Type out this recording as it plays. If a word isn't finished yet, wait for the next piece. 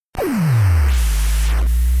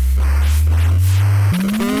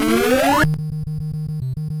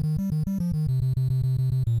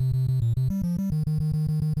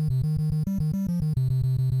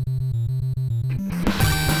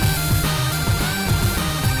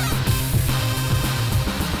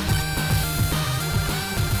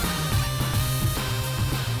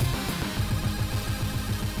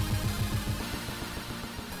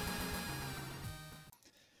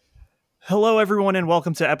Hello, everyone, and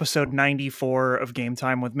welcome to episode 94 of Game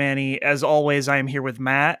Time with Manny. As always, I am here with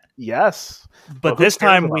Matt. Yes, But who this cares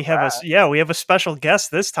time about we have that? we have a special guest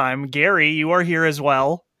this time. Gary, you are here as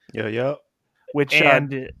well. Yeah. Which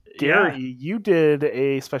And Gary, you did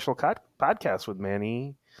a special podcast with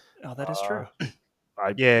Manny. oh, that is Uh, true.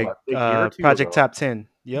 Yeah, a year or two Project ago. Top 10.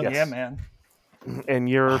 Yep. Yes. Yeah, man. And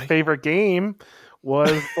your I- favorite game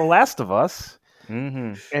was The Last of Us,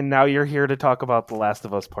 Mm-hmm. and now you're here to talk about The Last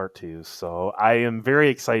of Us Part 2. So I am very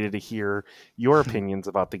excited to hear your opinions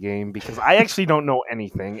about the game because I actually don't know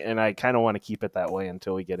anything, and I kind of want to keep it that way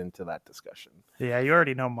until we get into that discussion. Yeah, you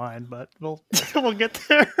already know mine, but we'll we'll get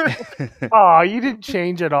there. Oh, you didn't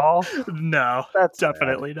change at all? No, That's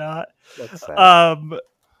definitely not. sad. That's sad.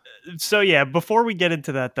 So yeah, before we get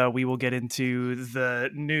into that, though, we will get into the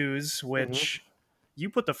news, which you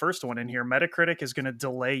put the first one in here. Metacritic is going to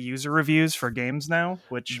delay user reviews for games now,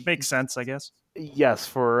 which makes sense, I guess. Yes,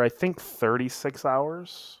 for I think 36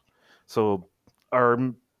 hours. So,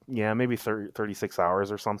 or yeah, maybe 36 hours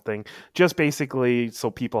or something. Just basically so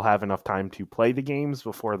people have enough time to play the games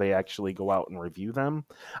before they actually go out and review them.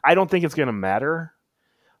 I don't think it's going to matter.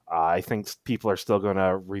 I think people are still going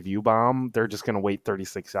to review bomb. They're just going to wait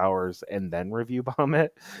 36 hours and then review bomb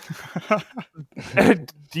it.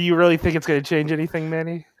 Do you really think it's going to change anything,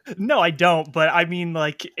 Manny? No, I don't. But I mean,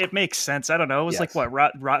 like, it makes sense. I don't know. It was like Yes.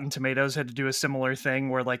 what Rotten Tomatoes had to do a similar thing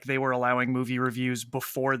where like they were allowing movie reviews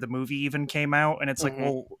before the movie even came out, and it's like, Mhm.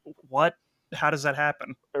 well, what? How does that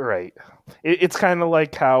happen? Right. It's kind of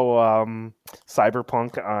like how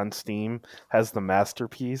Cyberpunk on Steam has the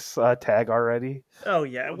masterpiece tag already Oh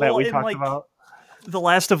yeah, that well, we and talked like about. The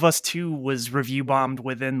Last of Us 2 was review bombed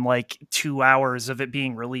within like 2 hours of it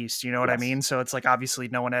being released. You know what I Yes. mean? So it's like obviously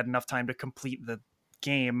no one had enough time to complete the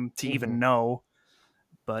game to even Mhm. know.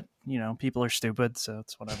 But you know, people are stupid, so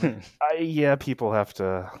it's whatever. Yeah, people have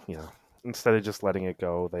to, instead of just letting it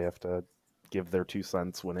go, they have to give their 2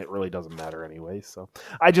 cents when it really doesn't matter anyway. So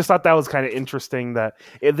I just thought that was kind of interesting that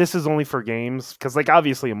this is only for games because, like,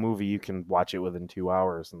 obviously a movie you can watch it within 2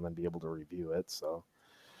 hours and then be able to review it. So.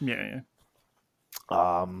 Yeah.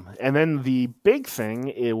 And then the big thing,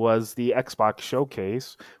 it was the Xbox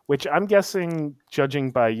showcase, which I'm guessing,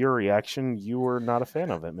 judging by your reaction, you were not a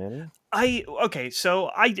fan of it, Manny.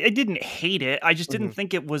 So I didn't hate it. I just didn't Mhm.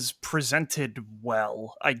 think it was presented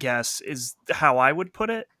well, I guess, is how I would put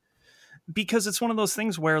it. Because it's one of those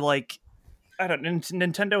things where like I don't.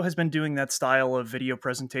 Nintendo has been doing that style of video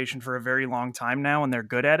presentation for a very long time now, and they're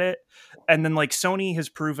good at it. And then, like Sony has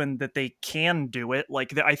proven that they can do it.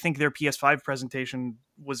 Like I think their PS5 presentation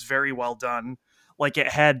was very well done. Like it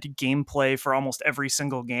had gameplay for almost every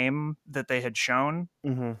single game that they had shown.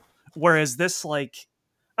 Mm-hmm. Whereas this, like,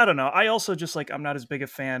 I don't know. I also just like I'm not as big a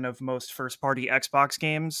fan of most first-party Xbox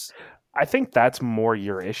games. I think that's more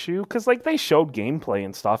your issue because, like, they showed gameplay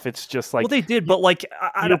and stuff. It's just like Well, they did, but like you're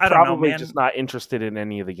I don't know, probably man. just not interested in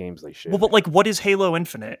any of the games they showed. Well, but like, what is Halo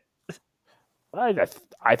Infinite? I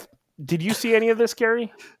did you see any of this,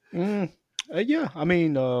 Gary? Yeah, I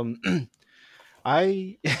mean,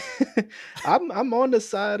 I I'm on the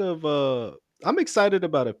side of I'm excited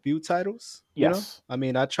about a few titles. Yes. I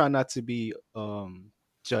mean, I try not to be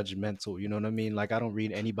judgmental. You know what I mean? Like I don't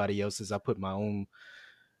read anybody else's. I put my own.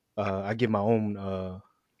 I give my own.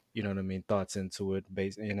 You know what I mean? Thoughts into it,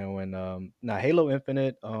 based. And now Halo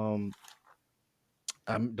Infinite. The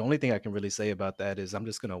only thing I can really say about that is I'm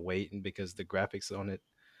just gonna wait, and because the graphics on it,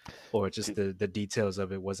 or just the details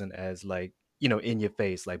of it, wasn't as like in your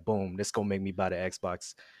face, like boom, this gonna make me buy the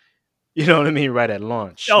Xbox. You know what I mean? Right at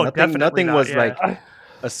launch. Oh, Nothing. definitely Nothing not. was Yeah. like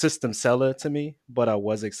a system seller to me, but I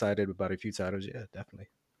was excited about a few titles. Yeah, definitely.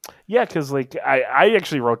 Yeah, because like I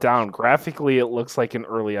actually wrote down graphically, it looks like an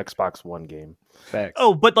early Xbox One game. Facts.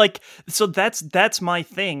 Oh, but like, so that's my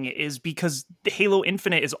thing is because Halo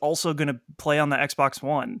Infinite is also going to play on the Xbox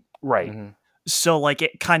One. Right. Mhm. So like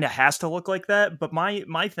it kind of has to look like that, but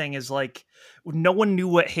my thing is like no one knew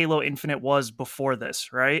what Halo Infinite was before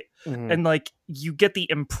this, right? Mhm. And like you get the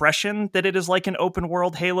impression that it is like an open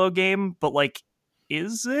world Halo game, but like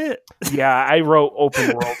is it? Yeah, I wrote open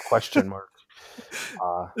world question mark.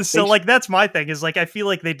 So like that's my thing is like I feel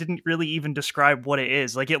like they didn't really even describe what it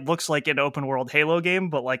is. Like it looks like an open world Halo game,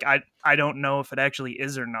 but like I don't know if it actually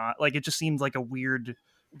is or not. Like it just seems like a weird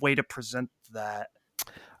way to present that.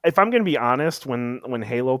 If I'm gonna be honest, when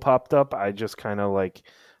Halo popped up, I just kind of like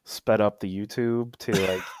sped up the YouTube to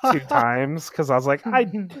like 2 times because I was like, I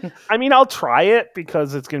mean, I'll try it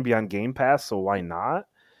because it's gonna be on Game Pass, so why not?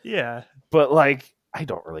 Yeah. But like, I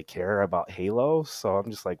don't really care about Halo, so I'm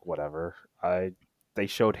just like, whatever. They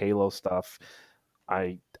showed Halo stuff.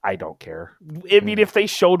 I don't care. I mean, if they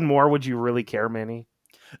showed more, would you really care, Manny?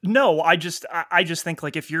 No, I just think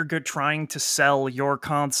like if you're good trying to sell your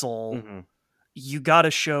console, Mm-hmm. you got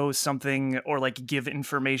to show something or like give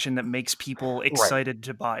information that makes people Right. excited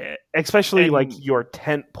to buy it. Especially like And your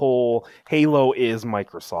tentpole. Halo is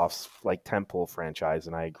Microsoft's like tentpole franchise,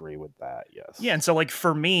 and I agree with that. Yes. yeah, and so like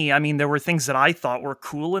for me, I mean, there were things that I thought were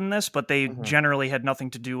cool in this, but they Mhm. generally had nothing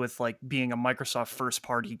to do with like being a Microsoft first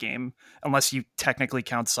party game, unless you technically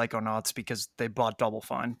count Psychonauts because they bought Double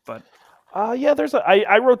Fine. But Yeah,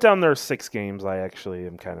 I wrote down there are 6 games I actually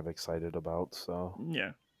am kind of excited about. So,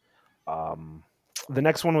 yeah, the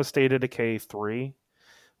next one was State of Decay 3,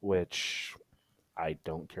 which I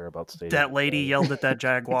don't care about State of that lady Decay. yelled at that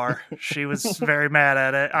Jaguar. She was very mad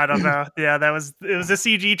at it. I don't know. Yeah, it was a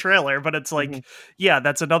CG trailer, but it's like, Mhm. yeah,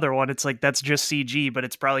 that's another one. It's like that's just CG, but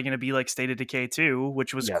it's probably going to be like State of Decay 2,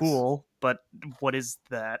 which was Yes. cool. But what is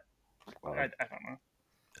that? Well, I don't know.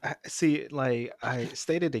 I see, like I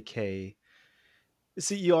State of Decay.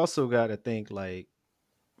 See, you also got to think like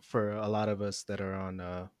for a lot of us that are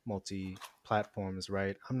on multi platforms,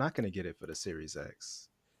 right? I'm not gonna get it for the Series X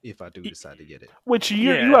if I do decide to get it. which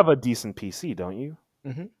you Yeah. have a decent PC, don't you?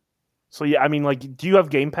 Mm-hmm. So yeah, I mean, like, do you have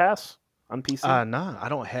Game Pass on PC? Nah, I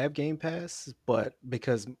don't have Game Pass, but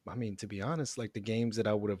because I mean, to be honest, like the games that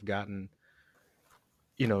I would have gotten,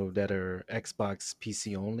 that are Xbox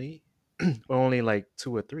PC only, or only like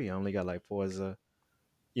 2 or 3. I only got like Forza,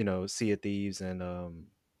 Sea of Thieves and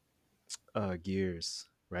Gears,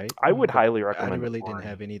 right? I would But highly I recommend really the didn't Ori.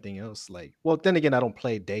 have anything else like. Well, then again, I don't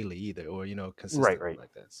play daily either, or consistently right.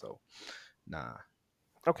 like that. So, nah.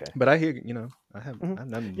 Okay. But I hear, I have Mhm.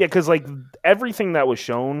 nothing. Yeah, because like everything that was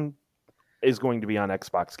shown is going to be on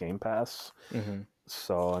Xbox Game Pass. Mhm.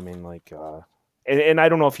 So I mean, like, and I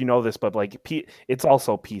don't know if you know this, but like, it's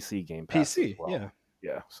also PC Game Pass. PC, as well. yeah.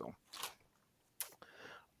 Yeah. So,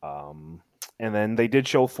 and then they did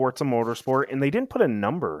show Forza Motorsport, and they didn't put a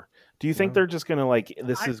number. Do you think No. they're just gonna like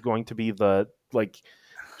this is going to be the like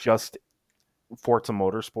just Forza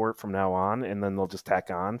Motorsport from now on, and then they'll just tack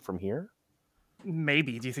on from here?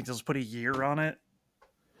 Maybe. Do you think they'll just put a year on it?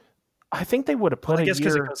 I think they would have put Well, I a guess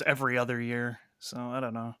because it year. goes every other year. So I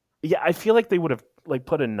don't know. Yeah, I feel like they would have like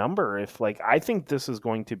put a number if like I think this is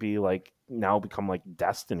going to be like now become like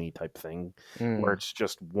Destiny type thing where Mm. it's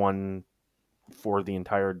just one for the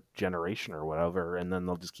entire generation or whatever, and then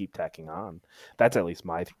they'll just keep tacking on. That's at least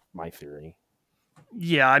my theory.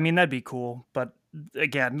 Yeah, I mean that'd be cool, but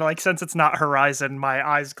again, like since it's not Horizon, my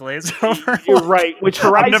eyes glaze over. You're Like, right. Which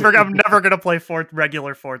Horizon? I'm never gonna play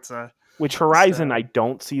regular Forza. Which Horizon? So- I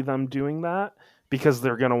don't see them doing that because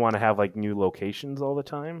they're gonna want to have like new locations all the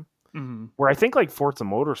time. Mhm. Where I think like Forza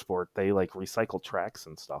Motorsport, they like recycle tracks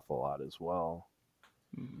and stuff a lot as well.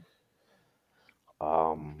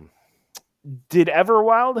 Did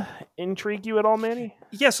Everwild intrigue you at all, Manny?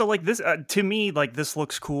 Yeah, so like this to me, like this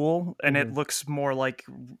looks cool, and it Mhm. looks more like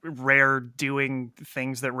Rare doing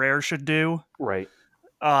things that Rare should do. Right.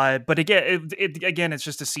 But again, it's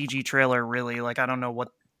just a CG trailer, really. Like I don't know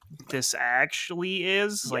what this actually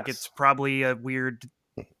is. Like it's Yes. probably a weird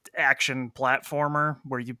action platformer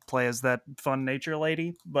where you play as that fun nature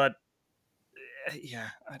lady. But yeah,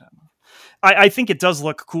 I don't know. I think it does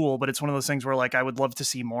look cool, but it's one of those things where like I would love to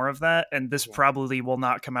see more of that, and this probably will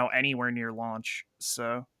not come out anywhere near launch.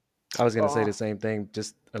 So I was gonna say Oh. the same thing.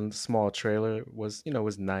 Just a small trailer was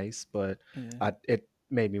nice, but yeah. it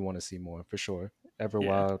made me want to see more for sure.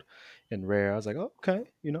 Everwild and Rare. I was like, oh, okay,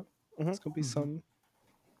 it's gonna be Mhm. something.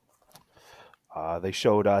 They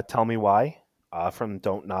showed Tell Me Why from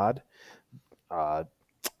Don't Nod.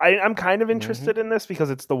 I'm kind of interested in this because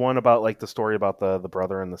it's the one about like the story about the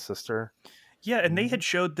brother and the sister. Yeah, and they had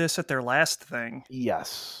showed this at their last thing.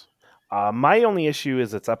 Yes. My only issue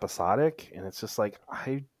is it's episodic, and it's just like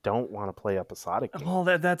I don't want to play episodic games. Well,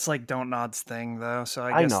 that's like Don't Nod's thing, though. So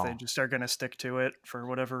I I guess know. they just are going to stick to it for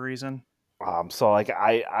whatever reason. So like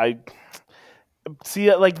I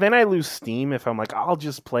see, like then I lose steam if I'm like I'll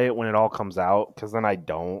just play it when it all comes out because then I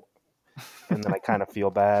don't, and then I kind of feel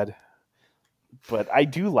bad. But I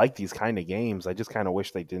do like these kind of games. I just kind of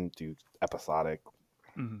wish they didn't do episodic.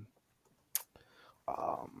 Mhm.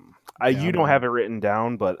 You don't have it written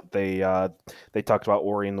down, but they talked about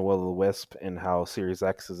Ori and the Will of the Wisp and how Series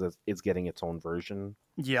X is getting its own version.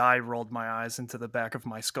 Yeah, I rolled my eyes into the back of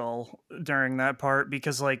my skull during that part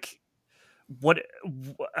because, like,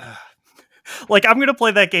 like I'm gonna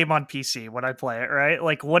play that game on PC when I play it, right?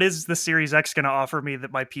 Like, what is the Series X gonna offer me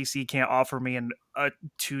that my PC can't offer me in a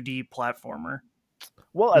 2D platformer?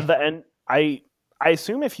 Well, at the end, I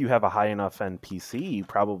assume if you have a high enough end PC, you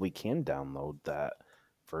probably can download that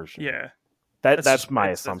version. Yeah, that's just- my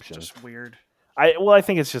that's assumption. just weird. I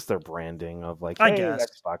think it's just their branding of like, I hey, guess.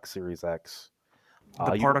 Xbox Series X.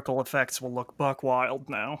 The You, particle effects will look buck wild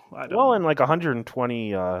now. I don't well, know. and like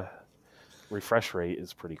 120 refresh rate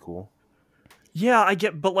is pretty cool. Yeah, I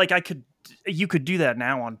get, but like you could do that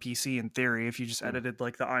now on PC in theory if you just Mm. edited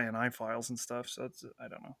like the INI files and stuff. So I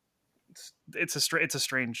don't know. It's a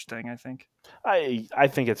strange thing, I think. I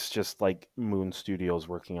think it's just like Moon Studios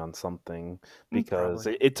working on something because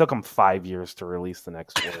Probably. it took them 5 years to release the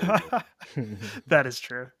next Ori. That is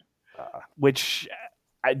true. Which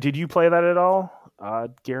did you play that at all,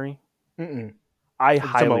 Gary? Mm-mm. I You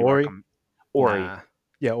talking highly about Ori? recommend Ori. Nah.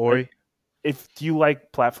 Yeah, Ori. If do you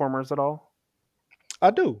like platformers at all? I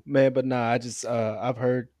do, man, but nah, I just I've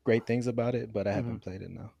heard great things about it, but I Mhm. haven't played it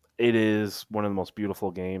now. It is one of the most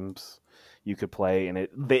beautiful games you could play, and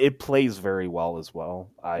it plays very well as well.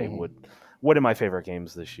 I Mhm. would one of my favorite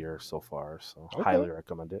games this year so far, so Okay. highly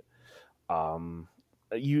recommend it.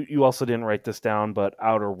 You also didn't write this down, but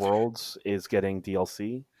Outer Worlds is getting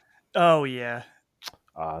DLC. Oh yeah.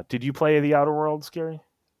 Did you play the Outer Worlds, Gary?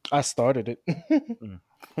 I started it.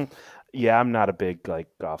 Yeah, I'm not a big like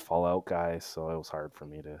Fallout guy, so it was hard for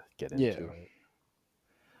me to get into Yeah. it.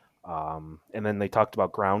 And then they talked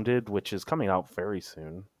about Grounded, which is coming out very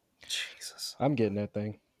soon. Jesus. I'm getting that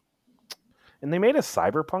thing. And they made a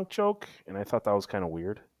cyberpunk joke, and I thought that was kind of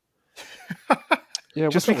weird. Yeah,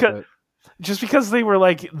 Just what's up because with just because they were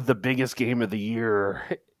like the biggest game of the year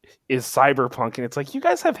is Cyberpunk, and it's like you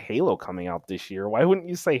guys have Halo coming out this year. Why wouldn't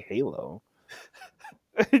you say Halo?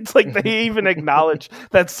 It's like they even acknowledge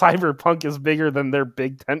that Cyberpunk is bigger than their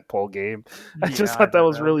big tentpole game. I just thought that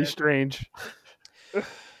was really strange.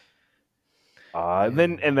 And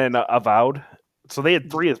then Avowed. So they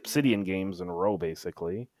had 3 Obsidian games in a row,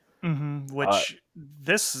 basically. Which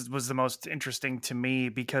this was the most interesting to me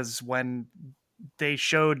because when they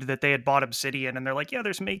showed that they had bought Obsidian and they're like, yeah,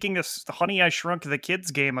 there's making a Honey I Shrunk the Kids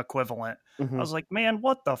game equivalent. I was like, man,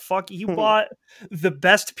 what the fuck? You bought the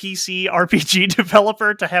best PC RPG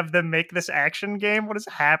developer to have them make this action game? What is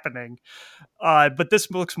happening? But this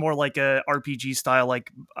looks more like a RPG style,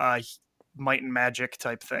 like Might and Magic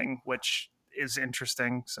type thing, which is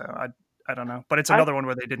interesting. So I don't know. But it's another one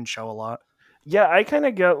where they didn't show a lot. Yeah, I kind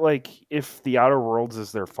of get like if the Outer Worlds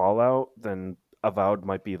is their Fallout, then Avowed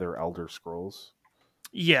might be their Elder Scrolls.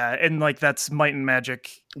 Yeah, and like that's Might and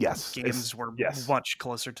Magic. Yes, games were much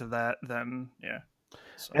closer to that than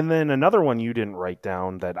So. And then another one you didn't write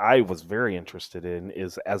down that I was very interested in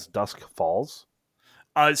is As Dusk Falls.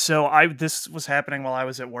 So this was happening while I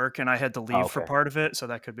was at work and I had to leave for part of it, so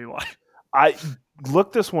that could be why. I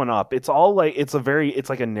looked this one up. It's all like it's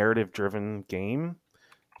like a narrative driven game.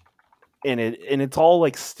 And it's all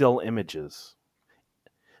like still images.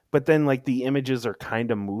 But then like the images are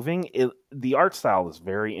kind of moving. The art style is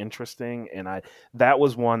very interesting, and that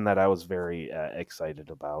was one that I was very excited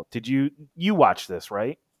about. Did you watch this,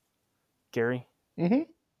 right, Gary? Mm-hmm.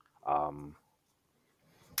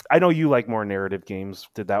 I know you like more narrative games.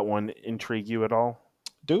 Did that one intrigue you at all?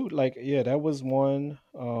 Dude, like, yeah, that was one.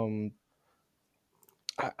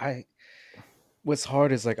 I what's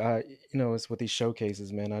hard is like it's with these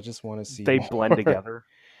showcases, man. I just want to see they more. blend together.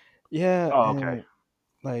 Yeah. Oh, okay.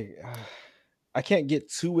 Like, I can't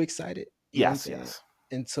get too excited. Yes.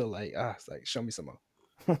 Until like, it's like, show me some more.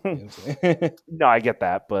 No, I get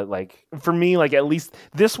that, but like for me, like at least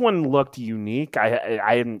this one looked unique.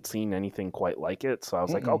 I hadn't seen anything quite like it, so I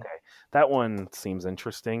was like, okay, that one seems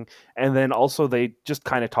interesting. And then also they just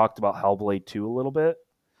kind of talked about Hellblade 2 a little bit,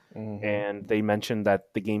 and they mentioned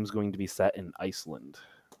that the game's going to be set in Iceland.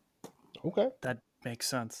 Okay, that makes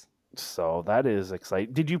sense. So that is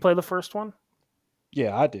exciting. Did you play the first one?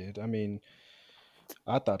 Yeah, I did. I mean,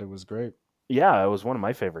 I thought it was great. Yeah, it was one of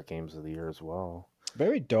my favorite games of the year as well.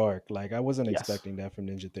 Very dark. Like I wasn't expecting that from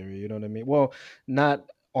Ninja Theory. You know what I mean? Well, not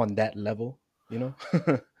on that level. You know.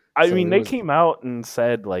 I mean, they came out and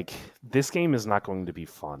said like this game is not going to be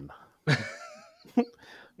fun,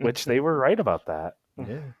 which they were right about that.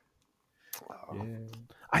 Yeah.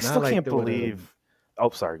 I still can't believe.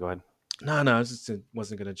 Oh, sorry. Go ahead. No, I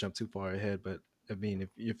wasn't gonna jump too far ahead, but I mean, if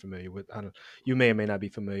you're familiar with, you may or may not be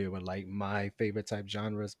familiar with like my favorite type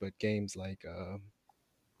genres, but games like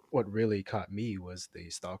what really caught me was the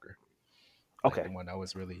Stalker. Like the one I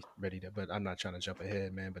was really ready to, but I'm not trying to jump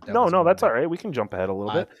ahead, man. But no, that's all right. We can jump ahead a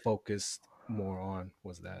little bit. I focused more on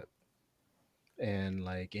was that, and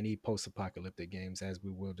like any post-apocalyptic games, as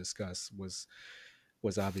we will discuss, was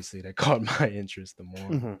obviously that caught my interest the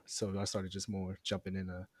more. So I started just more jumping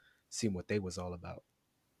in, seeing what they was all about.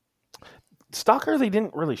 Stalker, they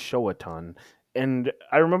didn't really show a ton. And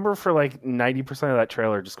I remember for like 90% of that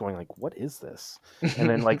trailer just going like, what is this? And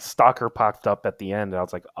then like Stalker popped up at the end and I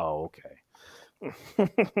was like, oh, okay.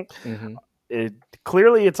 it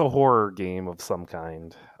clearly it's a horror game of some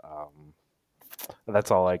kind.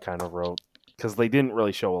 That's all I kind of wrote because they didn't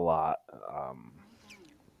really show a lot.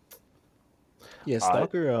 Yeah, Uh,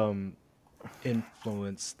 Stalker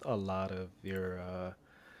influenced a lot of your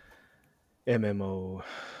MMO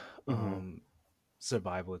mhm,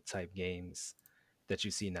 survival type games that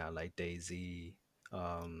you see now, like DayZ,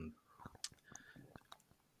 um,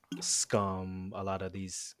 Scum, a lot of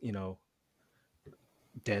these,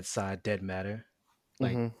 Dead Side, Dead Matter.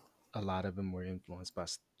 Like mhm. a lot of them were influenced by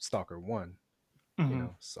Stalker One.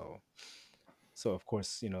 Mhm. So of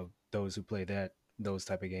course, those who play those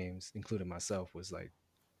type of games, including myself, was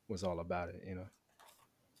all about it.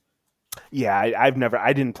 Yeah,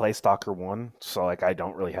 I didn't play Stalker 1, so like I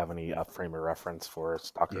don't really have any frame of reference for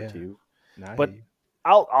Stalker Yeah, 2. nah, I hear But you.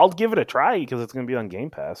 I'll give it a try because it's going to be on Game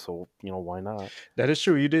Pass, so why not? That is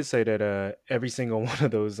true. You did say that every single one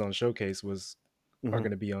of those on Showcase are Hmm.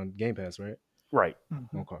 going to be on Game Pass, right? Right.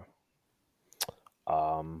 Mhm. Okay.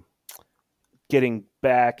 Um, Getting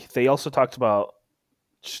back, they also talked about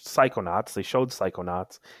Psychonauts. They showed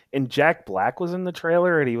Psychonauts, and Jack Black was in the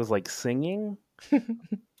trailer, and he was like singing.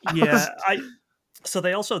 I Yeah, was, so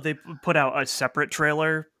they put out a separate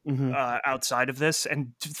trailer Mhm. outside of this,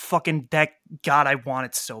 and fucking that God, I want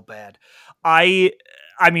it so bad. I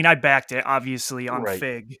I mean, I backed it obviously on Right.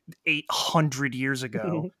 Fig 800 years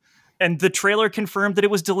ago, and the trailer confirmed that it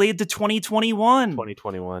was delayed to 2021.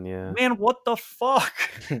 2021, yeah. Man, what the fuck?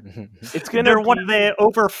 It's gonna They're what be are they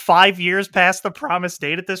over 5 years past the promised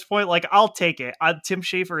date at this point? Like, I'll take it. Tim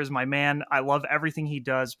Schafer is my man. I love everything he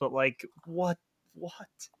does, but like, what?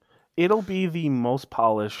 it'll be the most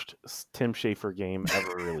polished Tim Schafer game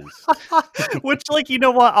ever released. Which, like, you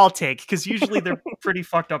know what? I'll take because usually they're pretty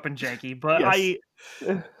fucked up and janky. But Yes.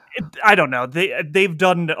 I don't know. They've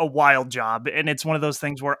done a wild job, and it's one of those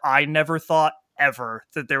things where I never thought ever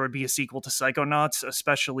that there would be a sequel to Psychonauts,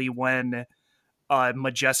 especially when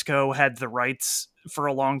Majesco had the rights for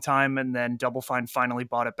a long time, and then Double Fine finally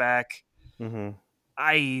bought it back. Hmm.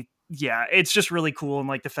 Yeah, it's just really cool, and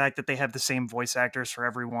like the fact that they have the same voice actors for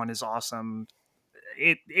everyone is awesome.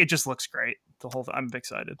 It just looks great. I'm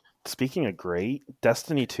excited. Speaking of great,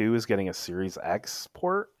 Destiny 2 is getting a Series X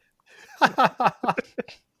port.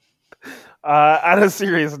 On a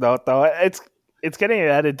serious note, though, it's getting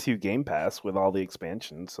added to Game Pass with all the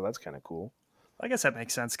expansions, so that's kind of cool. I guess that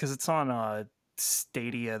makes sense because it's on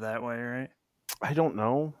Stadia that way, right? I don't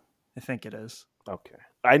know. I think it is. Okay,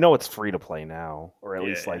 I know it's free to play now, or at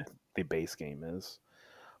least Yeah. like the base game is.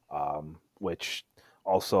 Which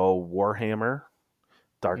also Warhammer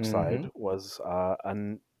Dark Side was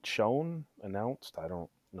announced. I don't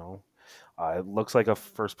know. It looks like a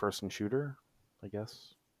first-person shooter, I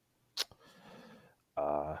guess.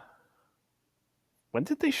 When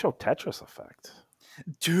did they show Tetris Effect?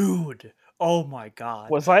 Dude, oh my god.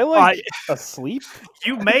 Was I like asleep?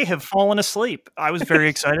 You may have fallen asleep. I was very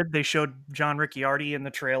excited. They showed John Ricciardi in the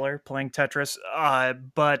trailer playing Tetris.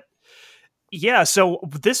 But yeah, so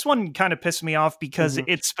this one kind of pissed me off because Mhm.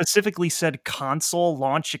 it specifically said console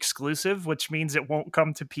launch exclusive, which means it won't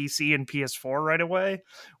come to PC and PS4 right away,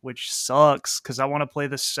 which sucks because I want to play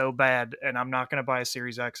this so bad and I'm not going to buy a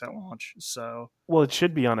Series X at launch. So Well, it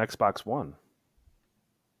should be on Xbox One.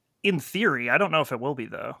 in theory, I don't know if it will be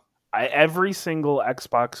though. Every single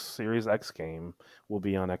Xbox Series X game will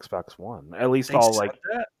be on Xbox One. At least They all said like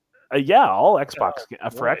that? yeah, all Xbox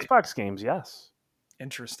for boy. Xbox games, yes.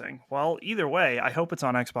 Interesting. Well, either way, I hope it's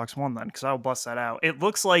on Xbox One then, because I'll bust that out. It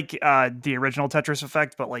looks like the original Tetris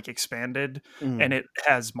Effect, but like expanded, and it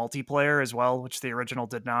has multiplayer as well, which the original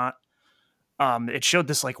did not. It showed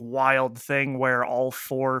this like wild thing where all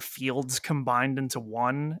 4 fields combined into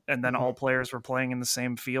one, and then all players were playing in the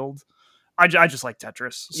same field. I just like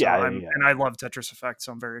Tetris, so Yeah, and I love Tetris Effect,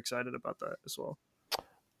 so I'm very excited about that as well.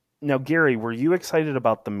 Now, Gary, were you excited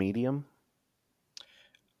about the Medium?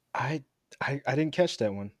 I didn't catch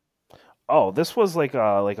that one. Oh, this was like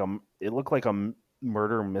a it looked like a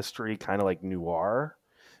murder mystery, kind of like noir,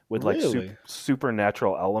 with like Really?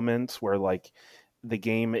 supernatural elements, where like the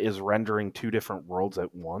game is rendering 2 different worlds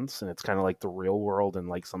at once, and it's kind of like the real world and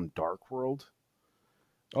like some dark world.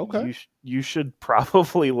 Okay. You should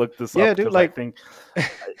probably look this Yeah, up dude. because I think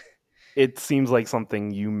it seems like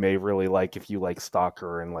something you may really like if you like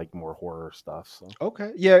Stalker and like more horror stuff. So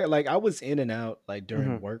Okay. Yeah, like I was in and out like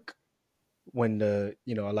during Mhm. work when a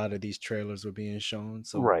lot of these trailers were being shown.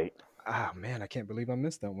 So, Right. man, I can't believe I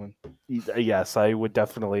missed that one. Yes, I would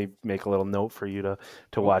definitely make a little note for you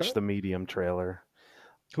to watch Okay. the Medium trailer.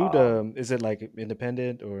 Is it like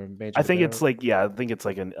independent or major I think it's developed? like I think it's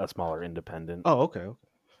like a smaller independent. Oh, okay.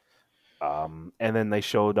 And then they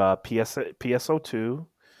showed PSO2,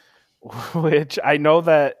 which I know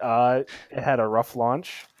that it had a rough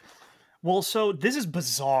launch. Well, so this is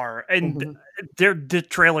bizarre, and Mhm. the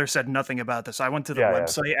trailer said nothing about this. I went to the Yeah, yeah.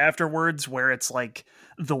 website afterwards where it's like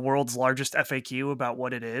the world's largest FAQ about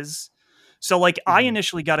what it is. So, like, I Mhm.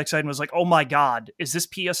 initially got excited and was like, "Oh my god, is this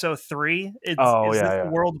PSO3? Oh, Is yeah, this the yeah.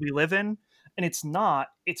 world we live in?" And it's not.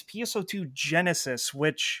 It's PSO2 Genesis,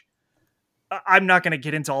 which I'm not going to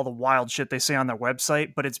get into all the wild shit they say on their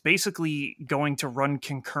website, but it's basically going to run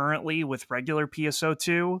concurrently with regular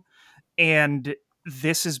PSO2, and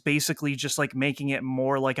this is basically just like making it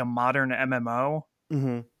more like a modern MMO.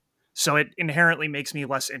 Mm-hmm. So it inherently makes me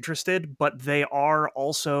less interested, but they are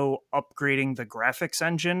also upgrading the graphics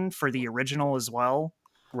engine for the original as well.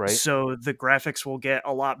 Right. So the graphics will get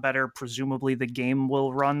a lot better. Presumably the game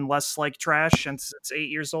will run less like trash since it's 8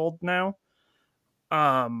 years old now.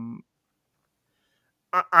 Um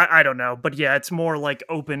I don't know, but yeah, it's more like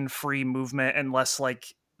open free movement and less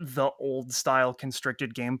like the old style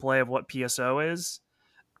constricted gameplay of what PSO is.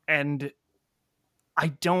 And I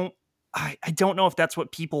don't I don't know if that's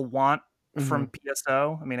what people want Mm-hmm. from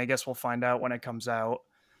PSO. I mean, I guess we'll find out when it comes out.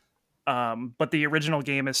 But the original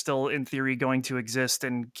game is still in theory going to exist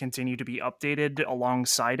and continue to be updated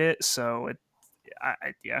alongside it. So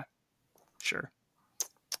yeah, sure.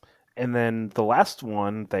 And then the last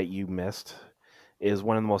one that you missed is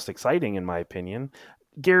one of the most exciting, in my opinion.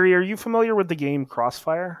 Gary, are you familiar with the game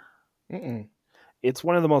Crossfire? Mm-mm. It's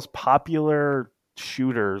one of the most popular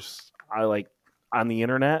shooters I like on the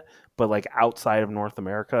internet, but like outside of North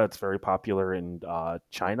America, it's very popular in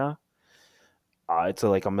China. It's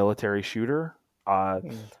like a military shooter.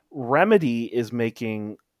 Mm. Remedy is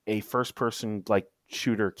making a first-person like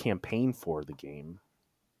shooter campaign for the game,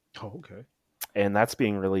 Oh, okay. and that's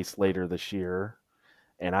being released later this year.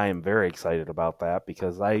 And I am very excited about that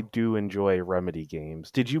because I do enjoy Remedy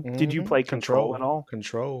games. Did you Mhm. play Control at all?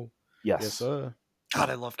 Control. Yes, Yes. sir. God,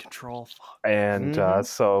 I love Control. Fuck. And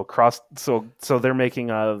Mhm. so they're making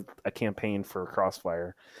a campaign for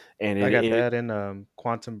Crossfire, and I it, got it that in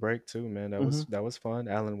Quantum Break too, man. mhm. That was fun.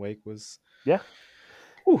 Alan Wake was. Yeah.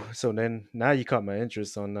 Whew, so then now you caught my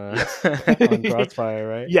interest on Yes. on Crossfire,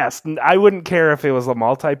 right? Yes, I wouldn't care if it was a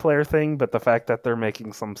multiplayer thing, but the fact that they're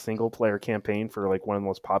making some single player campaign for like one of the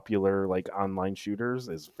most popular like online shooters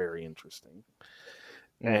is very interesting.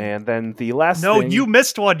 Mm. And then the last No, thing, you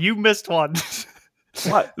missed one. You missed one.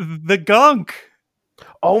 what? The gunk.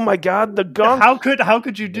 Oh my god, the gunk! How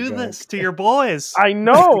could you The do gunk. this to your boys? I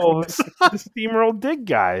know the Steamroll Dig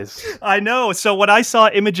guys. I know. So when I saw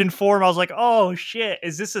Image and Form, I was like, "Oh shit,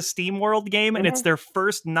 is this a Steam World game?" And it's Mhm. their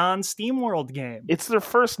first non-Steam World game. It's their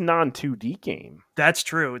first non 2D game. That's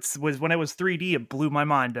true. It was when it was 3D, it blew my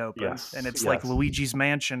mind open. Yes, And it's like yes. Luigi's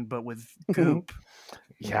Mansion, but with goop.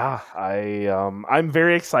 Yeah, I'm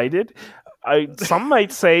very excited. Some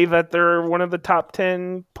might say that they're one of the top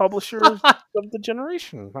 10 publishers of the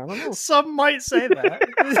generation. I don't know. Some might say that.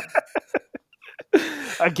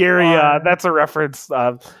 Gary, that's a reference.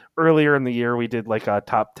 Earlier in the year, we did like a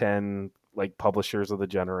top 10 like publishers of the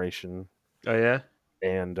generation, Oh yeah.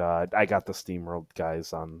 and I got the SteamWorld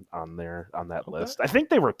guys on there on that Okay. list. I think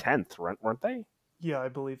they were 10th, weren't they? Yeah, I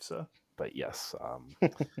believe so. But yes,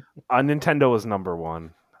 Nintendo is number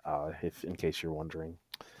one. If in case you're wondering,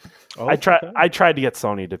 Oh, I okay. tried to get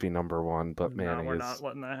Sony to be number one, but No, we're not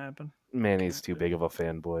letting that happen. Manny's too big of a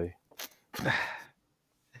fanboy.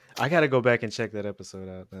 I gotta go back and check that episode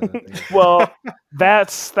out. Now that I think about it. Well,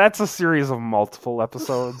 that's a series of multiple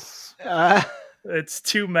episodes. It's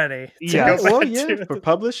too many. To Yeah. go well, back yeah, to. for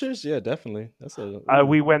publishers, yeah, definitely. That's a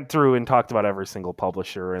We went through and talked about every single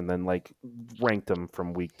publisher and then like ranked them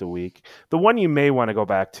from week to week. The one you may want to go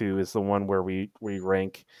back to is the one where we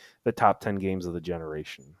rank the top 10 games of the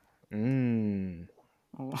generation. Mm.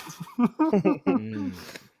 That Mm.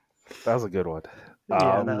 was a good one.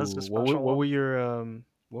 Yeah, that was a Ooh, special what one. were your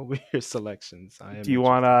what were your selections? I am Do you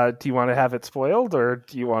interested. want to have it spoiled or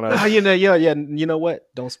do you want Oh, to? you know, yeah. You know what?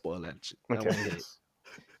 Don't spoil that shit. I Okay. won't hit it.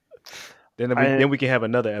 Then we can have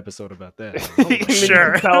another episode about that. And then you can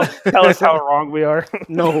Sure. tell us how wrong we are.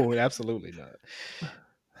 No, absolutely not.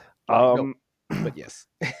 Like, no, but yes.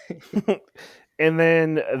 And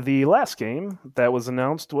then the last game that was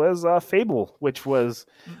announced was Fable, which was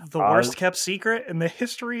The worst kept secret in the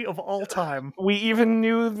history of all time. we even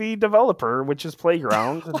knew the developer, which is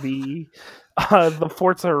Playground, the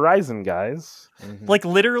Forza Horizon guys. Mhm. Like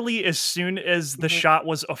literally as soon as the Mhm. shot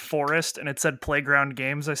was a forest and it said Playground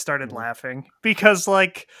Games, I started Mhm. laughing because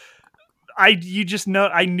like I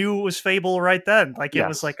knew it was Fable right then. Like it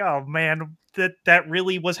was Yes. like, oh man, that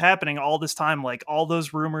really was happening all this time. Like all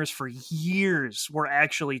those rumors for years were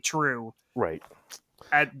actually true. Right.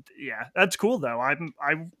 Yeah, that's cool though. I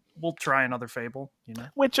we'll try another Fable. You know,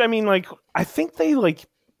 Which I mean, like, I think they like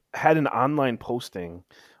had an online posting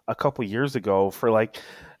a couple years ago for like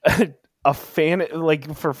a fan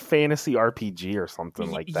like for fantasy RPG or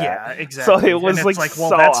something like that. Yeah, exactly. So it was and like, it's like, well,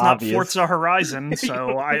 so that's obvious. not Forza Horizon,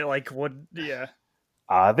 so I like would yeah.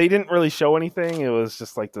 They didn't really show anything. It was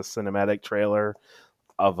just like the cinematic trailer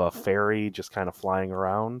of a fairy just kind of flying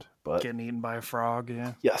around. But Getting eaten by a frog.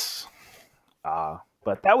 Yeah. yes,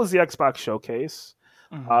 but that was the Xbox showcase.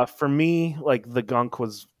 Mhm. For me, like the Gunk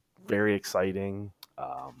was very exciting.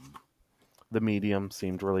 The Medium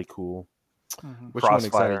seemed really cool. Mhm. Which one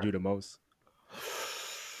excited Crossfire. you the most?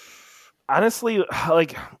 Honestly,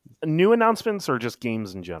 like new announcements or just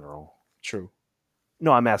games in general. True.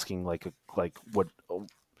 No, I'm asking like what,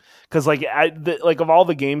 because like like of all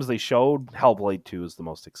the games they showed, Hellblade 2 is the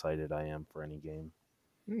most excited I am for any game.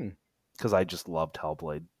 Hmm. Because I just loved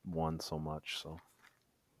Hellblade 1 so much. So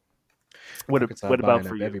I could start what about buying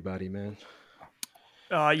for up you? everybody, man.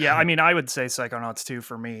 Yeah, I mean, I would say Psychonauts 2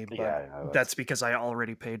 for me, but Yeah, that's because I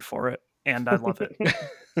already paid for it and I love it.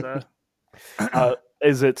 So,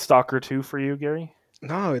 is it Stalker 2 for you, Gary?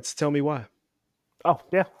 No, it's Tell Me Why. Oh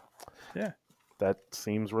yeah, yeah. that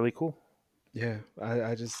seems really cool. Yeah,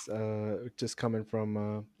 I just coming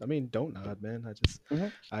from I mean, don't nod, man.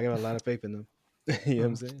 Mhm. I got a lot of faith in them. You know what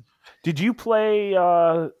I'm saying? Did you play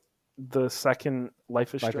the second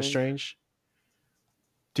Life is Life is Strange? Strange.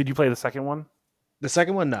 Did you play the second one? The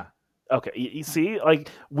second one, nah. Okay, you see, like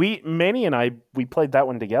Manny and I, we played that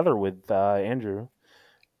one together with Andrew,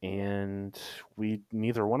 and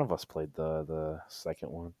neither one of us played the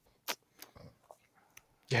second one.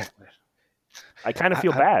 Yeah. I kind of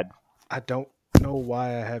feel I- bad. I don't know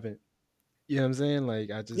why I haven't. You know what I'm saying?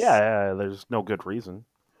 Like I just Yeah, there's no good reason.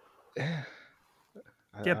 yeah.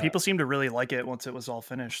 Yeah, people seem to really like it once it was all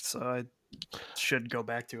finished, so I should go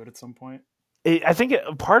back to it at some point. I think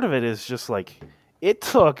part of it is just like it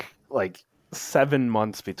took like 7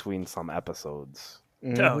 months between some episodes. Oh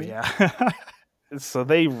Mhm. yeah. So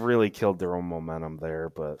they really killed their own momentum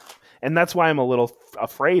there, and that's why I'm a little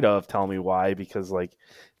afraid of Tell Me Why, because like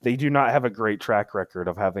they do not have a great track record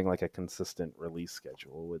of having like a consistent release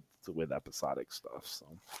schedule with episodic stuff. So,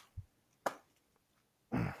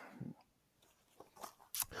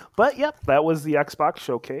 but yep, that was the Xbox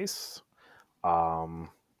showcase.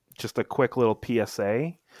 Just a quick little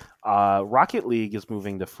PSA: Rocket League is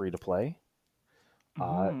moving to free to play.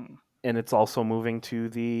 Mhm. And it's also moving to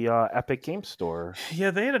the Epic Game Store. Yeah,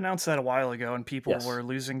 they had announced that a while ago, and people Yes. were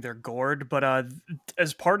losing their gourd. But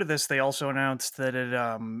as part of this, they also announced that it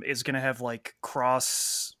is going to have like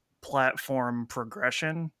cross-platform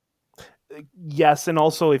progression. Yes, and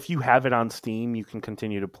also if you have it on Steam, you can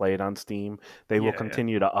continue to play it on Steam. They will Yeah, yeah.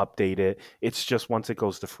 continue to update it. It's just once it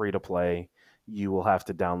goes to free to play, you will have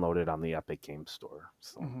to download it on the Epic Game Store.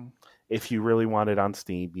 So Mhm. if you really want it on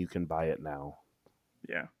Steam, you can buy it now.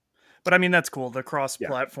 Yeah. But I mean, that's cool. The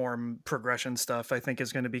cross-platform progression stuff, I think,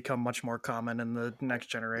 is going to become much more common in the next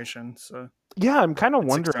generation. So Yeah, I'm kind of It's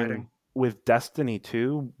wondering exciting. with Destiny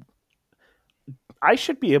 2, I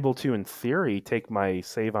should be able to, in theory, take my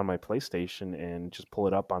save on my PlayStation and just pull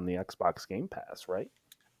it up on the Xbox Game Pass, right?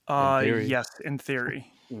 theory. yes, in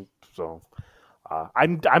theory. So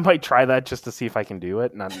I might try that just to see if I can do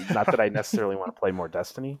it. Not that I necessarily want to play more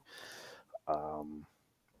Destiny.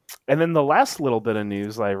 And then the last little bit of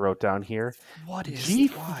news I wrote down here: What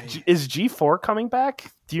is why? is G4 coming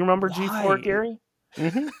back? Do you remember G4, Why? Gary?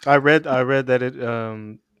 Mhm. I read that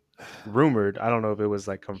it rumored. I don't know if it was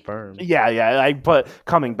like confirmed. Yeah. But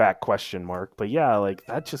coming back question mark. But yeah, like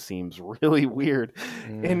that just seems really weird.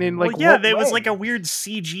 And in like Well, yeah, what there was way? like a weird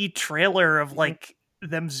CG trailer of like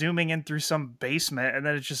them zooming in through some basement, and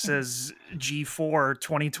then it just says G4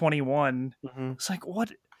 2021. Mhm. It's like,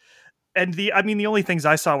 what? And the only things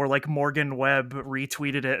I saw were like Morgan Webb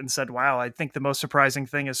retweeted it and said, "Wow, I think the most surprising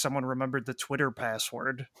thing is someone remembered the Twitter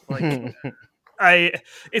password." Like,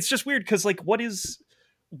 it's just weird because like, what is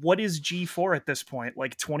G4 at this point?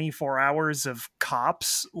 Like 24 hours of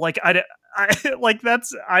cops? Like, I like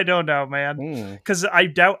that's I don't know, man. Mm. Because I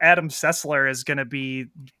doubt Adam Sessler is going to be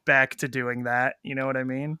back to doing that. You know what I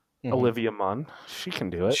mean? Mhm. Olivia Munn, she can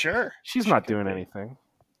do it. Sure, She's she not could doing be. anything.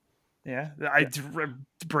 Yeah,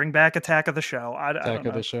 bring back Attack of the Show. I Attack don't of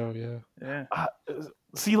know. the Show, yeah. Yeah.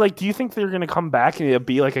 See, like, do you think they're gonna come back and it'll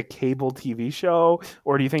be like a cable TV show,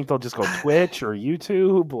 or do you think they'll just go Twitch or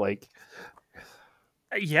YouTube? Like,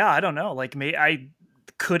 Yeah, I don't know. Like,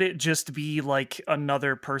 could it just be like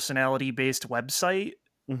another personality based website?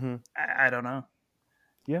 I don't know.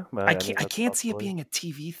 yeah, but I mean, can't. I that's can't see it possibly- being a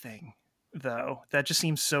TV thing though. That just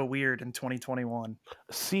seems so weird in 2021.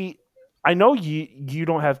 See, I know you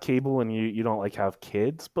don't have cable and you don't like have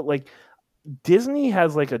kids, but like Disney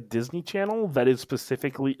has like a Disney Channel that is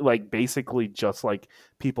specifically like basically just like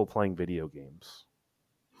people playing video games.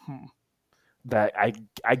 Hmm. That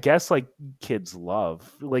I guess like kids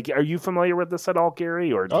love. Like, are you familiar with this at all,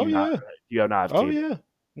 Gary, or do Oh you not? yeah. Do you not have Oh cable? yeah.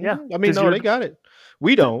 Yeah, I mean, because no, you're they got it.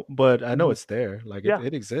 We don't, but I know Mhm. it's there. Like Yeah,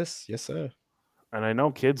 it exists. Yes, sir. and I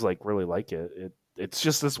know kids like really like it. It's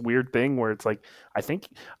just this weird thing where it's like I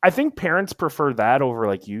think parents prefer that over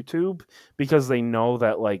like YouTube because they know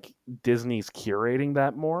that like Disney's curating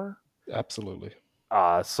that more. Absolutely.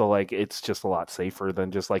 So like it's just a lot safer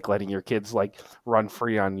than just like letting your kids like run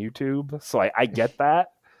free on YouTube. So I get that.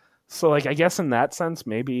 So like I guess in that sense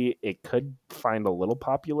maybe it could find a little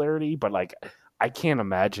popularity, but like I can't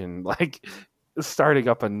imagine like starting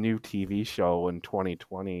up a new TV show in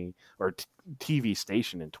 2020 or TV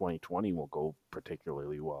station in 2020 will go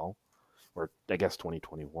particularly well, or I guess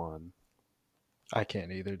 2021. I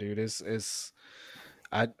can't either, dude. It's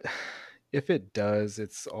I if it does,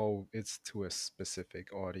 it's to a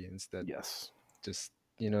specific audience that Yes. just,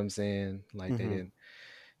 you know what I'm saying? Like hmm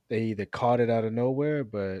they either caught it out of nowhere,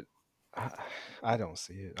 but I, I don't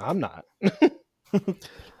see it. I'm not.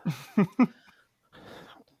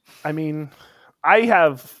 I mean, I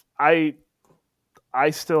have I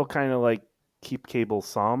still kind of like keep cable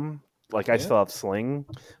some. Like I Yeah. still have Sling,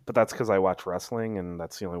 but that's because I watch wrestling and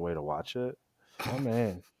that's the only way to watch it. Oh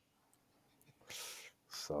man.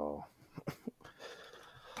 So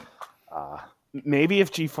uh, maybe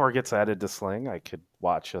if G4 gets added to Sling, I could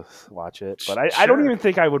watch it. But I don't Sure. even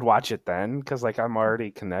think I would watch it then because like I'm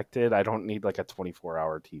already connected. I don't need like a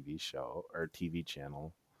 24-hour TV show or TV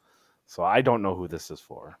channel. So I don't know who this is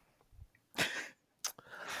for.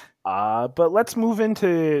 But let's move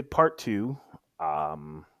into part two.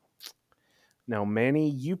 Um, Now, Manny,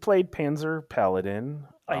 you played Panzer Paladin.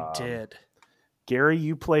 I did. Gary,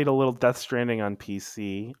 you played a little Death Stranding on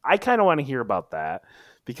PC. I kind of want to hear about that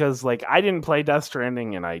because, like, I didn't play Death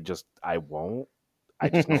Stranding, and I won't. I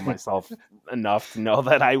just know myself enough to know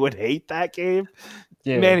that I would hate that game.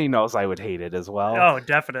 Yeah. Manny knows I would hate it as well. Oh,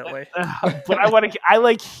 definitely. But I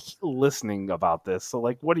like listening about this. So,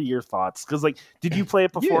 like, what are your thoughts? Because, like, did you play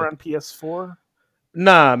it Yeah. before on PS4?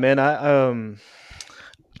 Nah, man.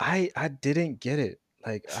 I didn't get it.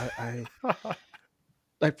 Like I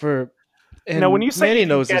like for Now, when and you say you Manny didn't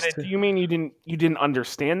knows get this it, too. do you mean you didn't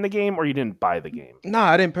understand the game or you didn't buy the game? No,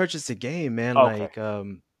 I didn't purchase the game, man. Okay. Like,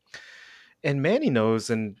 and Manny knows,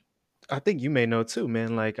 and I think you may know too,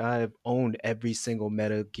 man. Like, I've owned every single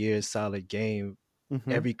Metal Gear Solid game,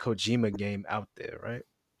 hmm every Kojima game out there, right?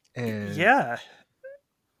 And Yeah.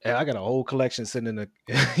 I got a whole collection sitting in the,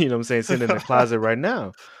 you know what I'm saying, sitting in the closet right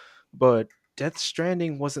now. But Death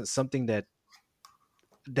Stranding wasn't something that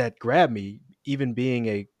grabbed me, even being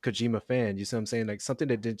a Kojima fan. You see what I'm saying? Like something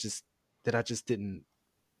that I just didn't.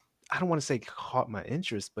 I don't want to say caught my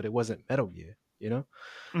interest, but it wasn't Metal Gear, you know.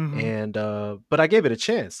 hmm And but I gave it a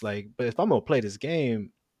chance. Like, but if I'm gonna play this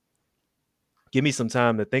game, give me some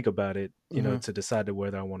time to think about it, you know, hmm to decide to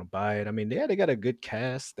whether I want to buy it. I mean, yeah, they got a good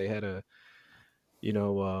cast. They had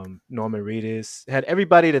Norman Reedus, had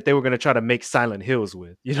everybody that they were gonna try to make Silent Hills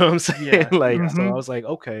with. You know what I'm saying? Yeah. Like, Yeah. so hmm I was like,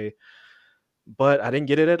 okay, but I didn't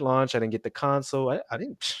get it at launch. I didn't get the console. I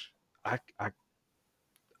didn't. I I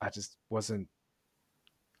I just wasn't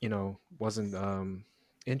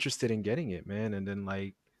interested in getting it, man. And then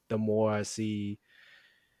like the more I see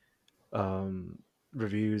um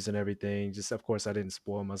reviews and everything, just of course I didn't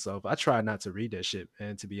spoil myself. I try not to read that shit,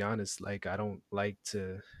 man, to be honest. Like I don't like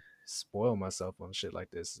to spoil myself on shit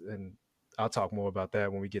like this. And I'll talk more about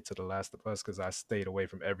that when we get to The Last of Us because I stayed away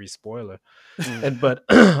from every spoiler. Mm. And but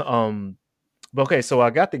but okay, so I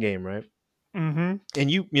got the game, right? hmm And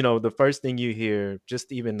you know, the first thing you hear,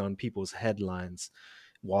 just even on people's headlines,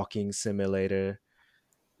 walking simulator,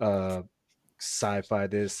 uh sci-fi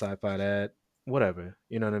this, sci-fi that, whatever.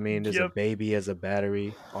 You know what I mean? There's a Yep. baby as a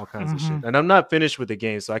battery, all kinds of hmm shit. And I'm not finished with the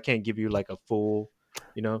game, so I can't give you like a full,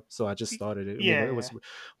 so I just started it. I mean, it Yeah. was,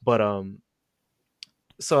 but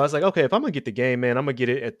so I was like, okay, if I'm gonna get the game, man, I'm gonna get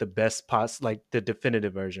it at the best like the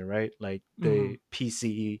definitive version, right? Like hmm the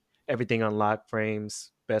PC, everything unlocked,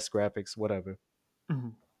 frames, best graphics, whatever. hmm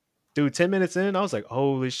Dude, 10 minutes in, I was like,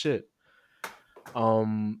 holy shit.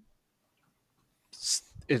 Um,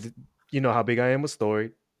 is you know how big I am with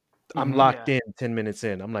story. I'm hmm locked Yeah. in 10 minutes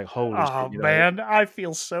in. I'm like, holy Oh shit, you know. man, I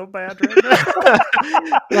feel so bad right now.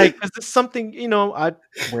 Like, 'cause it's something, I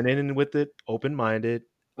went in with it open-minded.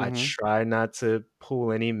 I hmm try not to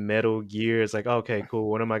pull any Metal Gears, like, okay, cool.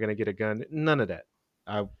 When am I gonna get a gun? None of that.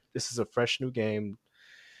 This is a fresh new game.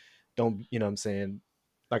 Don't, you know what I'm saying?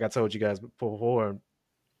 Like I told you guys before,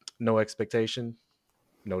 no expectation,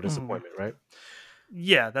 no disappointment, right?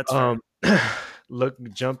 Yeah, that's fair.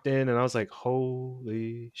 Jumped in and I was like,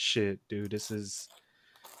 holy shit, dude, this is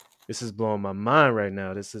blowing my mind right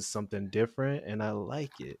now. This is something different and I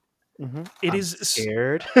like it. Mm-hmm. It I'm is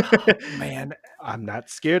scared. man. I'm not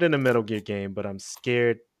scared in a Metal Gear game, but I'm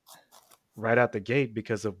scared right out the gate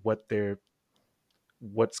because of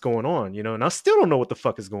what's going on, and I still don't know what the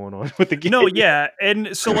fuck is going on with the game. No, yeah,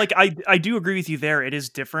 and so like I do agree with you there. It is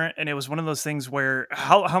different, and it was one of those things where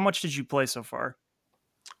how much did you play so far?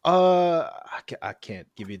 I can't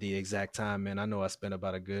give you the exact time, man. I know I spent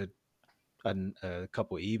about a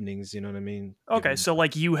couple evenings. You know what I mean? Okay, so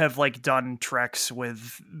like you have like done treks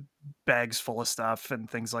with bags full of stuff and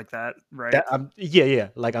things like that, right? That yeah.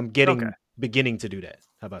 Like I'm Okay. beginning to do that.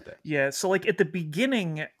 How about that? Yeah, so like at the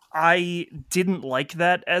beginning, I didn't like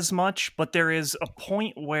that as much, but there is a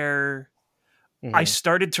point where I Mm-hmm.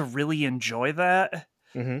 started to really enjoy that,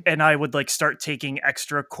 Mm-hmm. and I would like start taking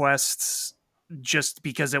extra quests just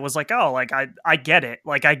because it was like, oh, like I get it.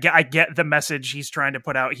 Like I get the message he's trying to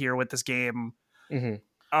put out here with this game. Mm-hmm.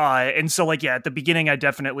 And so like yeah, at the beginning I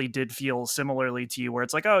definitely did feel similarly to you where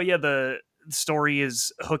it's like, oh yeah, the story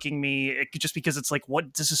is hooking me just because it's like,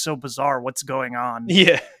 what, this is so bizarre, what's going on?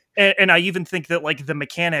 Yeah. And I even think that like the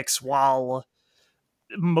mechanics, while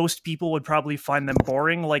most people would probably find them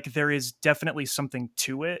boring, like there is definitely something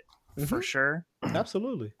to it for Mhm. sure.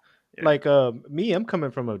 Absolutely. Yeah. Like me, I'm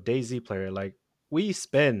coming from a DayZ player. Like we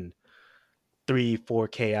spend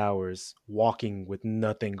 3-4K hours walking with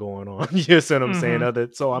nothing going on. You see what I'm saying?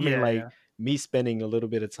 Mhm. So I mean, Yeah, like yeah. me spending a little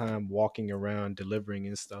bit of time walking around delivering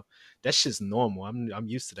and stuff. That's just normal. I'm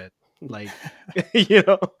used to that. Like you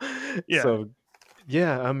know. Yeah. So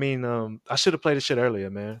yeah, I mean, I should have played the shit earlier,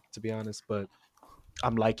 man. To be honest, but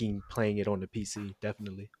I'm liking playing it on the PC.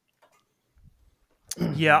 Definitely.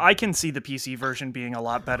 Yeah, I can see the PC version being a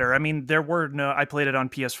lot better. I mean, I played it on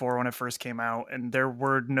PS4 when it first came out, and there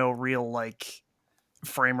were no real like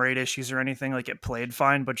frame rate issues or anything. Like it played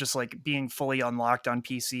fine, but just like being fully unlocked on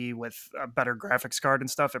PC with a better graphics card and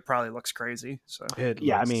stuff, it probably looks crazy. So, It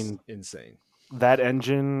Yeah, I looks mean, insane. that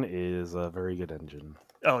engine is a very good engine.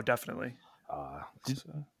 oh, definitely.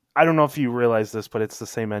 So, I don't know if you realize this, but it's the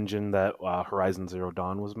same engine that Horizon Zero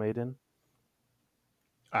Dawn was made in.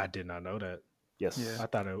 I did not know that. Yes. Yeah. I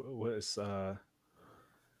thought it was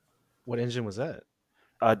what engine was that?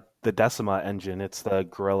 The Decima engine. It's the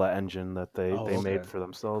Gorilla engine that they Oh, made okay. for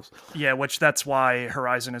themselves. yeah, which that's why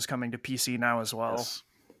Horizon is coming to PC now as well. Yes.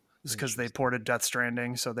 It's because they ported Death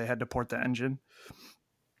Stranding, so they had to port the engine.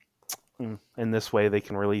 In this way, they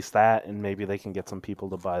can release that, and maybe they can get some people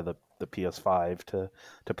to buy the PS5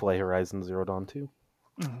 to play Horizon Zero Dawn 2.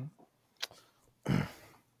 Mm-hmm.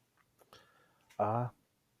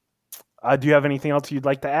 Do you have anything else you'd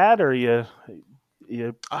like to add, or are you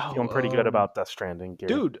Oh, feeling pretty good about Death Stranding, Gary?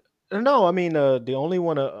 dude. No, I mean the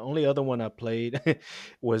only other one I played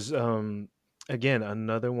was again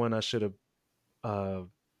another one I should have uh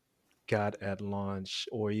got at launch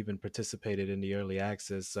or even participated in the early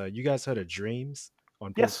access. You guys heard of Dreams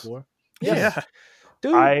on Yes. PS4? Yes. Yeah.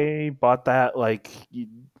 Dude. I bought that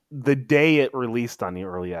the day it released on the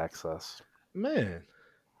early access. Man,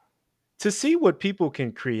 to see what people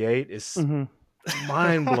can create is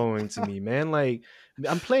mind blowing to me, man. Like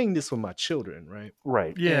I'm playing this with my children, right?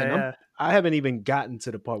 Right. Yeah, And yeah. I haven't even gotten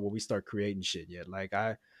to the part where we start creating shit yet. Like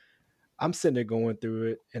I'm sitting there going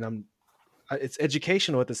through it, and it's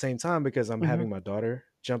educational at the same time because I'm having my daughter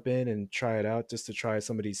jump in and try it out just to try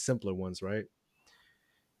some of these simpler ones, right?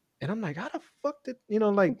 And I'm like, how the fuck did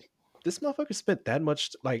like this motherfucker spent that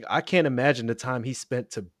much? Like, I can't imagine the time he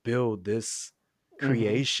spent to build this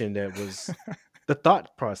creation that was the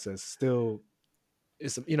thought process. Still,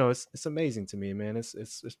 it's amazing to me, man.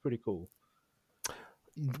 It's pretty cool.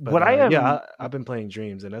 But What I am, I've been playing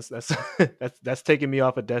Dreams, and that's that's taking me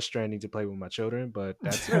off of Death Stranding to play with my children. But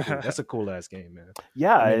that's a cool ass game, man.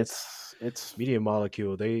 yeah, I mean, it's Media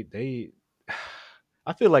Molecule. They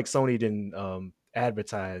I feel like Sony didn't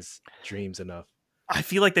advertise Dreams enough. I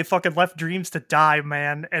feel like they fucking left Dreams to die,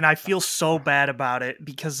 man, and I feel so bad about it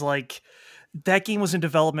because like that game was in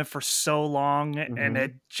development for so long, and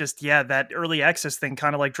it just that early access thing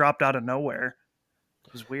kind of like dropped out of nowhere.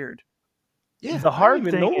 It was weird. Yeah, the I hard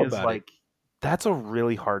didn't even thing know is about like it. that's a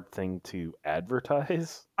really hard thing to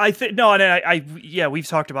advertise. I think no, and I we've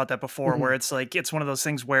talked about that before, where it's like it's one of those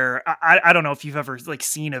things where I don't know if you've ever like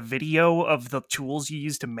seen a video of the tools you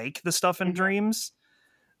use to make the stuff in Dreams.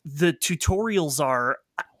 The tutorials are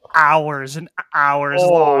hours and hours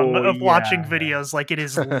long of watching videos. Like it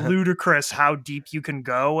is ludicrous how deep you can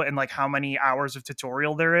go and like how many hours of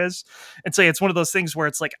tutorial there is. And so it's one of those things where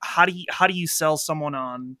it's like, how do you sell someone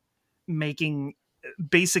on making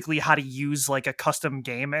basically how to use like a custom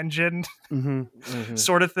game engine Mm-hmm.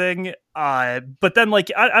 sort of thing. But then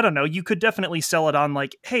like I don't know, you could definitely sell it on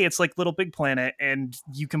like, hey, it's like Little Big Planet and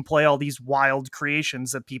you can play all these wild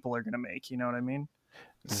creations that people are gonna make, you know what I mean?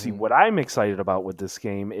 See, what I'm excited about with this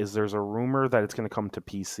game is there's a rumor that it's going to come to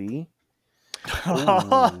PC.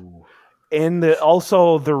 Ooh. And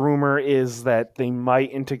also the rumor is that they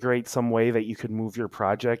might integrate some way that you could move your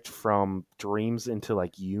project from Dreams into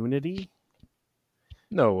like Unity.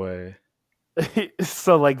 No way.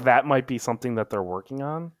 So like that might be something that they're working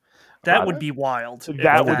on. That would be wild.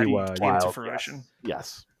 That would be wild, came to wild, fruition.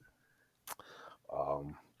 Yes.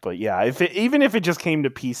 But yeah, even if it just came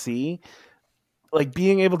to PC, like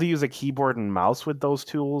being able to use a keyboard and mouse with those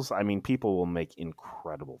tools, I mean, people will make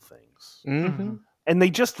incredible things. Mm-hmm. And they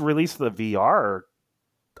just released the VR,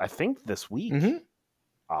 I think, this week.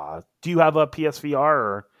 Mm-hmm. Do you have a PSVR?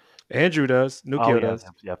 Or... Andrew does. Nukio does.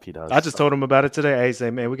 Yep, he does. I just told him about it today. Hey,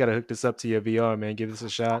 say, man, we got to hook this up to your VR, man. Give this a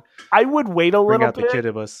shot. I would wait a Bring little out bit the kid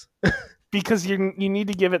of us. because you need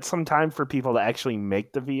to give it some time for people to actually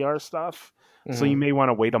make the VR stuff. So you may want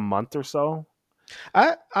to wait a month or so.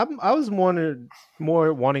 I was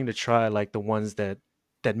more wanting to try like the ones that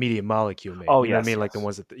Media Molecule made. Oh, you know what I yes, mean? Like the yes.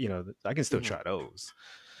 ones that I can still try those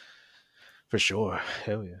for sure.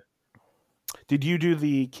 Hell yeah. Did you do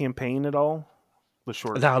the campaign at all? The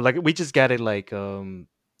short. No, like we just got it like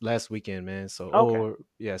last weekend, man. So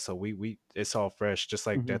Okay. so we it's all fresh, just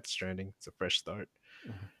like Mhm. Death Stranding. It's a fresh start.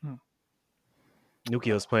 Mhm.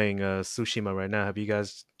 Nukio's playing Tsushima right now. Have you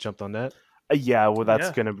guys jumped on that? Yeah, well,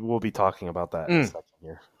 Yeah. we'll be talking about that in a second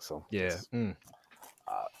here. So Yeah. yes.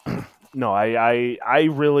 No, I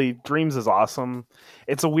really Dreams is awesome.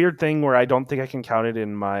 It's a weird thing where I don't think I can count it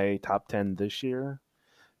in my top 10 this year,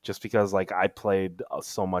 just because like I played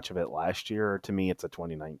so much of it last year. To me, it's a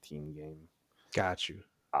 2019 game. Got you.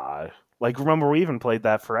 Like remember we even played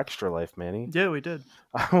that for Extra Life, Manny. Yeah, we did.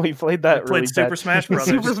 We played that. We played really Super bad. Smash Brothers.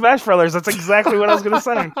 Super Smash Brothers. That's exactly what I was gonna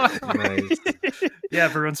say. Nice. Yeah,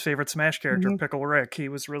 everyone's favorite Smash character, Mhm. Pickle Rick. He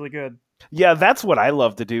was really good. Yeah, that's what I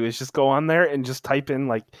love to do is just go on there and just type in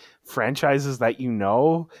like franchises that you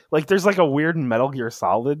know. Like there's like a weird Metal Gear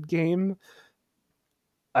Solid game.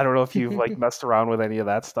 I don't know if you've like messed around with any of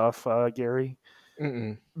that stuff, Gary.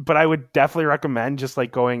 Mm-mm. But I would definitely recommend just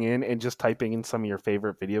like going in and just typing in some of your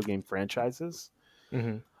favorite video game franchises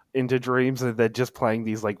Mm-hmm. into Dreams and then just playing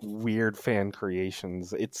these like weird fan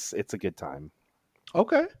creations. It's a good time.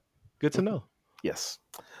 Okay. Good to know. Yes.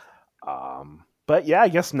 But yeah, I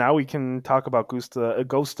guess now we can talk about Ghost of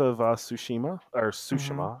Tsushima, or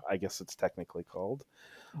Tsushima, I guess it's technically called.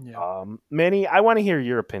 Yeah. Manny, I want to hear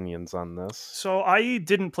your opinions on this. So I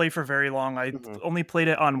didn't play for very long. I only played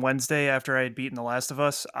it on Wednesday after I had beaten The Last of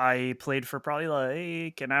Us. I played for probably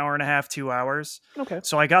like an hour and a half, 2 hours. Okay.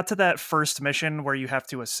 So I got to that first mission where you have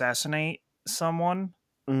to assassinate someone.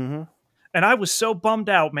 Mm-hmm. And I was so bummed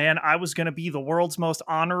out, man. I was going to be the world's most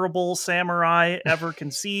honorable samurai ever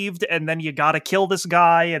conceived. And then you got to kill this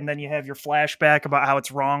guy. And then you have your flashback about how it's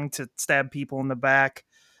wrong to stab people in the back.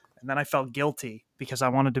 And then I felt guilty because I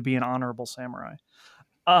wanted to be an honorable samurai.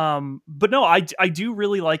 But no, I do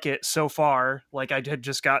really like it so far. Like I had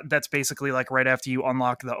just got, that's basically like right after you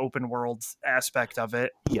unlock the open world aspect of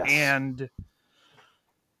it. Yes. And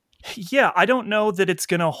yeah, I don't know that it's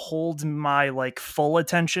going to hold my like full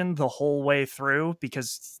attention the whole way through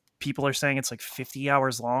because people are saying it's like 50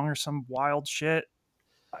 hours long or some wild shit.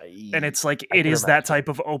 And it's like, it is that type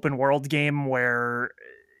of open world game where,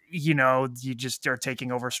 you know, you just are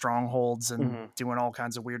taking over strongholds and doing all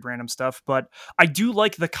kinds of weird random stuff. But I do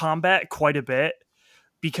like the combat quite a bit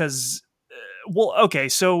because, well, okay,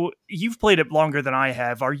 so you've played it longer than I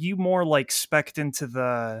have. Are you more like spec'd into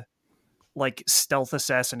the like stealth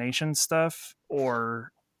assassination stuff,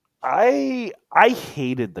 or I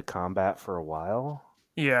hated the combat for a while.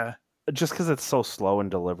 Yeah. Just because it's so slow and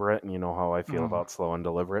deliberate, and you know how I feel about slow and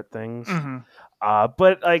deliberate things. Mhm.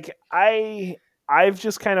 But like I've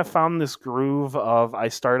just kind of found this groove of I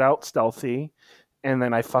start out stealthy, and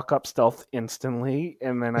then I fuck up stealth instantly,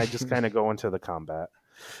 and then I just kind of go into the combat.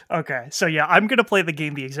 Okay, so yeah, I'm going to play the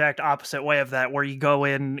game the exact opposite way of that, where you go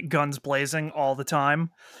in guns blazing all the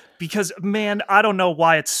time. Because, man, I don't know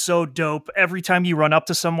why it's so dope. Every time you run up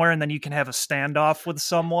to somewhere and then you can have a standoff with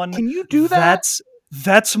someone. Can you do that?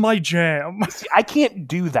 That's my jam. See, I can't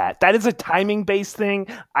do that. That is a timing-based thing.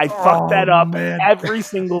 I fuck that up every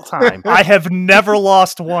single time. I have never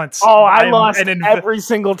lost once. Oh, I lost every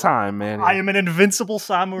single time, man. I am an invincible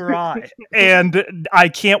samurai. And I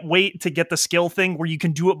can't wait to get the skill thing where you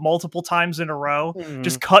can do it multiple times in a row.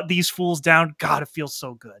 Just cut these fools down. God, it feels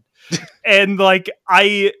so good. And like,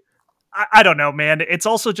 I don't know, man. It's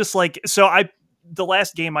also just like, the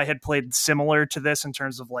last game I had played similar to this in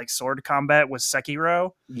terms of like sword combat was Sekiro.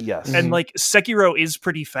 Yes. And like Sekiro is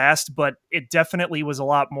pretty fast, but it definitely was a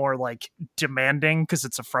lot more like demanding because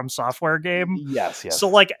it's a From Software game. Yes. So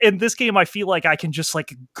like in this game, I feel like I can just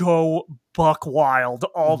like go buck wild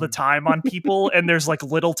all the time on people, and there's like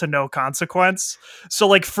little to no consequence. So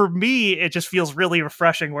like for me, it just feels really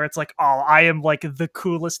refreshing where it's like, oh, I am like the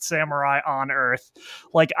coolest samurai on earth.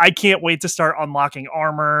 Like I can't wait to start unlocking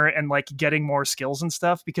armor and like getting more skills and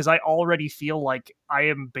stuff because I already feel like I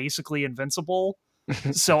am basically invincible.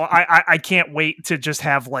 So I can't wait to just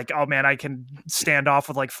have like, oh man, I can stand off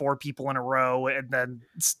with like 4 people in a row and then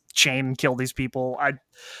chain kill these people.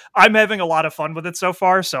 I'm having a lot of fun with it so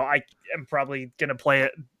far, so I am probably gonna play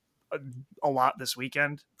it a lot this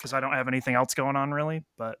weekend because I don't have anything else going on really,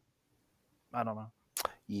 but I don't know.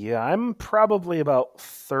 Yeah, I'm probably about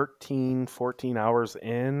 13, 14 hours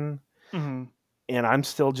in, Mm-hmm. and I'm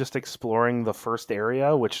still just exploring the first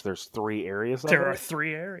area, which there's 3 areas of There are it.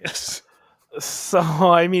 3 areas. So,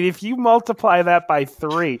 I mean, if you multiply that by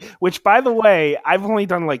 3, which, by the way, I've only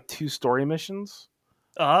done like 2 story missions.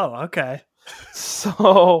 Oh, okay.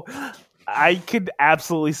 So, I could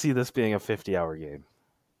absolutely see this being a 50-hour game.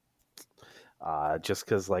 Just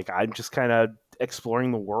because, like, I'm just kind of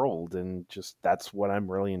exploring the world, and just that's what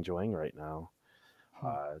I'm really enjoying right now.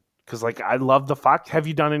 Because, like, I love the fox. Have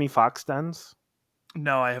you done any fox dens?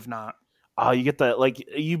 No, I have not. You get the, like,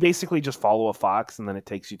 you basically just follow a fox and then it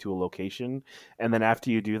takes you to a location. And then after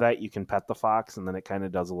you do that, you can pet the fox and then it kind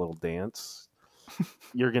of does a little dance.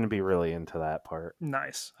 You're going to be really into that part.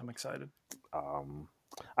 Nice. I'm excited.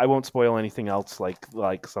 I won't spoil anything else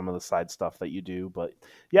like some of the side stuff that you do. But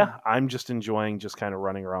yeah, I'm just enjoying just kind of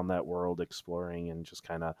running around that world, exploring and just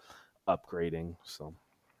kind of upgrading. So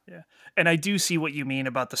yeah. And I do see what you mean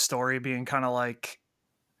about the story being kind of like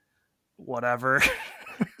whatever.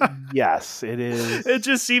 Yes, it is. It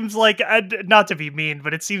just seems like, not to be mean,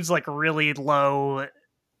 but it seems like really low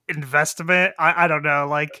investment. I don't know,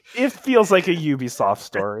 like it feels like a Ubisoft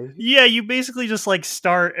story. Yeah, you basically just like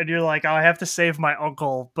start and you're like, oh, I have to save my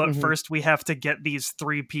uncle, but Mhm. first we have to get these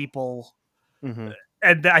 3 people. Mm-hmm.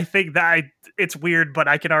 And I think that it's weird, but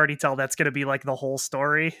I can already tell that's going to be like the whole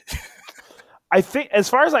story. I think, as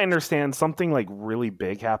far as I understand, something like really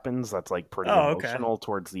big happens that's like pretty Okay. emotional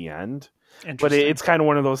towards the end. But Interesting. it's kind of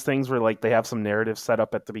one of those things where like they have some narrative set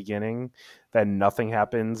up at the beginning, then nothing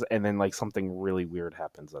happens, and then like something really weird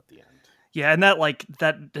happens at the end. Yeah, and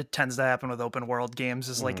that tends to happen with open world games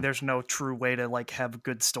is like Mhm. there's no true way to like have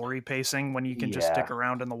good story pacing when you can just Yeah. stick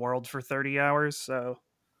around in the world for 30 hours. So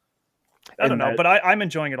I don't And know, that- but I'm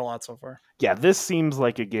enjoying it a lot so far. Yeah, this seems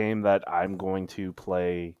like a game that I'm going to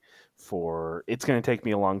play for. It's going to take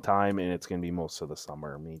me a long time, and it's going to be most of the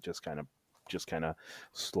summer. Me just kind of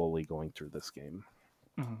slowly going through this game.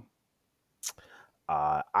 Mhm.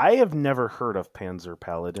 I have never heard of Panzer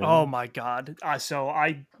Paladin. Oh my god! So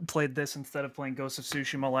I played this instead of playing Ghost of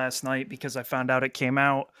Tsushima last night because I found out it came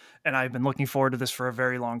out, and I've been looking forward to this for a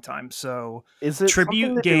very long time. So Is it Tribute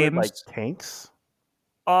something to do with, games- like tanks?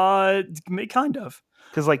 Kind of.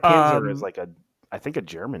 Because like Panzer is like I think a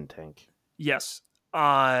German tank. Yes.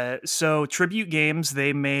 So Tribute Games,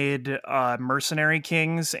 they made Mercenary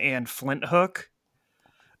Kings and Flint Hook,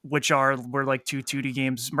 which were like 2 2D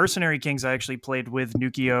games. Mercenary Kings I actually played with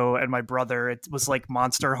Nukio and my brother. It was like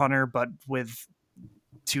Monster Hunter, but with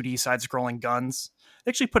 2D side-scrolling guns. They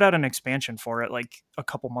actually put out an expansion for it like a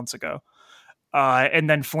couple months ago. And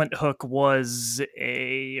then Flint Hook was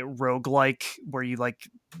a roguelike where you like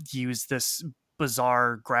use this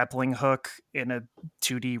bizarre grappling hook in a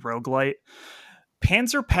 2D roguelite.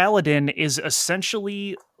 Panzer Paladin is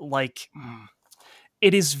essentially like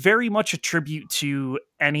it is very much a tribute to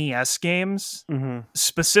NES games,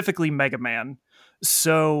 specifically Mega Man.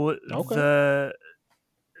 So Okay.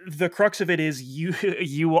 the crux of it is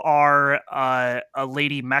you are a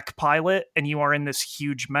lady mech pilot and you are in this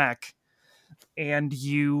huge mech and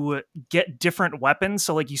you get different weapons.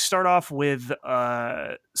 So like you start off with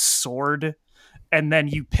a sword and then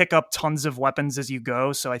you pick up tons of weapons as you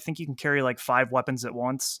go. So I think you can carry like 5 weapons at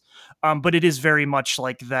once. But it is very much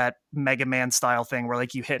like that Mega Man style thing where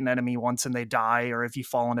like you hit an enemy once and they die, or if you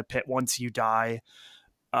fall in a pit once you die.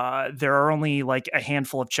 There are only like a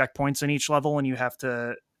handful of checkpoints in each level, and you have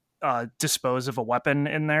to dispose of a weapon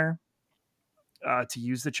in there to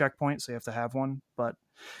use the checkpoint. So you have to have one. But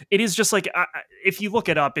it is just like, if you look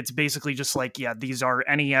it up, it's basically just like, yeah, these are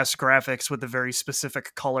NES graphics with a very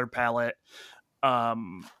specific color palette.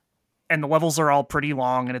 And the levels are all pretty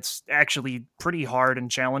long, and it's actually pretty hard and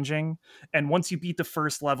challenging. And once you beat the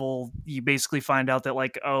first level, you basically find out that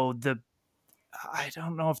like, oh, the I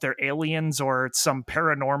don't know if they're aliens or some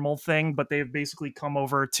paranormal thing, but they've basically come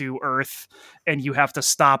over to Earth, and you have to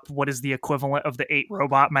stop what is the equivalent of the 8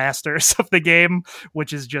 robot masters of the game,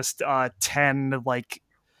 which is just 10 like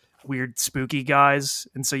weird spooky guys.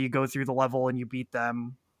 And so you go through the level and you beat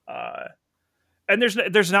them. And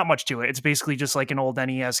there's not much to it. It's basically just like an old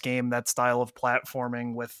NES game, that style of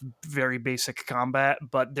platforming with very basic combat.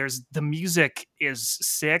 But the music is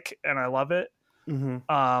sick, and I love it.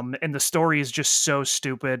 And the story is just so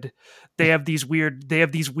stupid. They have these weird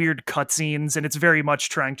cutscenes, and it's very much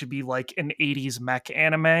trying to be like an 80s mech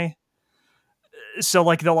anime. So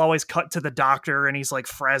like they'll always cut to the doctor, and he's like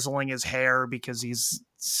frazzling his hair because he's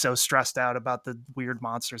so stressed out about the weird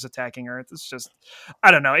monsters attacking Earth. It's just,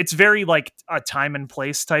 I don't know. It's very like a time and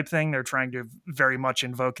place type thing. They're trying to very much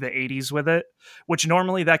invoke the 80s with it, which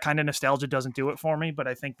normally that kind of nostalgia doesn't do it for me. But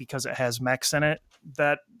I think because it has mechs in it,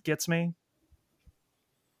 that gets me.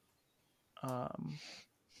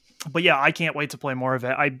 But yeah, I can't wait to play more of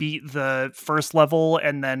it. I beat the first level,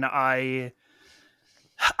 and then I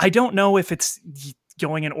don't know if it's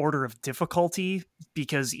going in order of difficulty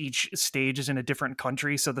because each stage is in a different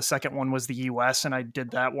country. So the second one was the US, and I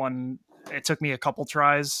did that one. It took me a couple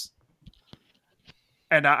tries.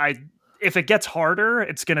 And if it gets harder,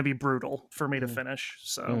 it's going to be brutal for me to finish.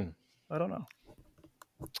 So I don't know.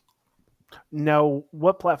 Now,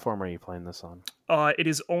 what platform are you playing this on? It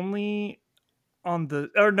is only on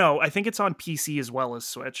I think it's on PC as well as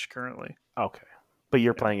Switch currently. Okay. But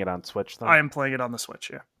you're playing it on Switch, then? I am playing it on the Switch,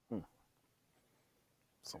 yeah.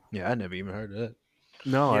 Yeah, I never even heard of that.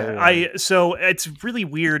 No, yeah, so it's really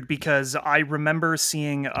weird because I remember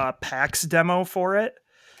seeing a PAX demo for it,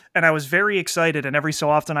 and I was very excited, and every so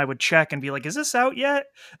often I would check and be like, is this out yet?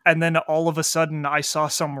 And then all of a sudden I saw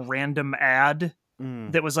some random ad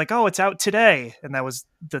that was like, oh, it's out today, and that was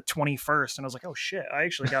the 21st, and I was like, oh shit, I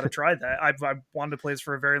actually got to try that. I wanted to play this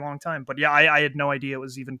for a very long time, but yeah, I had no idea it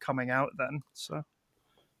was even coming out then, so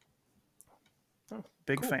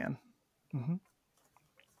big fan.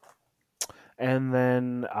 And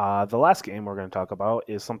then the last game we're going to talk about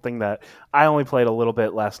is something that I only played a little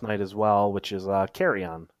bit last night as well, which is Carry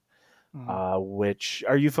On. Which,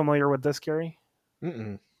 are you familiar with this, Gary?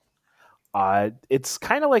 It's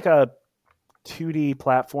kind of like a 2D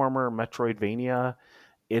platformer, Metroidvania.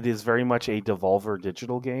 It is very much a Devolver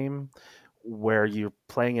Digital game where you're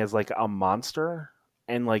playing as like a monster.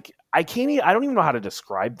 And like I don't even know how to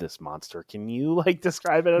describe this monster. Can you like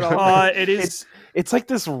describe it at all? It's like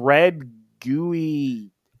this red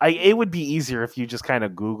gooey. It would be easier if you just kind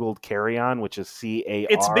of Googled Carry On, which is CARRION.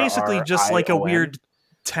 It's basically just like a weird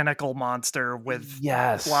tentacle monster with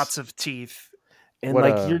lots of teeth. And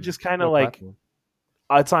like you're just kind of like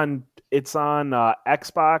platform? It's on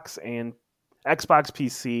Xbox,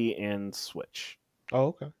 PC, and Switch. Oh,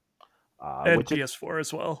 okay. And PS4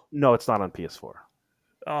 as well. No, it's not on PS4.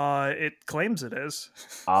 It claims it is.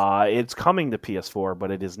 It's coming to PS4,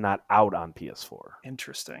 but it is not out on PS4.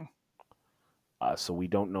 Interesting. So we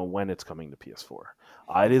don't know when it's coming to PS4.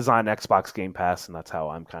 It is on Xbox Game Pass, and that's how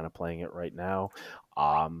I'm kind of playing it right now.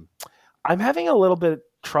 I'm having a little bit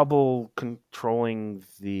trouble controlling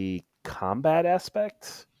the combat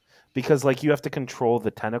aspect because like you have to control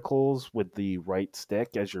the tentacles with the right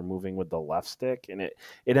stick as you're moving with the left stick, and it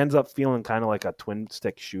ends up feeling kind of like a twin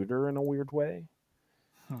stick shooter in a weird way.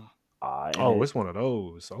 It's one of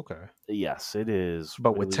those. Okay. Yes, it is.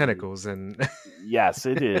 But really, with tentacles and yes,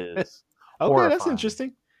 it is. Okay, horrifying. That's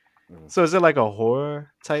interesting. So is it like a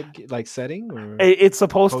horror type like setting? Or it's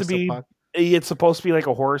supposed to be. It's supposed to be like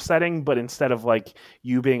a horror setting, but instead of like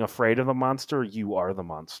you being afraid of the monster, you are the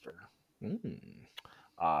monster.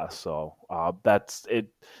 So that's it.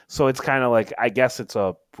 So it's kind of like, I guess it's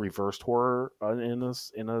a reversed horror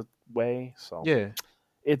in a way. So yeah,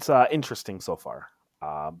 it's interesting so far.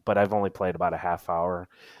 But I've only played about a half hour,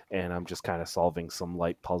 and I'm just kind of solving some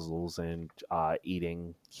light puzzles and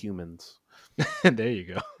eating humans. There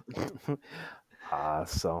you go.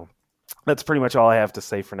 So that's pretty much all I have to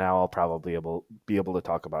say for now. I'll probably be able to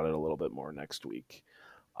talk about it a little bit more next week.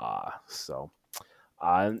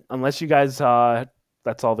 Unless you guys,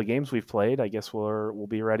 that's all the games we've played, I guess we'll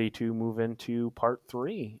be ready to move into part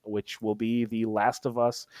 3, which will be the Last of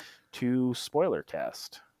Us 2 spoiler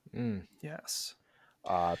cast. Yes.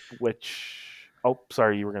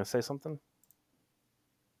 Sorry, you were going to say something?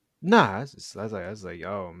 Nah, I was like,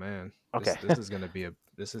 oh man, okay, this is gonna be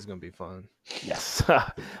fun. Yes.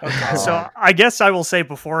 Okay, so I guess I will say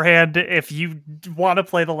beforehand, if you want to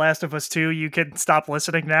play The Last of Us 2, you can stop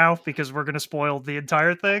listening now because we're gonna spoil the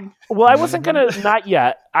entire thing. Well, I wasn't gonna, not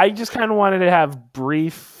yet. I just kind of wanted to have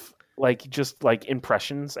brief, just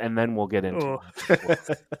impressions, and then we'll get into it.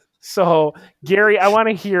 So, Gary, I want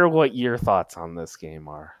to hear what your thoughts on this game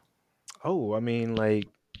are. Oh, I mean, like,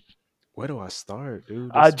 where do I start,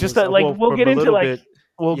 dude? Just like well, we'll from get a into little like bit.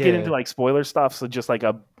 we'll get into Yeah, like spoiler stuff. So just like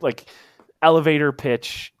a elevator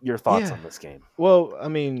pitch, your thoughts yeah. on this game. Well, I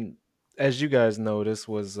mean, as you guys know, this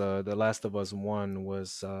was The Last of Us One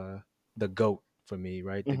was the GOAT for me,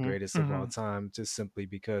 right? The Mm-hmm. greatest of all time, just simply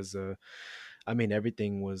because I mean,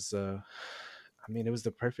 everything was I mean, it was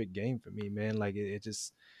the perfect game for me, man. Like it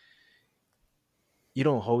just you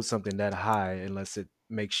don't hold something that high unless it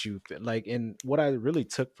makes you like. And what I really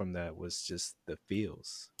took from that was just the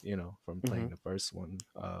feels, from Mm-hmm. playing the first one.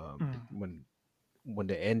 Mm. When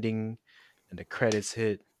the ending and the credits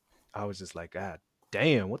hit, I was just like, God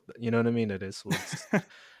damn, you know what I mean? That this was I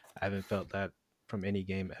haven't felt that from any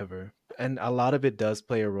game ever. And a lot of it does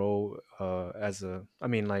play a role I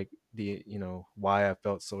mean, like why I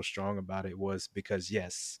felt so strong about it was because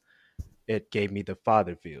yes, it gave me the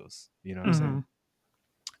father feels, you know what I'm Mhm. saying?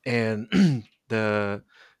 And the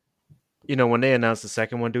when they announced the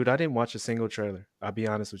second one, dude, I didn't watch a single trailer. I'll be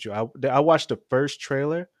honest with you. I watched the first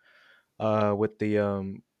trailer with the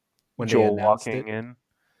when they Joel announced walking it. in.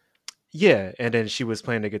 Yeah, and then she was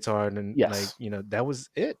playing the guitar, and then like Yes. that was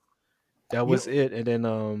it. That You, was it. And then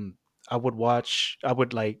I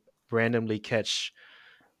would like randomly catch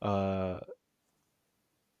uh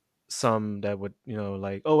some that would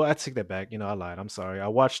like, oh, I take that back. I lied. I'm sorry. I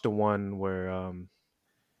watched the one where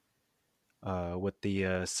with the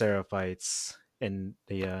Seraphites and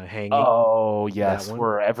the hanging. oh That yes, one.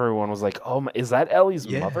 where everyone was like, "Oh, is that Ellie's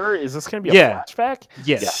Yeah. mother? Is this going to be a Yeah. flashback?"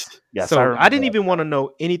 Yes. Yes, yes, I So I remember didn't that. even want to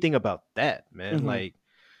know anything about that, man. Mhm. Like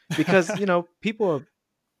because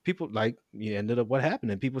people like you ended up what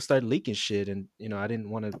happened and people started leaking shit, and I didn't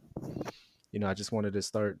want to, I just wanted to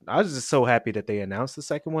start. I was just so happy that they announced the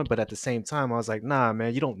second one, but at the same time I was like, nah,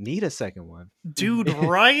 man, you don't need a second one. Dude,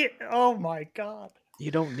 right? Oh my god. You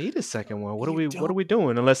don't need a second one. What are You we don't.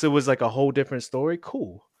 doing? Unless it was like a whole different story,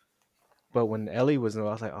 cool. But when Ellie was, I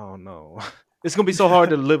was like, oh no, it's gonna be so hard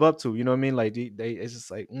to live up to. You know what I mean? Like it's just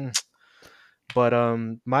like. But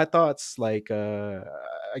my thoughts, like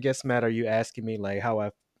I guess, Matt, are you asking me like how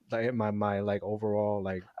I like my like overall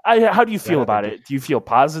like How do you right feel out the about gate? it? Do you feel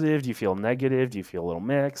positive? Do you feel negative? Do you feel a little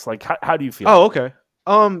mixed? Like, how do you feel? Oh, okay.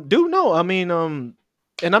 Dude, no, I mean,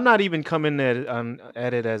 and I'm not even coming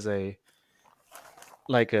at it as a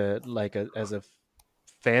as a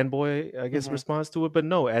fanboy, I guess, Mhm. response to it. But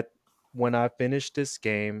no, at when I finished this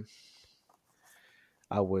game,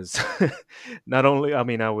 I was not only, I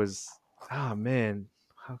mean, I was, ah man,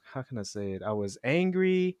 how can I say it? I was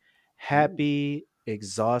angry, Ooh. happy,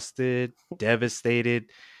 exhausted, devastated.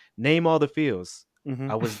 Name all the feels.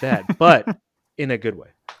 Mhm. I was that, but in a good way.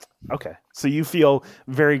 Okay, so you feel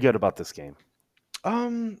very good about this game.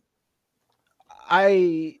 Um,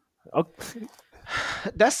 I Okay.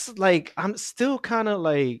 that's like I'm still kind of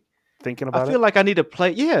like Thinking I about feel it. like I need to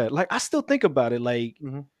play. Yeah, like I still think about it. Like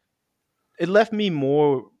Mhm. it left me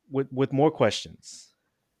more with more questions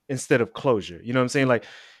instead of closure. You know what I'm saying? Like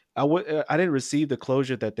I didn't receive the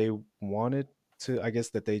closure that they wanted to. I guess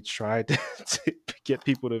that they tried to get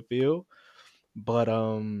people to feel. But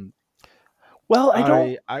Well, I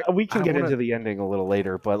don't. I We can get want into to. the ending a little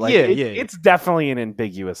later, but like Yeah, yeah. it's definitely an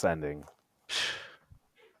ambiguous ending.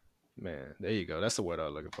 Man, there you go. That's the word I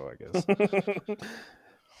was looking for, I guess.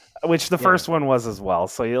 Which the Yeah. first one was as well.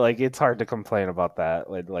 So like it's hard to complain about that.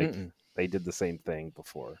 Like Mm-mm. they did the same thing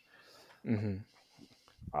before. Mm-hmm.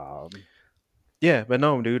 Um, Yeah, but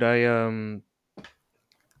no, dude. I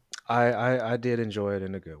did enjoy it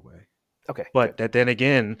in a good way. okay, good. But that then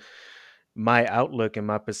again, my outlook and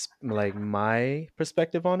my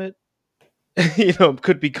perspective on it,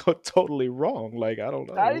 could be totally wrong. Like I don't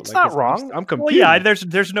know. It's Like not wrong. I'm Well, yeah,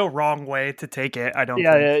 confused. there's no wrong way to take it, I don't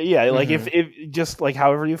Yeah, think. yeah. Like Mm-hmm. if just like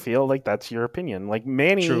however you feel, like that's your opinion. Like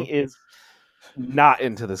Manny True. is not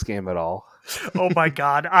into this game at all. Oh my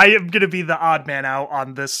god, I am gonna be the odd man out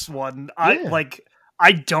on this one. Yeah.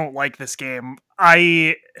 I don't like this game.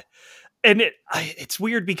 It's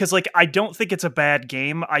weird because like I don't think it's a bad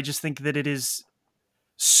game. I just think that it is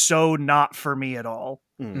so not for me at all.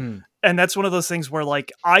 Mm. Mm. And that's one of those things where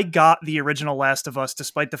like I got the original Last of Us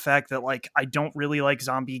despite the fact that like I don't really like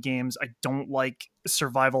zombie games. I don't like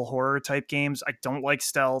survival horror type games. I don't like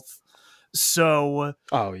stealth. So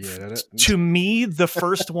Oh yeah. to me, the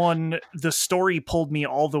first one, the story pulled me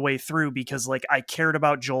all the way through because like I cared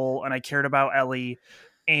about Joel and I cared about Ellie.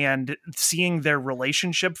 and seeing their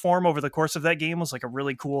relationship form over the course of that game was like a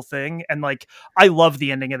really cool thing. And like, I love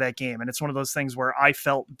the ending of that game, and it's one of those things where I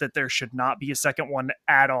felt that there should not be a second one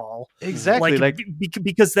at all. Exactly. Like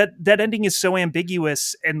Because that ending is so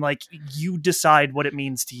ambiguous, and like, you decide what it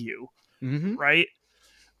means to you, right?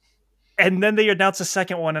 And then they announced a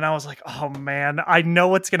second one, and I was like, oh man, I know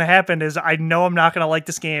what's going to happen is I know I'm not going to like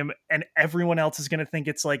this game, and everyone else is going to think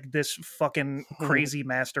it's like this fucking crazy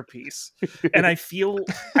masterpiece. And I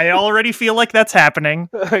already feel like that's happening.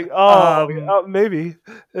 Maybe.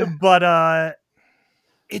 But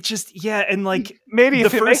it just, yeah, and like maybe the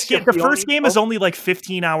first game is only like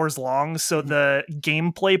 15 hours long, so the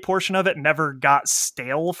gameplay portion of it never got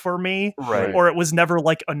stale for me, right? Or it was never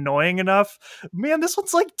like annoying enough. Man, this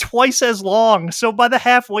one's like twice as long, so by the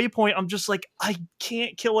halfway point, I'm just like, I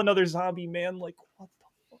can't kill another zombie, man. Like, what the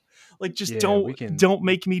fuck? Like, just don't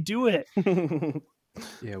make me do it.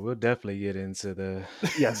 Yeah, we'll definitely get into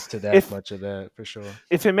much of that for sure.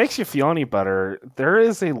 If it makes you feel any better, there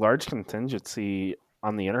is a large contingency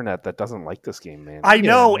on the internet that doesn't like this game, man. I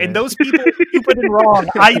know, and those people are stupid and wrong.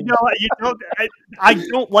 I know, I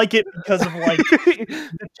don't like it because of like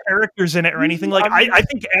the characters in it or anything. Like, I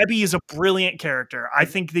think Abby is a brilliant character. I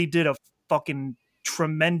think they did a fucking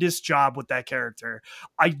tremendous job with that character.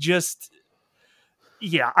 I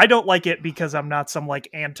don't like it because I'm not some like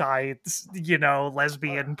anti,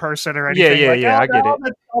 lesbian person or anything. Yeah, I get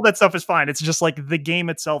it. All that stuff is fine. It's just like the game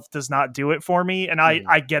itself does not do it for me, and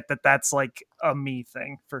I get that that's like a me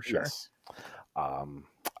thing for sure. Yes.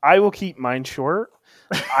 I will keep mine short.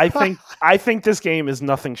 I think this game is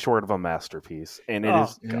nothing short of a masterpiece, and it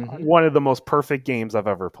is one of the most perfect games I've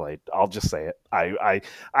ever played. I'll just say it. I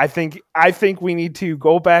think we need to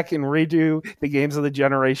go back and redo the games of the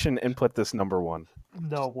generation and put this number one.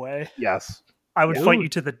 No way. Yes. I would fight you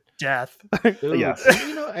to the death. Yes.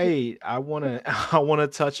 Hey, I wanna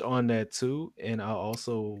touch on that too, and I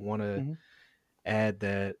also wanna add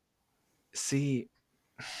that. See,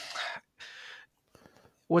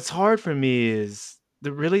 what's hard for me is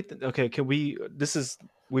we've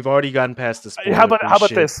already gotten past the spoiler. How about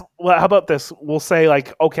this? Well, how about this? We'll say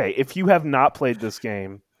like, okay, if you have not played this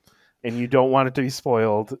game and you don't want it to be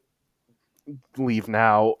spoiled, leave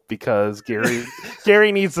now, because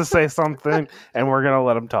Gary needs to say something, and we're gonna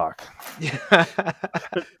let him talk.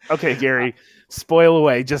 Okay, Gary, spoil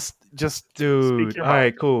away. Just dude. All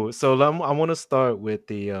right, cool. So I want to start with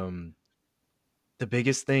the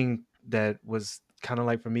biggest thing that was kind of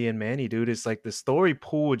like for me and Manny, dude. It's like the story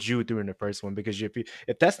pulled you during the first one, because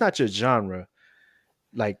if that's not your genre,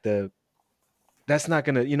 like that's not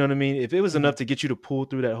gonna, you know what I mean? If it was enough to get you to pull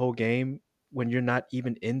through that whole game when you're not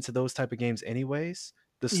even into those type of games anyways,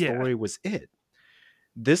 the story was it.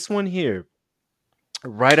 This one here,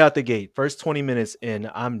 right out the gate, first 20 minutes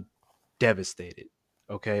in, I'm devastated.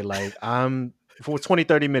 Okay, like I'm for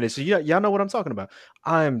 20-30 minutes. So y'all know what I'm talking about.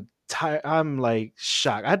 I'm tired. I'm like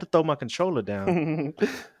shocked. I had to throw my controller down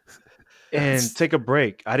and take a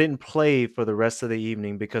break. I didn't play for the rest of the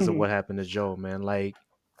evening because of what happened to Joel, man. Like,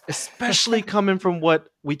 especially coming from what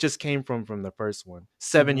we just came from the first one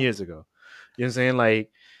 7 years ago. You know what I'm saying?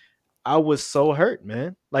 Like, I was so hurt,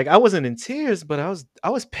 man. Like, I wasn't in tears, but I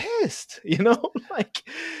was pissed, like,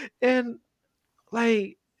 and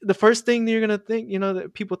like the first thing you're gonna think,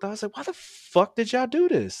 that people thought was like, why the fuck did y'all do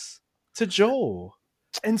this to Joel?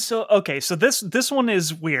 And so, okay, so this one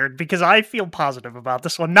is weird because I feel positive about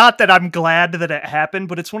this one. Not that I'm glad that it happened,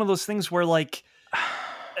 but it's one of those things where like,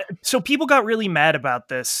 so people got really mad about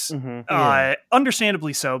this,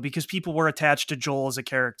 understandably so, because people were attached to Joel as a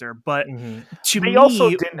character. But to me, also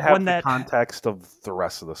didn't have the context of the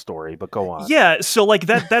rest of the story. But go on. Yeah, so like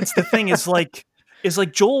that's the thing is like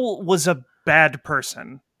Joel was a bad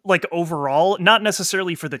person, like overall, not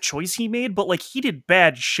necessarily for the choice he made, but like he did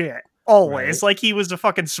bad shit. Always. Right. Like he was a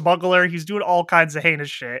fucking smuggler. He's doing all kinds of heinous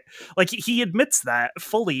shit. Like he admits that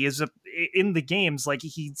fully in the games. Like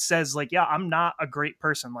he says like, yeah, I'm not a great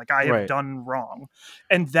person. Like I have done wrong.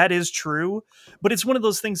 And that is true. But it's one of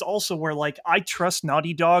those things also where like I trust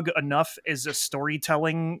Naughty Dog enough as a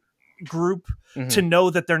storytelling group to know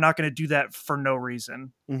that they're not going to do that for no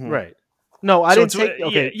reason. Right. No, I didn't take.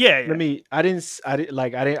 Okay. Yeah. I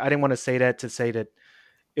didn't want to say that to say that.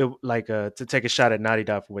 It like to take a shot at Naughty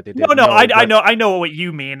Dog for what they did. I know what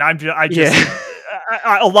you mean.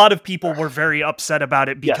 A lot of people were very upset about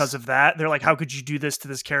it because of that. They're like, how could you do this to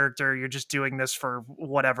this character? You're just doing this for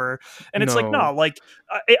whatever. And it's like, no, like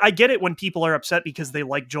I get it when people are upset because they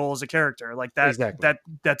like Joel as a character. Like that,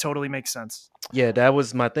 that totally makes sense. Yeah, that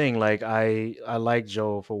was my thing. Like I like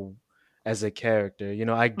Joel for as a character. You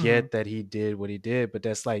know, I Mhm. get that he did what he did, but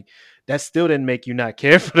that's like that still didn't make you not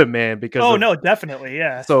care for the man because Oh of. no, definitely,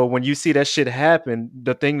 yeah. So when you see that shit happen,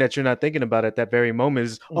 the thing that you're not thinking about at that very moment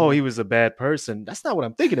is, oh, Mhm. he was a bad person. That's not what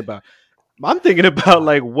I'm thinking about. I'm thinking about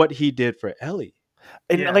like what he did for Ellie.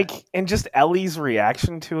 And Yeah. like, and just Ellie's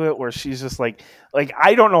reaction to it, where she's just like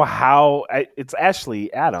I don't know how it's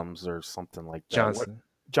Ashley Adams or something like that. Johnson.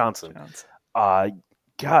 Johnson. Johnson.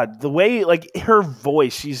 God, the way like her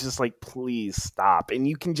voice, she's just like, please stop, and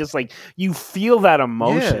you can just like you feel that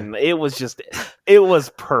emotion. It was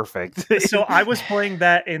perfect. So I was playing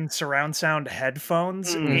that in surround sound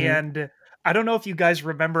headphones, Mhm. and I don't know if you guys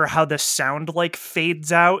remember how the sound like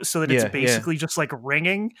fades out so that it's Yeah, yeah. basically just like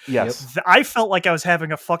ringing. Yes. I felt like I was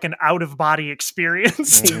having a fucking out of body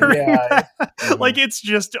experience Mhm. during Yeah. that. Like it's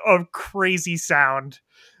just a crazy sound.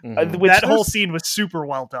 Mhm. Which That whole there's- scene was super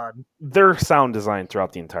well done. their sound design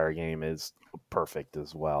throughout the entire game is perfect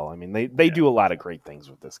as well. I mean, they do a lot of great things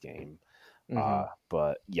with this game. Mhm.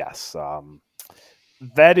 But yes,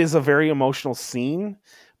 that is a very emotional scene.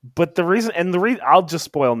 But the reason I'll just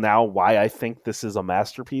spoil now why I think this is a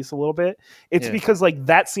masterpiece a little bit. It's Yeah. because like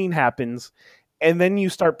that scene happens, and then you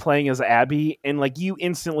start playing as Abby, and like you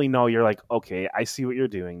instantly know you're like, okay, I see what you're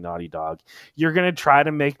doing, Naughty Dog. You're gonna try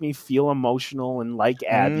to make me feel emotional and like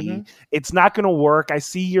Abby. Mhm. It's not gonna work. I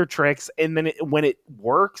see your tricks, and then when it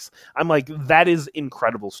works, I'm like, that is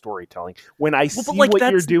incredible storytelling. When I see what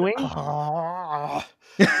you're doing.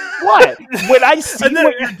 What? When I see And then-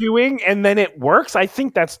 what you're doing and then it works, I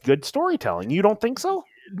think that's good storytelling. You don't think so?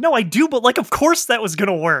 No, I do, but like, of course that was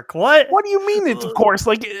gonna work. What? What do you mean? It's of course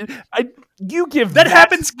like you give That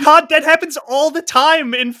happens. That happens all the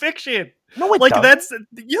time in fiction. No, it Like doesn't.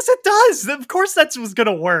 yes, it does. Of course, that's was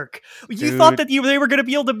gonna work. You thought that they were gonna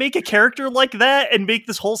be able to make a character like that and make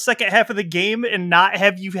this whole second half of the game and not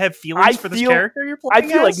have you have feelings for this character you're I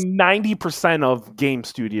playing. feel as? like 90% of game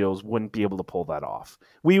studios wouldn't be able to pull that off.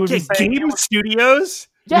 We would be saying, game studios.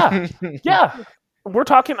 yeah, yeah.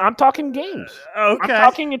 I'm talking games. Okay. I'm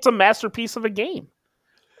talking it's a masterpiece of a game.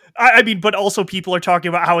 I mean, but also people are talking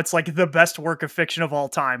about how it's like the best work of fiction of all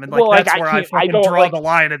time, and like Well, like, that's I where I can't- I fucking don't, draw like- the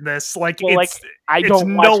line in this. Like Well, it's I it's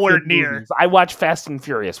don't watch nowhere good near. movies. I watch Fast and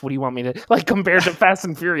Furious. What do you want me to like compared to Fast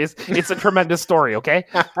and Furious? It's a tremendous story, okay?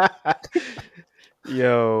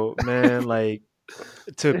 Yo, man, like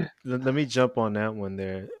let me jump on that one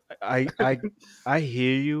there. I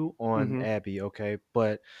hear you on Mhm. Abby, okay,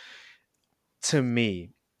 but to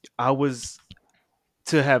me, I was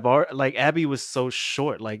to have art like Abby was so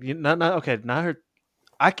short. Like not okay, not her.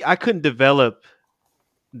 I couldn't develop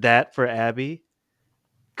that for Abby.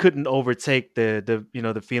 Couldn't overtake the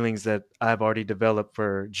the feelings that I've already developed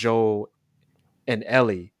for Joel and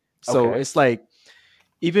Ellie. So Okay. it's like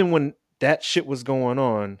even when that shit was going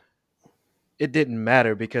on, it didn't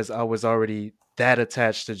matter because I was already that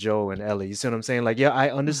attached to Joel and Ellie. You see what I'm saying? Like, yeah,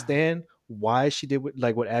 I understand why she did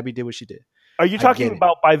what Abby did what she did. Are you I talking get it.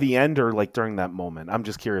 about by the end or like during that moment? I'm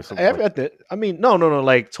just curious. Of, like, I mean, no.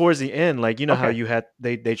 Like towards the end, like you know how Okay. you had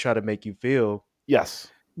they try to make you feel yes.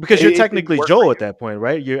 because you're It didn't technically work Joel for at that point,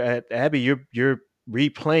 right? You're at Abby. You're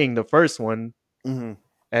replaying the first one Mhm.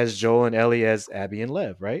 as Joel and Ellie as Abby and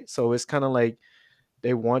Lev, right? So it's kind of like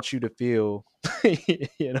they want you to feel,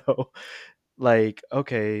 you know, like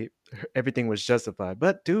okay, everything was justified.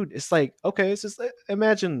 But dude, it's like okay, it's just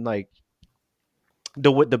imagine like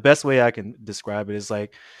the best way I can describe it is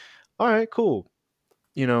like, all right, cool.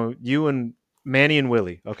 You know, you and Manny and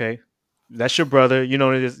Willie, okay? That's your brother. You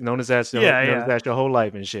know, known as that. Yeah, Known as yeah. that your whole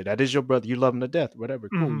life and shit. That is your brother. You love him to death. Whatever.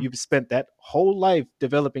 Cool. Mhm. You've spent that whole life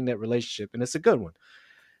developing that relationship, and it's a good one.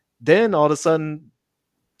 Then all of a sudden,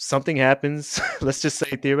 something happens. Let's just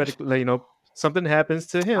say theoretically, you know, something happens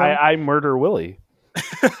to him, I murder Willie.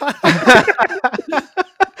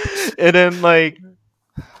 and then like,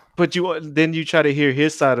 but then you try to hear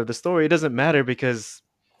his side of the story. It doesn't matter because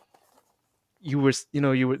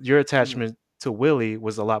your attachment to Willie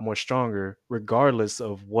was a lot more stronger, regardless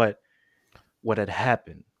of what had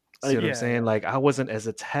happened. See what I'm Yeah, saying? yeah. Like I wasn't as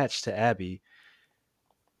attached to Abby,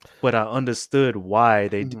 but I understood why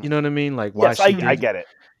they. Mhm. You know what I mean? Like why Yes, she I did. get it.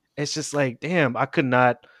 It's just like, damn, I could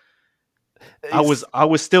not. It's- I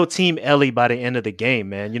was still Team Ellie by the end of the game,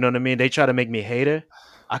 man. You know what I mean? They try to make me hate her.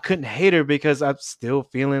 I couldn't hate her because I'm still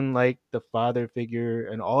feeling like the father figure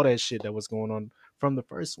and all that shit that was going on from the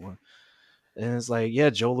first one. And it's like, yeah,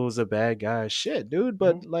 Joel was a bad guy. Shit, dude,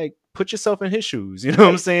 but like put yourself in his shoes. You know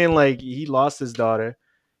what I'm saying? Like he lost his daughter.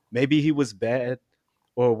 Maybe he was bad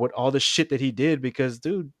or what all the shit that he did because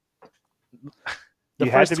dude, the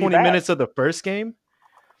You had first to be 20 bad. minutes of the first game,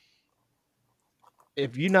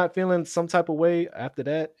 if you're not feeling some type of way after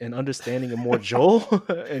that and understanding a more Joel,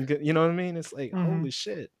 and you know what I mean, it's like Mhm. holy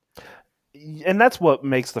shit. And that's what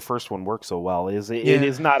makes the first one work so well. It Yeah.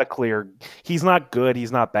 is not a clear. He's not good.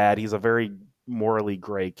 He's not bad. He's a very morally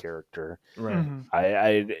gray character. Right. Mhm.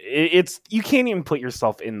 It's you can't even put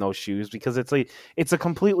yourself in those shoes because it's a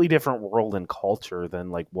completely different world and culture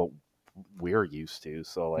than like what we're used to.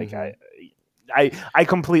 So like Mhm. I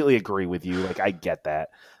completely agree with you. Like I get that.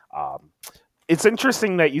 It's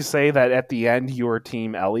interesting that you say that at the end you're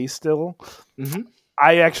team Ellie still. Mhm.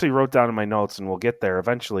 I actually wrote down in my notes, and we'll get there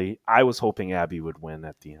eventually. I was hoping Abby would win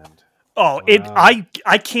at the end. Oh, Wow.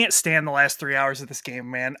 I can't stand the last 3 hours of this game,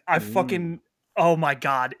 man. I fucking Mm. oh my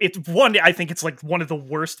god. It's one I think it's like one of the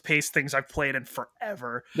worst paced things I've played in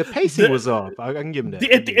forever. The pacing was off. I can give him that.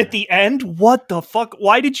 At the end, what the fuck?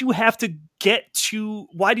 Why did you have to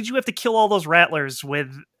kill all those rattlers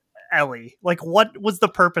with Ellie? Like, what was the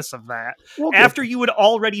purpose of that? We'll get After you had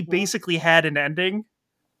already basically had an ending?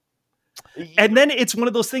 And then it's one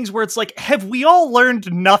of those things where it's like, have we all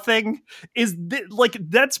learned nothing? Like,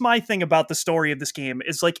 that's my thing about the story of this game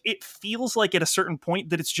is like, it feels like at a certain point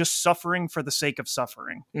that it's just suffering for the sake of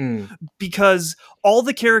suffering. Mm. Because all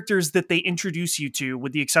the characters that they introduce you to,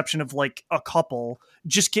 with the exception of like a couple,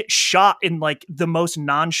 just get shot in like the most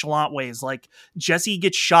nonchalant ways. Like Jesse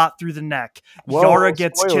gets shot through the neck, Whoa, Yara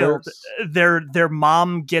gets spoilers. killed, their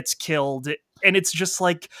mom gets killed. And it's just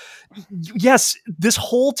like, yes, this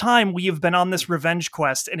whole time we have been on this revenge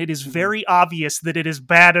quest, and it is very obvious that it is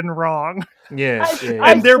bad and wrong. Yeah.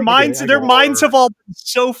 And their I minds, get it. their minds have all been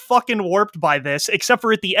so fucking warped by this. Except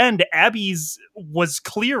for at the end, Abby's was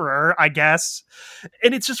clearer, I guess.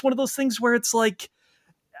 And it's just one of those things where it's like,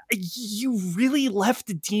 you really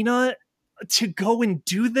left Dina to go and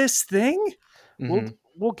do this thing? Mhm.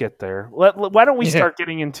 We'll get there. Why don't we Yeah. start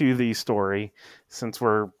getting into the story since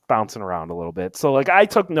we're bouncing around a little bit? So, like, I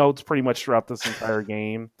took notes pretty much throughout this entire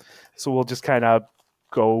game, so we'll just kind of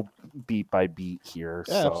go beat by beat here.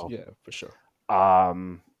 So, Yeah, for sure.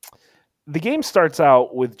 the game starts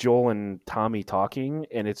out with Joel and Tommy talking,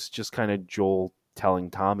 and it's just kind of Joel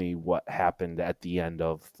telling Tommy what happened at the end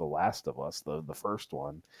of The Last of Us, the first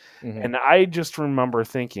one. Mhm. And I just remember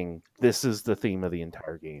thinking, this is the theme of the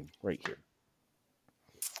entire game right here.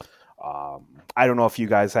 I don't know if you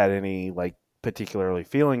guys had any like particularly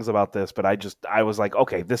feelings about this, but I was like,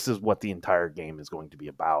 okay, this is what the entire game is going to be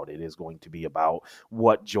about. It is going to be about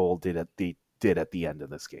what Joel did at the end of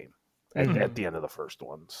this game, at the end of the first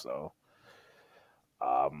one. So,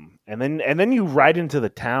 and then you ride into the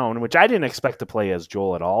town, which I didn't expect to play as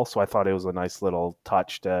Joel at all. So I thought it was a nice little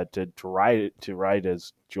touch to ride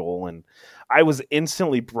as Joel, and I was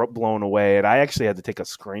instantly blown away. And I actually had to take a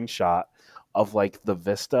screenshot of like the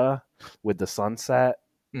vista with the sunset.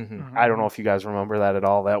 Mhm. I don't know if you guys remember that at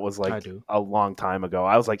all. That was I like do. a long time ago.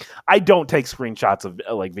 I was like, I don't take screenshots of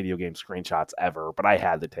like video game screenshots ever, but I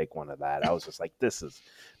had to take one of that. I was just like, this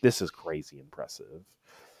is crazy impressive.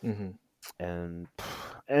 Mhm. And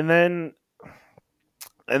then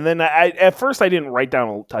I at first I didn't write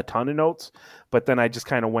down a ton of notes, but then I just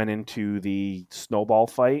kind of went into the snowball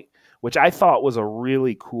fight, which I thought was a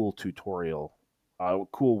really cool tutorial,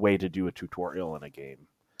 cool way to do a tutorial in a game.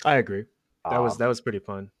 I agree. That was pretty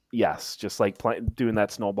fun. Yes, just like doing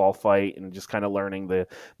that snowball fight and just kind of learning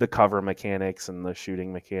the cover mechanics and the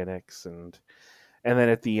shooting mechanics, and then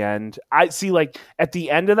at the end, I see like at the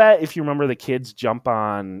end of that, if you remember, the kids jump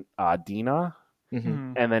on Dina,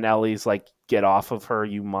 Mhm. and then Ellie's like, "Get off of her,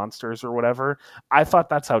 you monsters," or whatever. I thought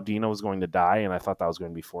that's how Dina was going to die, and I thought that was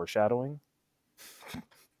going to be foreshadowing.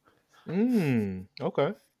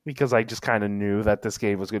 Okay. Because I just kind of knew that this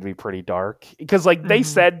game was going to be pretty dark. Because like they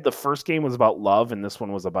said, the first game was about love, and this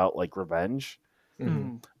one was about like revenge.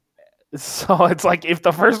 Mhm. So it's like if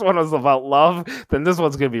the first one was about love, then this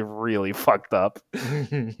one's going to be really fucked up.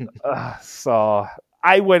 So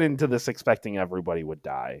I went into this expecting everybody would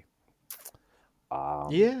die.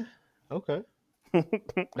 Yeah. Okay.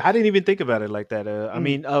 I didn't even think about it like that. I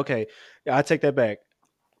mean, okay, I take that back.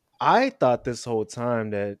 I thought this whole time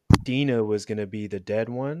that Dina was gonna be the dead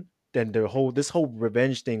one. Then this whole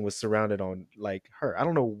revenge thing was surrounded on like her. I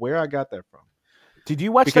don't know where I got that from. Did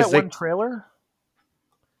you watch Because that one trailer?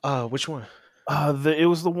 Which one? It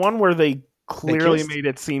was the one where they clearly kissed? made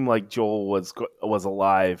it seem like Joel was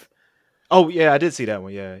alive. Oh yeah, I did see that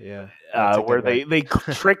one. Yeah. I take Where that they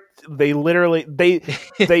tricked, they literally they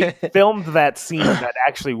filmed that scene that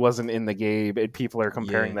actually wasn't in the game, and people are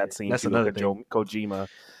comparing Yeah, that scene that's to another the thing. Kojima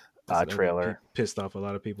That's another thing trailer. pissed off a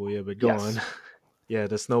lot of people. Yeah, but go Yes. on. Yeah,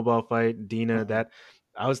 the snowball fight, Dina. That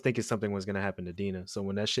I was thinking something was gonna happen to Dina. So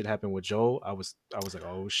when that shit happened with Joel, I was like,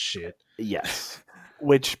 oh shit. Yes.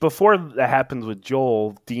 Which before that happens with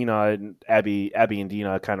Joel, Dina and Abby and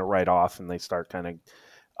Dina kind of ride off and they start kind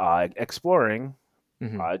of exploring,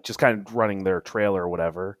 just kind of running their trail or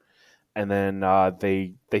whatever. And then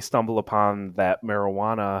they stumble upon that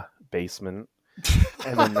marijuana basement,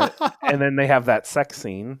 and then they have that sex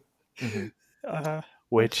scene,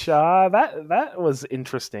 which that was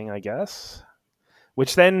interesting, I guess.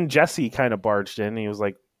 Which then Jesse kind of barged in. And he was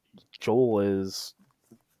like,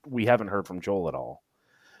 we haven't heard from Joel at all.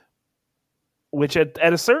 Which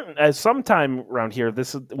at some time around here,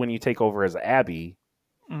 this is when you take over as Abby,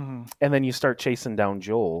 and then you start chasing down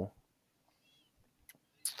Joel.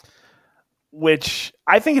 Which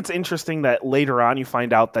I think it's interesting that later on you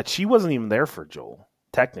find out that she wasn't even there for Joel.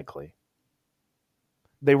 Technically,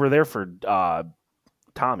 they were there for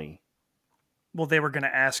Tommy. Well, they were going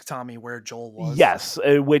to ask Tommy where Joel was. Yes,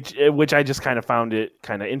 which I just kind of found it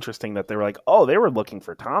kind of interesting that they were like, oh, they were looking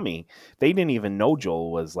for Tommy. They didn't even know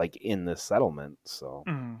Joel was like in this settlement. So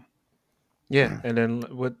yeah, and then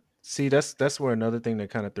that's where another thing that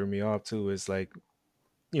kind of threw me off too is like,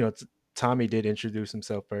 Tommy did introduce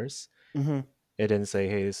himself first. It didn't say,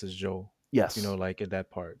 "Hey, this is Joel." Yes, like in that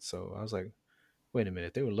part. So I was like, wait a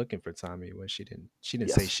minute, they were looking for Tommy when she didn't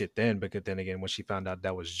say shit then. But then again, when she found out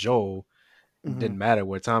that was Joel. It didn't matter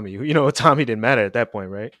where Tommy, Tommy didn't matter at that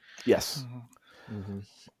point, right? Yes.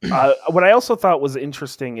 What I also thought was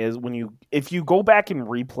interesting is if you go back and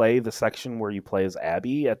replay the section where you play as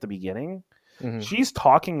Abby at the beginning, she's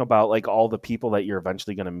talking about like all the people that you're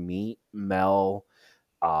eventually going to meet, Mel,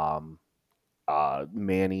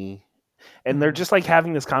 Manny, and they're just like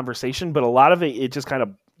having this conversation, but a lot of it just kind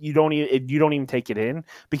of you don't even take it in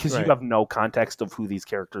because you have no context of who these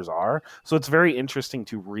characters are. So it's very interesting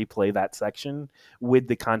to replay that section with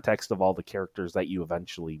the context of all the characters that you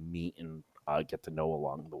eventually meet and get to know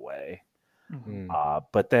along the way.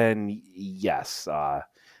 But then, yes,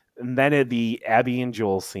 and then the Abby and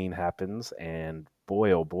Joel scene happens, and boy,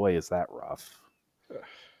 oh boy, is that rough.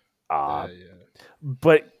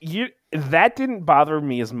 But that didn't bother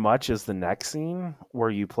me as much as the next scene where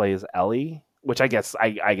you play as Ellie. Which I guess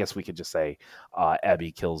we could just say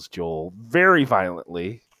Abby kills Joel very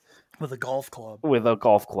violently with a golf club.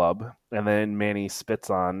 And then Manny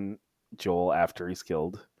spits on Joel after he's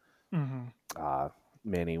killed.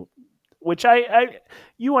 Manny, which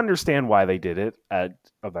you understand why they did it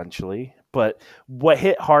eventually. But what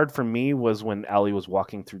hit hard for me was when Ellie was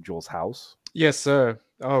walking through Joel's house. Yes, sir.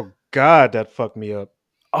 Oh God, that fucked me up.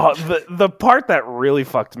 Oh, the part that really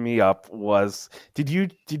fucked me up was did you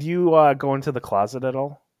go into the closet at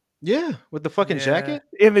all? Yeah, with the fucking jacket.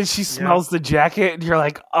 And then she smells the jacket, and you're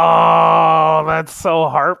like, "Oh, that's so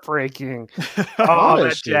heartbreaking." Oh,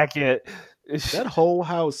 that jacket. That whole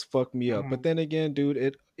house fucked me up. But then again,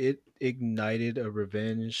 dude, it ignited a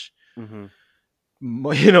revenge.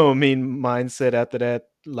 Mindset after that,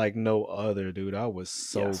 like no other, dude. I was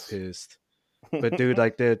so pissed. But dude,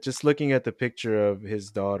 like just looking at the picture of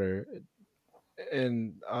his daughter,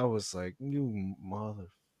 and I was like, "You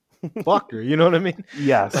motherfucker," you know what I mean?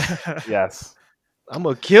 Yes, yes. I'm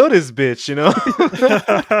gonna kill this bitch,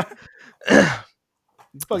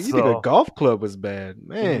 Fuck, you think a golf club was bad,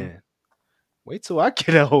 man? Wait till I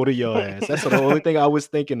get a hold of your ass. That's the only thing I was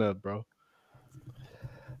thinking of, bro.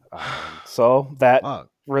 So that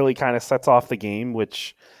really kind of sets off the game,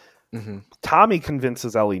 which Tommy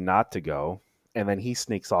convinces Ellie not to go. And then he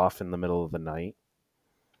sneaks off in the middle of the night.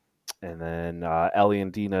 And then Ellie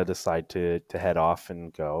and Dina decide to head off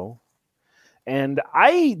and go. And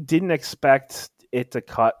I didn't expect it to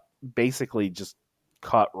cut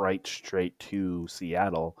right straight to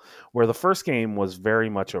Seattle, where the first game was very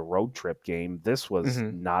much a road trip game. This was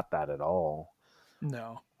not that at all.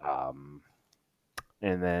 No.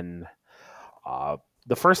 And then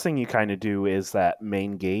the first thing you kind of do is that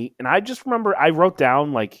main gate. And I just remember I wrote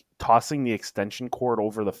down like tossing the extension cord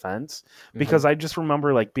over the fence because I just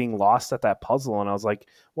remember like being lost at that puzzle. And I was like,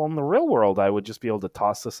 well, in the real world, I would just be able to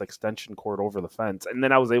toss this extension cord over the fence. And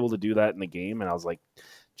then I was able to do that in the game. And I was like,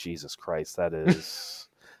 Jesus Christ, that is...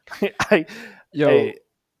 go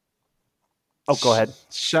ahead.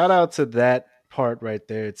 Shout out to that part right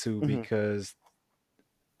there too, because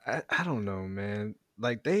I don't know, man.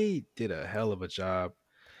 Like they did a hell of a job.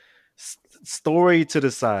 Story to the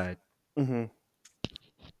side.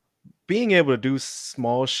 Being able to do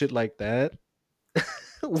small shit like that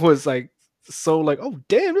was like so like, oh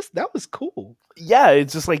damn, that was cool. Yeah,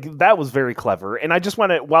 it's just like that was very clever. And I just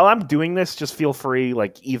want to, while I'm doing this, just feel free,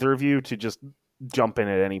 like either of you, to just jump in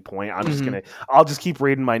at any point. Mm-hmm. I'll just keep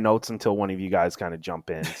reading my notes until one of you guys kind of jump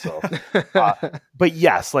in. So, but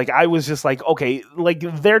yes, like I was just like, okay, like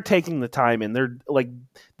they're taking the time, and they're like,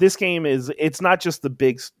 this game it's not just the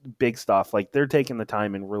big stuff. Like they're taking the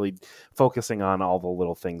time and really focusing on all the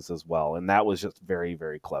little things as well, and that was just very,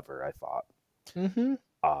 very clever, I thought. Mm-hmm.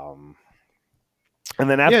 And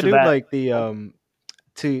then after Yeah, dude, that, like the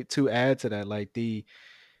to add to that, like the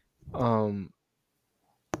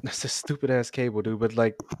that's a stupid ass cable, dude, but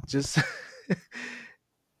like just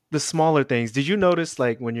the smaller things. Did you notice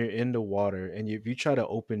like when you're in the water and if you try to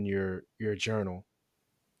open your journal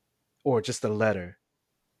or just a letter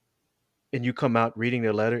and you come out reading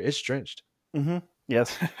the letter, it's drenched.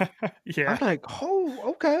 yes, Yeah. I'm like,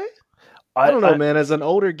 oh, okay. I don't know, man. As an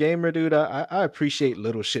older gamer, dude, I appreciate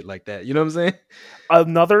little shit like that. You know what I'm saying?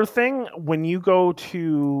 Another thing, when you go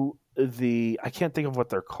to I can't think of what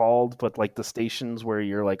they're called, but like the stations where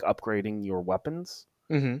you're like upgrading your weapons.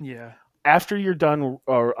 Mm-hmm. Yeah. After you're done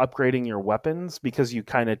or upgrading your weapons, because you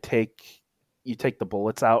kind of take the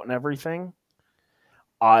bullets out and everything.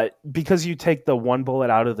 Because you take the one bullet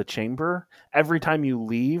out of the chamber, every time you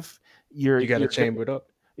leave, You got to chamber it up.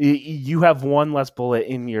 you have one less bullet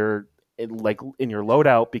in your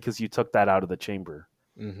loadout because you took that out of the chamber.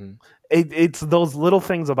 Mm-hmm. It's those little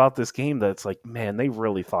things about this game that's like, man, they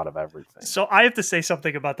really thought of everything. So I have to say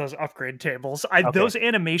something about those upgrade tables. Those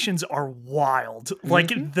animations are wild. Mm-hmm. Like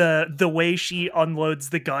the way she unloads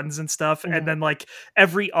the guns and stuff, and then like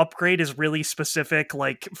every upgrade is really specific.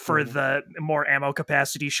 Like for the more ammo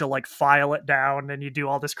capacity, she'll like file it down, and you do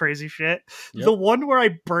all this crazy shit. Yep. The one where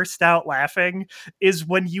I burst out laughing is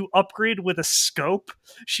when you upgrade with a scope.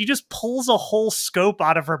 She just pulls a whole scope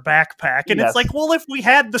out of her backpack, and it's like, well, if we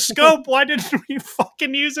had the scope, why didn't we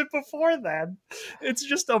fucking use it before then? It's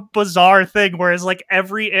just a bizarre thing, whereas like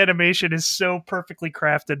every animation is so perfectly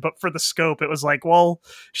crafted, but for the scope it was like, well,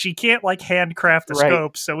 she can't like handcraft a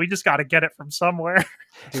scope, so we just got to get it from somewhere.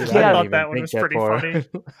 Dude, I thought that one was pretty funny.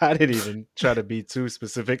 I didn't even try to be too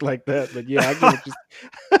specific like that, but yeah, I get what you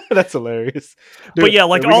that's hilarious. Dude, but yeah,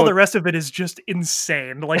 like all the rest of it is just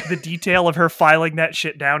insane. Like the detail of her filing that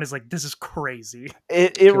shit down is like, this is crazy.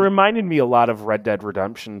 It reminded me a lot of Red Dead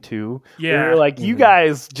Redemption 2. Yeah. Like you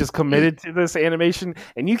guys just committed to this animation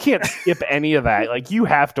and you can't skip any of that. Like you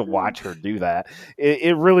have to watch her do that.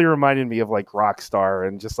 It really reminded me of like Rockstar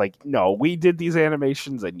and just like, no, we did these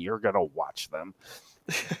animations and you're gonna watch them.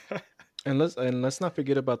 And let's not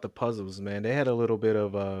forget about the puzzles, man. They had a little bit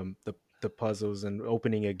of the puzzles and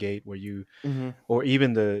opening a gate where you or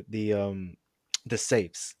even the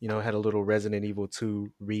safes, you know, had a little Resident Evil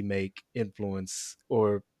 2 remake influence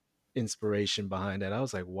or inspiration behind that. I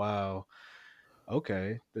was like, wow,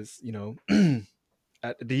 okay, this, you know,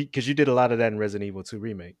 because you did a lot of that in Resident Evil 2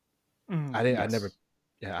 remake. I never,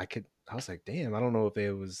 yeah, I was like, damn, I don't know if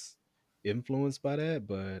it was influenced by that,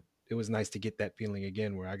 but it was nice to get that feeling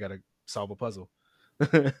again where I gotta solve a puzzle.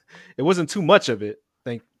 It wasn't too much of it,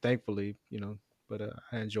 thankfully, you know, but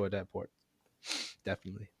I enjoyed that part.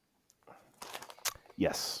 Definitely.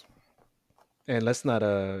 Yes. And let's not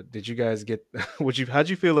did you guys get how'd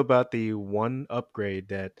you feel about the one upgrade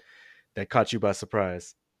that caught you by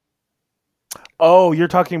surprise? Oh, you're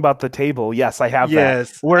talking about the table. Yes, I have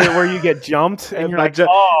that. Where you get jumped and you're like, am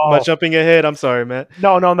I jumping ahead? I'm sorry, Matt.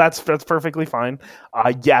 No, that's perfectly fine.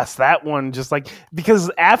 Yes, that one just like,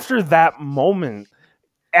 because after that moment,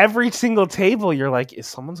 every single table you're like, is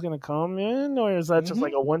someone's gonna come in, or is that just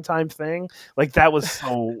like a one-time thing? Like that was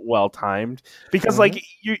so well timed, because like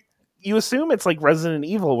you assume it's like Resident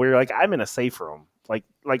Evil where you're like, I'm in a safe room, like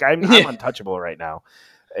I'm untouchable right now.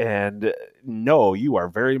 And no, you are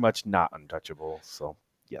very much not untouchable. So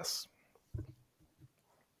yes,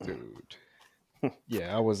 dude.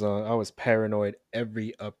 Yeah, I was paranoid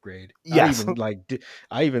every upgrade. Yes,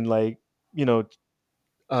 I even you know,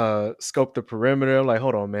 scope the perimeter. I'm like,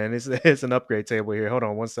 hold on, man, it's an upgrade table here. Hold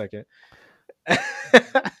on 1 second. And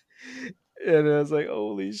I was like,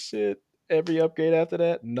 holy shit! Every upgrade after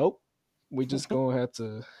that, nope. We just gonna have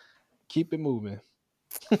to keep it moving.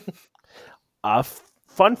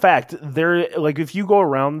 Fun fact, there, like if you go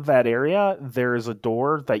around that area, there is a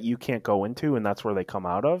door that you can't go into, and that's where they come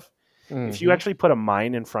out of. If you actually put a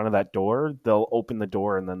mine in front of that door, they'll open the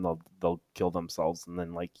door and then they'll kill themselves, and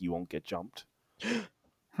then like you won't get jumped.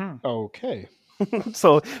 Okay.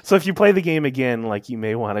 So if you play the game again, like you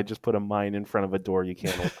may want to just put a mine in front of a door you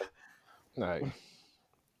can't open. Right.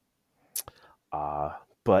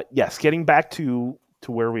 But yes, getting back to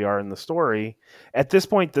where we are in the story, at this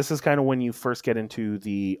point, this is kind of when you first get into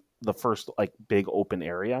the first like big open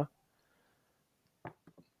area.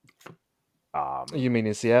 You mean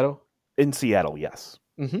in Seattle? In Seattle, yes.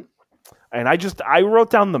 And I wrote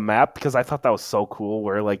down the map because I thought that was so cool.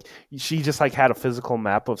 Where like she just like had a physical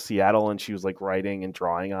map of Seattle, and she was like writing and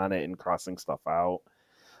drawing on it and crossing stuff out.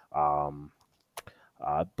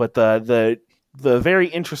 But the very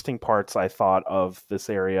interesting parts I thought of this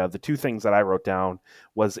area, the two things that I wrote down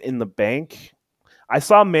was in the bank. I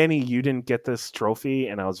saw, Manny, you didn't get this trophy,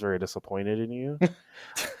 and I was very disappointed in you.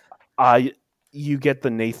 You get the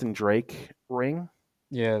Nathan Drake ring,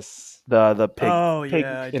 Yes. the pig. Oh pig.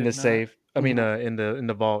 yeah, I In did the not. safe. I mean, in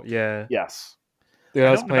the vault. Yeah. Yes, Dude,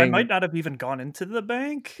 I was I playing. might not have even gone into the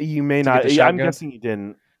bank. you may To get not. the Yeah, I'm shotgun? guessing you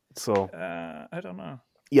didn't. So I don't know.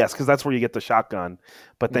 yes, because that's where you get the shotgun.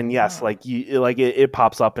 But then Mhm. yes, Ah. like it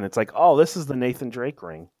pops up and it's like, oh, this is the Nathan Drake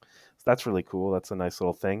ring. So that's really cool. That's a nice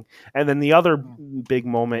little thing. And then the other big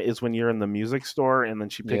moment is when you're in the music store and then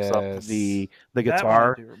she picks up Yes. the That one I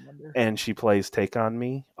guitar do remember. and she plays "Take on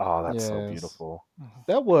Me." Oh, that's so Yes. beautiful.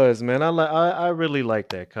 That was, man. I really like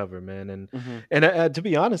that cover, man. And to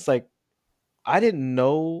be honest, like I didn't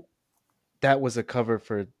know that was a cover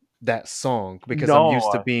for that song because I'm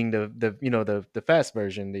used to No, being the fast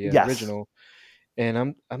version, the yes. original.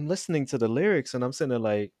 And I'm listening to the lyrics and I'm sitting there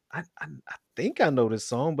like I think I know this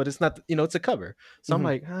song, but it's not, it's a cover. So I'm Mhm.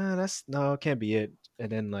 like, it can't be it.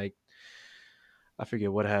 And then like I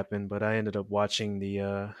forget what happened, but I ended up watching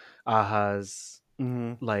the Aha's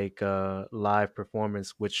Mhm. like live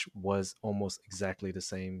performance, which was almost exactly the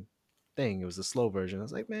same thing. It was a slow version. I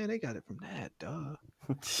was like, man, they got it from that, duh.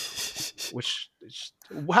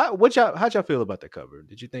 How'd y'all feel about the cover?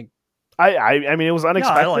 Did you think? I mean, it was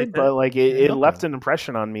unexpected, liked but it. like it Okay. left an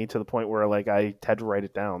impression on me to the point where like I had to write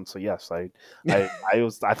it down. So yes, I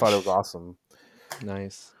thought it was awesome.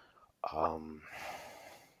 Nice. Um,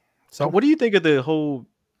 So what do you think of the whole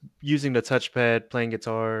using the touchpad, playing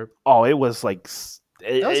guitar? oh, it was like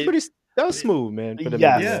That was that was smooth, man, for them to do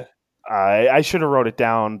yes. that. I should have wrote it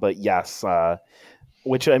down, but yes.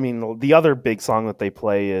 Which I mean, the other big song that they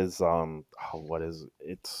play is what is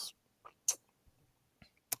it's?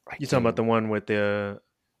 You talking about the one with the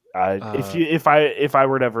If I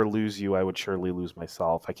were to ever lose you, I would surely lose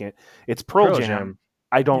myself. I can't. It's Pearl Jam.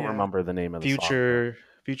 I don't Yeah. remember the name of the song. though.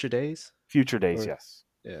 Future Days? Future Days, Or- yes.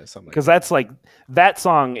 Yeah, something like Because that. that's like that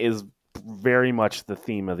song is very much the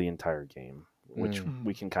theme of the entire game, which Mm.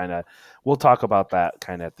 we can we'll talk about that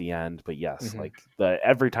kind of at the end. But yes, Mhm. like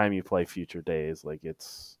every time you play Future Days, like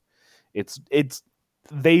it's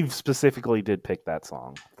they specifically did pick that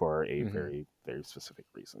song for a Mhm. very very specific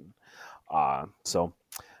reason. So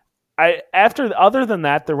other than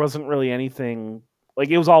that, there wasn't really anything. Like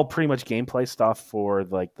it was all pretty much gameplay stuff for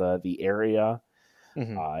like the area.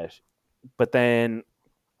 Mhm. But then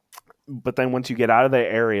once you get out of the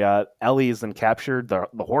area, Ellie is then captured. The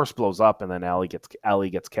horse blows up, and then Ellie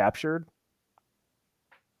gets captured.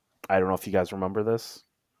 I don't know if you guys remember this.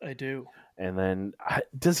 I do. And then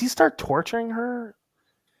does he start torturing her?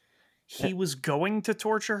 He was going to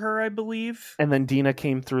torture her, I believe. And then Dina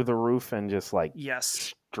came through the roof and just like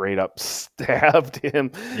Yes. straight up stabbed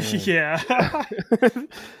him. Yeah.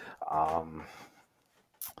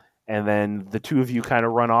 And then the two of you kind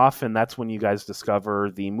of run off, and that's when you guys discover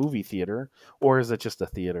the movie theater, or is it just a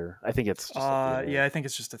theater? I think it's just a theater. Yeah, I think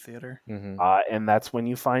it's just a theater. Mhm. And that's when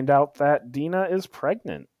you find out that Dina is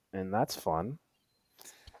pregnant, and that's fun.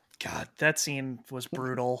 God, that scene was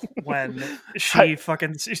brutal when she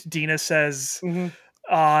Dina says,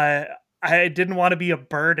 I didn't want to be a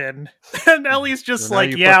burden. And Ellie's just Well, now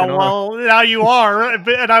like, you yeah, fucking are." well, now you are.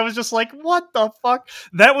 And I was just like, what the fuck?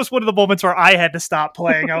 That was one of the moments where I had to stop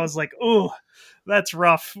playing. I was like, ooh, that's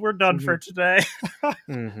rough. We're done for today.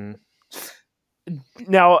 Mhm.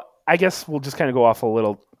 Now, I guess we'll just kind of go off a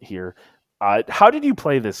little here. How did you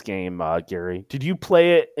play this game, Gary? Did you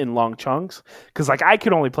play it in long chunks? Because like I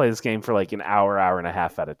could only play this game for like an hour and a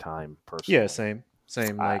half at a time. Personally, Yeah, same.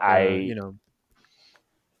 Like I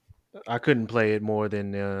I couldn't play it more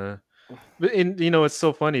than it's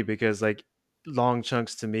so funny because like long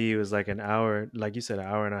chunks to me was like an hour, like you said, an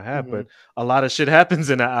hour and a half, but a lot of shit happens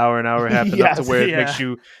in an hour, and a half, enough to Yes, where it yeah. makes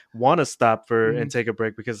you want to stop for Mhm. and take a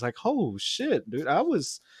break because like, oh shit, dude,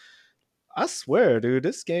 I swear, dude,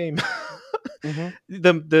 this game, Mhm.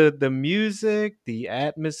 the music, the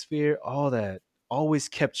atmosphere, all that always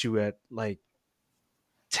kept you at like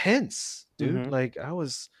tense, dude. Mhm. Like I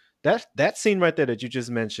was that scene right there that you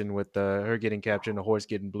just mentioned with her getting captured and the horse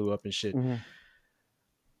getting blew up and shit. Mhm.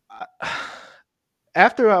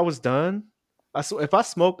 After I was done, if I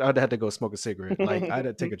smoked, I'd have to go smoke a cigarette. Like I'd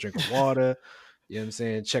have to take a drink of water. You know what I'm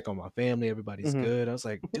saying? Check on my family. Everybody's Mhm. good. I was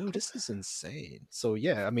like, dude, this is insane. So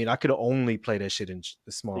yeah, I mean, I could only play that shit in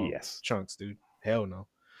small Yes. chunks, dude. Hell no.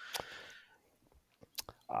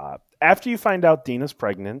 After you find out Dina's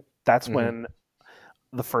pregnant, That's Mhm. when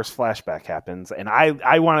the first flashback happens. And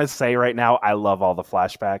I want to say right now, I love all the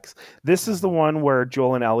flashbacks. This is the one where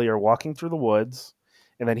Joel and Ellie are walking through the woods,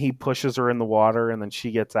 and then he pushes her in the water, and then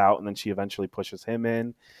she gets out, and then she eventually pushes him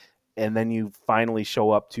in. And then you finally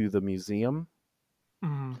show up to the museum.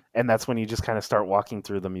 Mhm. And that's when you just kind of start walking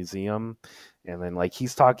through the museum. And then like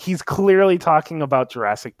he's clearly talking about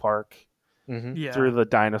Jurassic Park Mhm. Yeah. through the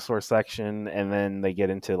dinosaur section, and then they get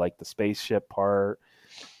into like the spaceship part.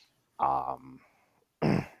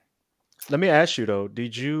 Let me ask you though,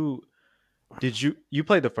 you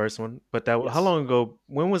played the first one, but how Yes. long ago,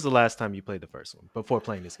 when was the last time you played the first one before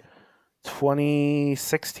playing this game?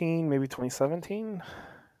 2016, maybe 2017.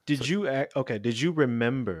 Did you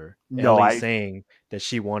remember No, Ellie I saying that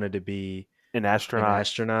she wanted to be an an astronaut.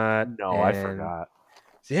 astronaut? No, I And forgot.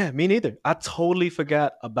 yeah, me neither. I totally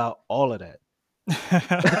forgot about all of that.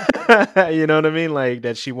 You know what I mean? Like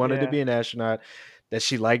that she wanted to Yeah. be an astronaut, that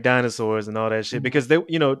she liked dinosaurs and all that shit. Mhm. Because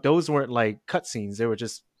those weren't like cutscenes. They were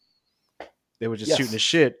just shooting the Yes.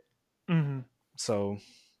 shit. Mhm. So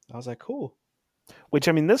I was like, cool. Which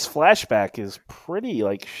I mean, this flashback is pretty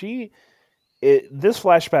like this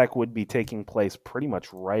flashback would be taking place pretty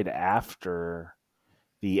much right after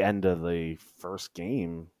the end of the first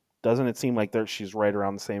game. Doesn't it seem like she's right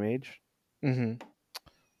around the same age? Mm-hmm.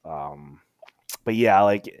 But yeah,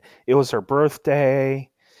 like it was her birthday,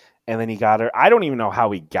 and then he got her. I don't even know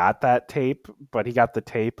how he got that tape, but he got the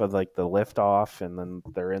tape of like the liftoff, and then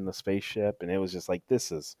they're in the spaceship, and it was just like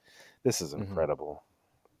this is Mm-hmm. incredible.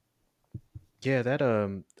 Yeah, that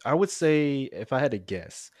I would say if I had to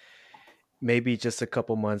guess, maybe just a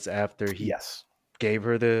couple months after he Yes, gave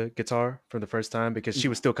her the guitar for the first time, because she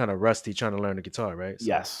was still kind of rusty trying to learn the guitar, right? So,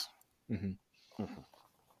 yes. mhm. Mhm.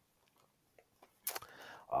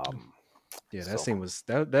 Um, Yeah, that so scene was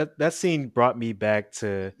that scene brought me back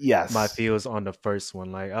to my yes, feels on the first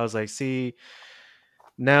one. Like I was like, see,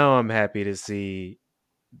 now I'm happy to see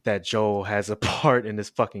that Joel has a part in this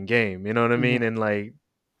fucking game. You know what I mean? Mhm. And like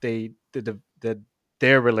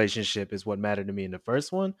their relationship is what mattered to me in the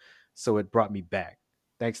first one, so it brought me back.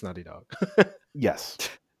 Thanks, Naughty Dog. yes.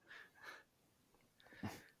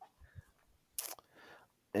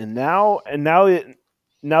 And now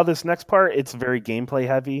this next part, it's very gameplay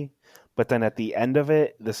heavy, but then at the end of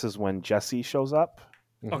it, this is when Jesse shows up.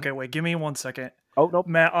 Mhm. Okay, wait, give me 1 second. Oh nope.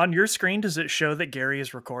 Matt, on your screen, does it show that Gary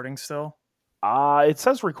is recording still? It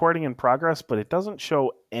says recording in progress, but it doesn't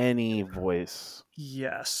show any voice.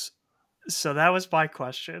 Yes. So that was my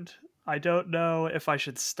question. I don't know if I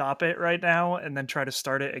should stop it right now and then try to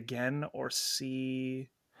start it again or see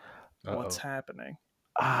what's Uh-oh. happening.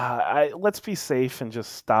 Let's be safe and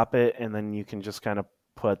just stop it, and then you can just kind of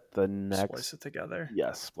put the Splice next. it together.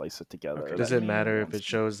 Yes, splice it together. Okay, Does give it me matter 1 if it second.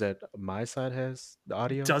 shows that my side has the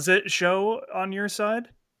audio? Does it show on your side?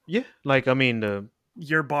 Yeah, like I mean the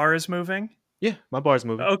Your bar is moving? yeah, my bar's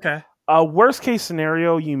moving. Okay. Worst case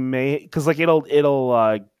scenario, you may because like it'll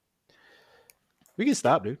We can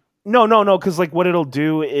stop, dude. no, because like what it'll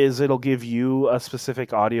do is it'll give you a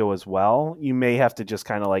specific audio as well. You may have to just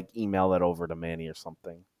kind of like email that over to Manny or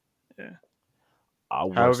something. Yeah.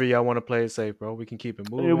 However y'all want to play it safe, bro. We can keep it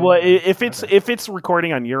moving. Well, if Okay. it's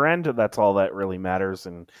recording on your end, that's all that really matters.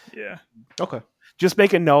 And Yeah. Okay. just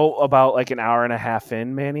make a note about like an hour and a half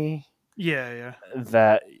in, Manny, Yeah.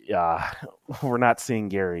 that we're not seeing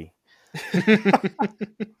Gary.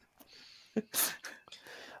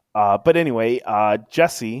 But anyway,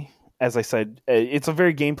 Jesse, as I said, it's a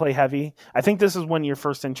very gameplay heavy. I think this is when you're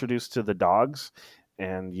first introduced to the dogs,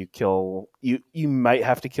 and you might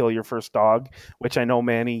have to kill your first dog, which I know,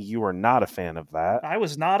 Manny, you are not a fan of that. I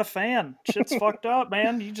was not a fan. Shit's fucked up,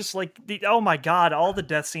 man. You just like oh my god, all the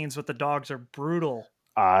death scenes with the dogs are brutal.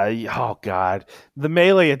 Oh god, the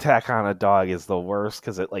melee attack on a dog is the worst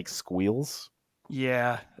because it like squeals.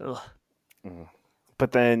 Yeah. Ugh.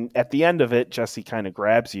 But then at the end of it, Jesse kind of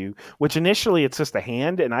grabs you, which initially it's just a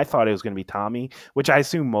hand, and I thought it was going to be Tommy, which I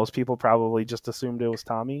assume most people probably just assumed it was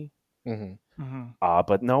Tommy. Mm-hmm.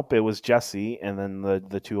 But nope, it was Jesse, and then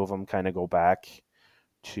the two of them kind of go back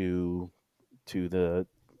to the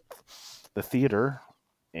theater,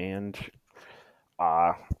 and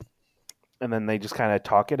then they just kind of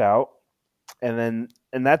talk it out, and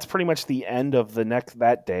that's pretty much the end of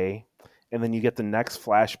that day, and then you get the next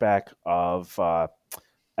flashback of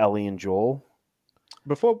Ellie and Joel.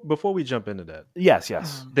 Before we jump into that, Yes,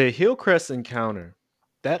 the Hillcrest encounter,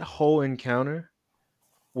 that whole encounter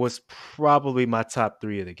was probably my top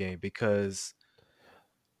 3 of the game, because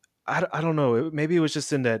I don't know, maybe it was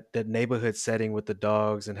just in that neighborhood setting with the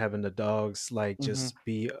dogs and having the dogs like just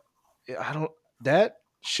be that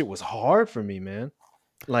shit was hard for me, man.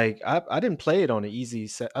 Like I didn't play it on an easy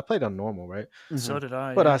set. I played on normal, right? So did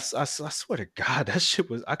I. But Yeah. I swear to God, that shit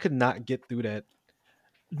was I could not get through that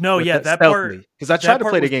No, with yeah, that stealthily because I tried that to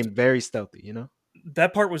part play the was game very stealthy. You know.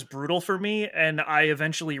 that part was brutal for me, and I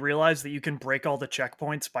eventually realized that you can break all the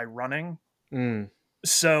checkpoints by running. Mm,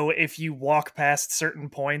 So if you walk past certain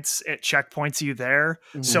points, it checkpoints you there.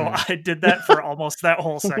 So mhm. I did that for almost that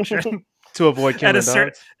whole section. To avoid At a killing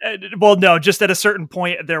certain, dogs. well, no, just at a certain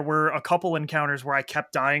point, there were a couple encounters where I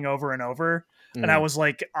kept dying over and over, and I Mm. was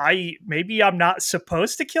like, maybe I'm not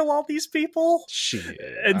supposed to kill all these people. Shit,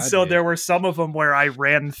 And I so did. there were some of them where I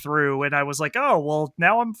ran through, and I was like, oh, well,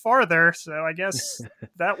 now I'm farther, so I guess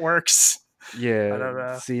that works. I Yeah. don't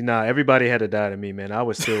know. See, nah, everybody had to die to me, man. I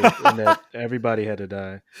was still in that. Everybody had to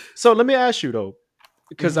die. So let me ask you though,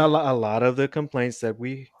 because Mhm. a lot of the complaints that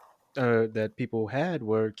that people had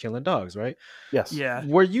were killing dogs, right? Yes. Yeah,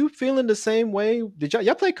 Were you feeling the same way? Did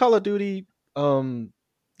y'all play Call of Duty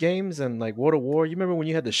games and like World of War? You remember when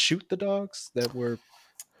you had to shoot the dogs that were?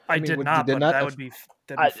 I I mean, did did not, they but not? that'd be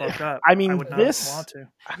I fucked up. I I mean would not this want to.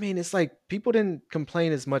 I mean, it's like people didn't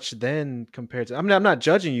complain as much then compared to. I mean, I'm not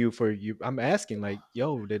judging you for you. I'm asking, like,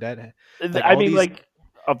 yo, did like I all mean these? like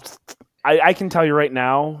uh, I can tell you right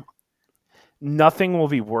now, nothing will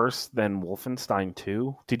be worse than Wolfenstein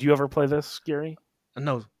 2. Did you ever play this, Gary?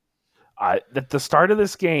 No. At the start of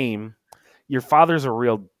this game, your father's a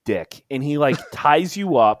real dick, and he like ties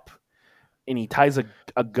you up, and he ties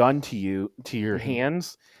a gun to your Mhm,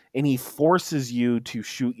 hands, and he forces you to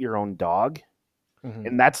shoot your own dog, mhm,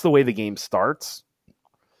 and that's the way the game starts.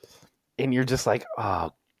 And you're just like,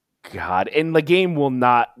 oh god, and the game will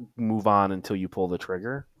not move on until you pull the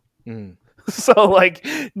trigger. mhm. So like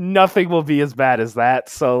nothing will be as bad as that.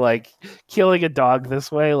 So like killing a dog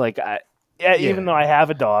this way, like yeah, even Yeah. though I have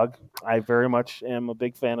a dog, I very much am a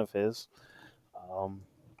big fan of his. Um,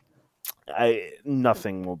 I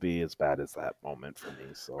nothing will be as bad as that moment for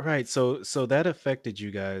me. So Right. So that affected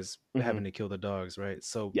you guys mhm. having to kill the dogs, right?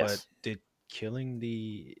 So, but Yes, did killing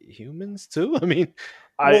the humans too? I mean,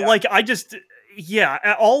 Well, I like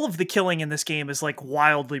yeah, all of the killing in this game is like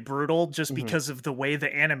wildly brutal just mhm. because of the way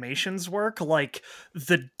the animations work. Like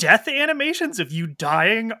the death animations of you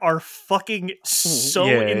dying are fucking so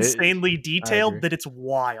yeah, insanely I detailed agree. that it's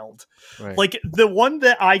wild. Right. Like the one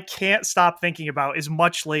that I can't stop thinking about is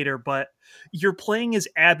much later, but you're playing as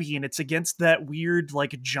Abby and it's against that weird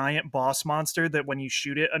like giant boss monster that when you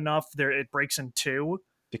shoot it enough there it breaks in two.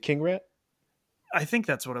 The king rat. I think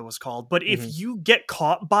that's what it was called. But if Hmm. you get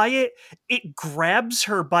caught by it, it grabs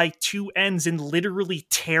her by two ends and literally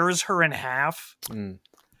tears her in half. Mm.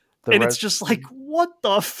 The And it's just like, what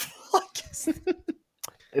the fuck?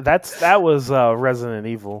 that was Resident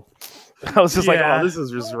Evil. I was just like, oh, Yeah. this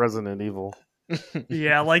is just Resident Evil.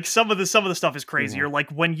 Yeah, like some of the stuff is crazier. Mhm. Like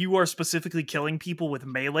when you are specifically killing people with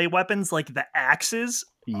melee weapons, like the axes.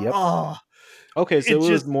 Yep. Oh, Okay, it so it was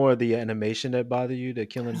just more the animation that bothered you, the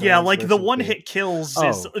killing yeah, dogs like the versus one the. hit kills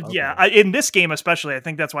is Oh, yeah. okay, In this game especially, I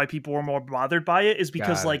think that's why people were more bothered by it. Is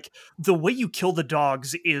because got it. like the way you kill the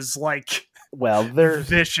dogs is like Well,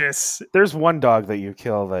 vicious. there's one dog that you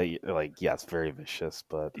kill that like yes, very vicious,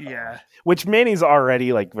 but Yeah. which Manny's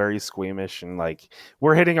already like very squeamish, and like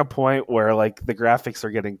we're hitting a point where like the graphics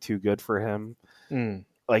are getting too good for him. Mm.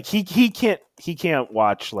 Like he can't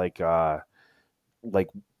watch like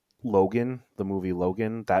Logan, the movie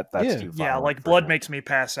Logan. That's Yeah, too Yeah, violent like for blood him. makes me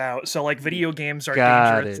pass out. So like video games are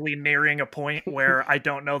got it. dangerously nearing a point where I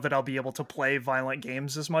don't know that I'll be able to play violent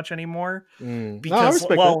games as much anymore Mm. No, I because respect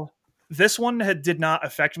that. well, this one did not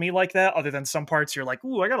affect me like that other than some parts you're like,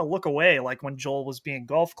 "Ooh, I got to look away," like when Joel was being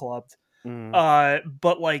golf clubbed. Mm.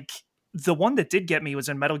 But like the one that did get me was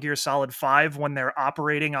in Metal Gear Solid 5 when they're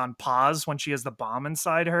operating on pause when she has the bomb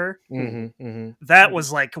inside her. Mhm, mhm. That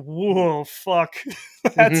was like, whoa, fuck.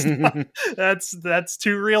 that's not, that's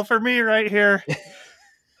too real for me right here.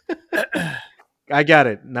 I got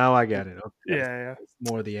it. Now I got it. Okay. Yeah, It's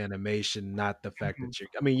more the animation, not the fact yeah. that you're.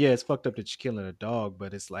 I mean, yeah, it's fucked up that you're killing a dog,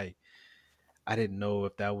 but it's like I didn't know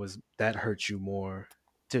if that hurt you more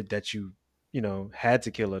to that you know had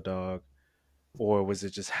to kill a dog, or was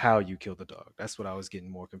it just how you killed the dog? That's what I was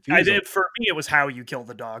getting more I confused on. did for me it was how you kill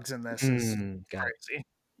the dogs in this is Got it. crazy.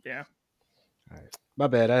 Yeah. All right. My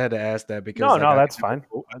bad. I had to ask that because No, like no, that's fine.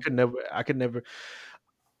 I could never.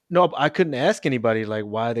 No, I couldn't ask anybody like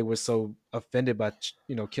why they were so offended by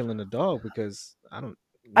killing a dog because I don't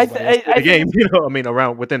nobody else played I the think game. You know, I mean,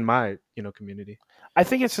 around within my community. I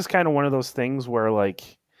think it's just kind of one of those things where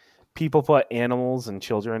like people put animals and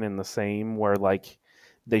children in the same where like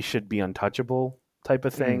they should be untouchable type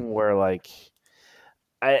of Mm, thing where like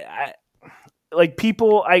I like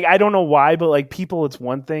people I don't know why but like people it's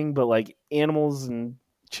one thing but like animals and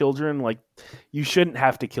children, like you shouldn't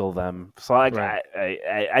have to kill them. So like Right.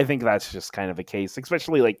 I think that's just kind of a case,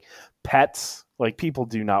 especially like pets. Like people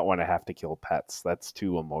do not want to have to kill pets. That's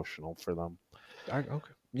too emotional for them. Okay.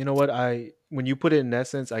 You know what? When you put it in that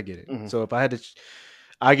sense, I get it. Mhm. So if I had to,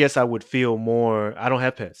 I guess I would feel more. I don't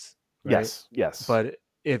have pets, right? Yes. But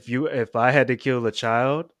if I had to kill a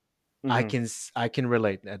child, Mhm. I can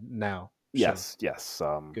relate that now. Sure. Yes.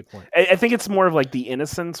 Good point. I think it's more of like the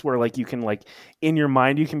innocence where like you can like in your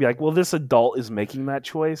mind you can be like, well, this adult is making that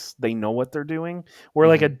choice. They know what they're doing. Where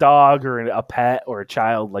like a dog or a pet or a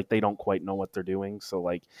child, like they don't quite know what they're doing. So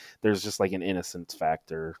like there's just like an innocence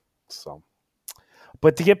factor. So,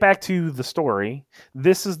 but to get back to the story,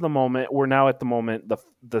 this is the moment. We're now at the moment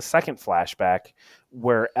the second flashback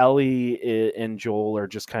where Ellie and Joel are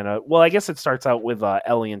just kind of. Well, I guess it starts out with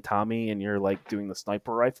Ellie and Tommy, and you're like doing the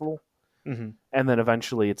sniper rifle. Mm-hmm. And then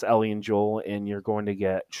eventually it's Ellie and Joel, and you're going to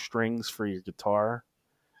get strings for your guitar.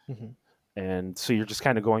 Mm-hmm. And so you're just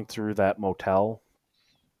kind of going through that motel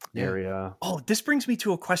Yeah. area. Oh, this brings me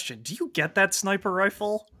to a question. Do you get that sniper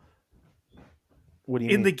rifle What do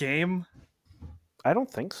you in mean? the game? I don't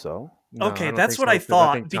think so. No, Okay, don't that's think what I 'cause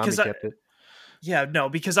thought, think Tommy because I- kept it. Yeah, no,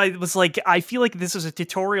 because I was like, I feel like this is a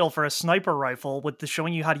tutorial for a sniper rifle with the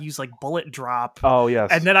showing you how to use like bullet drop. Oh yes.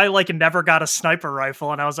 And then I like never got a sniper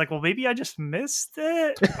rifle, and I was like, well, maybe I just missed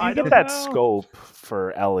it. I you don't get that know. scope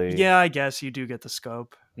for Ellie. Yeah, I guess you do get the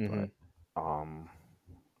scope. Mhm.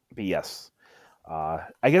 But yes.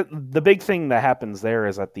 I get the big thing that happens there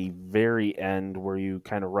is at the very end where you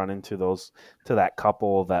kind of run into that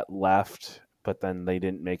couple that left, but then they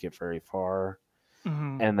didn't make it very far.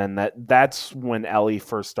 Mhm. And then that's when Ellie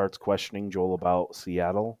first starts questioning Joel about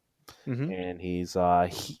Seattle, Mhm. and he's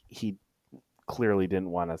he clearly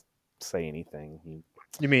didn't want to say anything.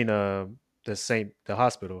 You mean the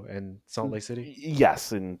hospital in Salt Lake City?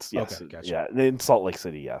 Yes, and yes, Okay, gotcha. yeah, in Salt Lake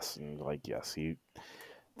City, yes, and like yes,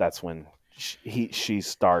 that's when she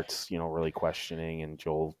starts really questioning, and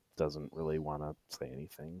Joel doesn't really want to say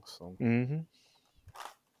anything. So. Mm-hmm.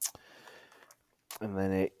 And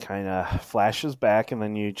then it kind of flashes back, and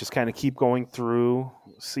then you just kind of keep going through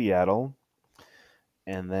Seattle,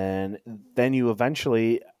 and then you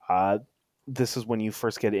eventually this is when you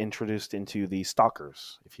first get introduced into the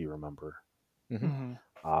stalkers, if you remember, Mhm.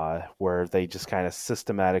 where they just kind of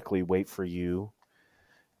systematically wait for you,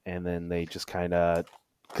 and then they just kind of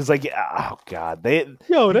because like oh god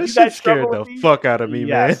Yo, did that you shit guys scared struggle the with these? fuck out of me,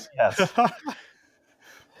 Yes, man. yes.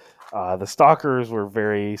 The stalkers were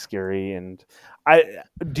very scary, and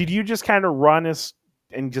did you just kind of run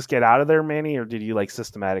and just get out of there, Manny, or did you like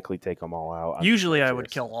systematically take them all out? I'm Usually, I curious.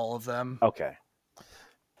 would kill all of them. Okay,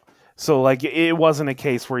 so like it wasn't a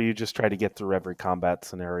case where you just try to get through every combat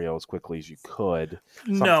scenario as quickly as you could.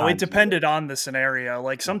 No, Sometimes it depended on the scenario.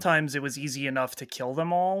 Like sometimes it was easy enough to kill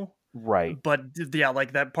them all. Right. But yeah,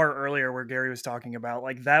 like that part earlier where Gary was talking about,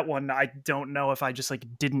 like that one, I don't know if I just like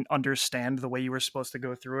didn't understand the way you were supposed to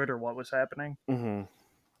go through it or what was happening. Mm-hmm.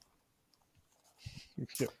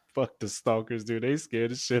 Yeah, fuck the stalkers, dude. They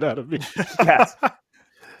scared the shit out of me. Yes.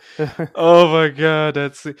 Oh my god,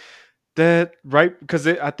 that's that right? Because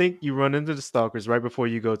I think you run into the stalkers right before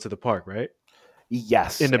you go to the park, right?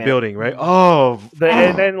 Yes. In the and building, right? Oh,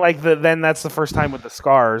 and then like then that's the first time with the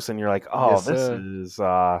scars, and you're like, oh, Yes, this sir. is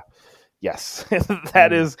yes,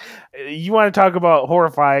 that is. You want to talk about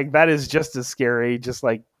horrifying? That is just as scary. Just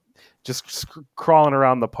crawling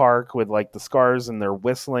around the park with like the scars, and they're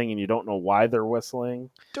whistling, and you don't know why they're whistling.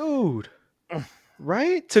 dude,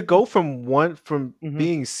 right? To go from Mhm.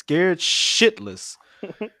 being scared shitless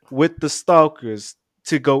with the stalkers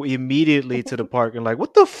to go immediately to the park and like,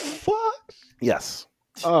 what the fuck? Yes.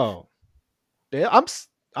 Oh, yeah,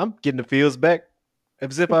 I'm getting the feels back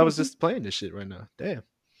as if I was just playing this shit right now. Damn.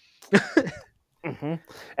 Hmm.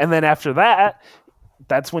 And then after that,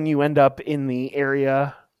 that's when you end up in the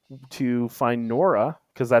area to find Nora,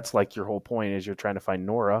 because that's like your whole point is you're trying to find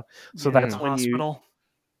Nora. So Yeah, that's the when hospital.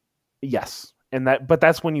 yes, but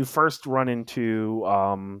that's when you first run into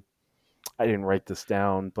I didn't write this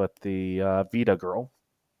down, but the Vita girl.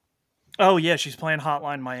 Oh yeah, she's playing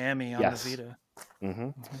Hotline Miami on Yes. the Vita. Mm-hmm.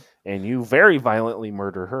 And you very violently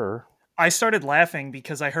murder her. I started laughing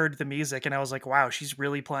because I heard the music and I was like, "Wow, she's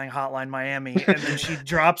really playing Hotline Miami." And then she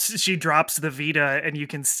drops the Vita, and you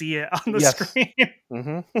can see it on the Yes. screen.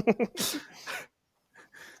 Mm-hmm.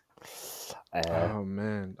 Oh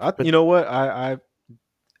man, you know what?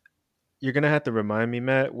 You're gonna have to remind me,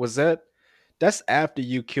 Matt. That's after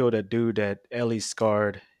you killed a dude that Ellie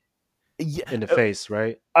scarred in the face,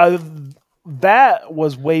 right? That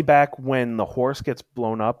was way back when the horse gets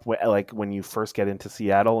blown up, like when you first get into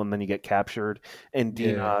Seattle, and then you get captured, and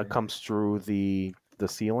Dina Yeah. comes through the the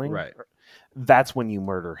ceiling, Right. that's when you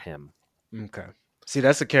murder him. Okay. See,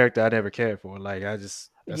 that's a character I never cared for. Like, that's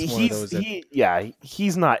one of those that.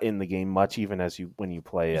 He's not in the game much, even when you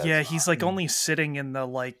play as. Yeah, he's like only sitting in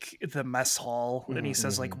the mess hall, and he Mhm,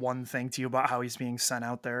 says like one thing to you about how he's being sent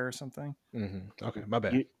out there or something. Okay, my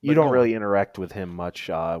bad. you don't really interact with him much,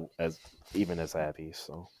 as Abby.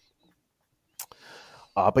 So,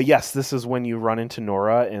 but yes, this is when you run into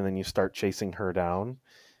Nora, and then you start chasing her down,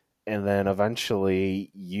 and then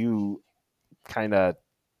eventually you end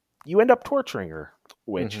up torturing her.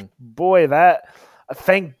 Which boy, that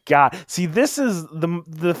thank God. See, this is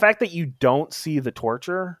the fact that you don't see the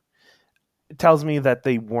torture tells me that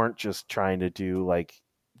they weren't just trying to do like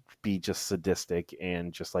be just sadistic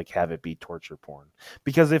and just like have it be torture porn.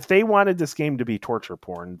 Because if they wanted this game to be torture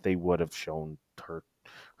porn, they would have shown her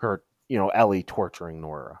Ellie torturing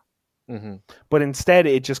Nora. But instead,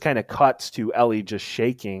 it just kind of cuts to Ellie just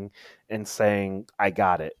shaking and saying, "I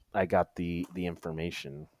got it. I got the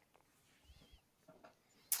information."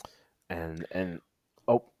 And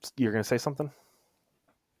oh, you're gonna say something?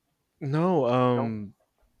 No,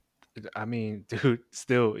 I mean, dude,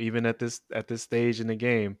 still, even at this stage in the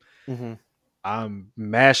game, I'm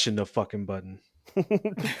mashing the fucking button.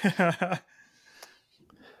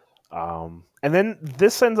 And then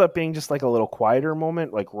this ends up being just like a little quieter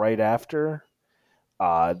moment, like right after.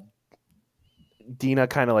 Dina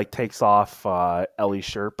kind of like takes off Ellie's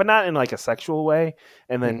shirt, but not in like a sexual way.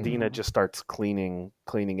 And then Dina just starts cleaning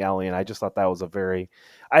Ellie, and I just thought that was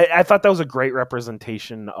I thought that was a great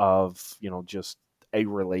representation of just a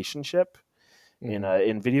relationship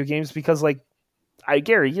in video games, because like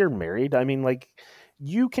Gary, you're married. I mean, like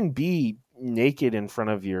you can be naked in front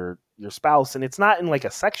of your spouse, and it's not in like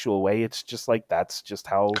a sexual way. It's just like that's just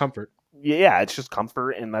how comfort. Yeah, it's just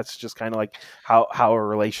comfort, and that's just kind of like how a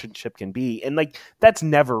relationship can be, and like that's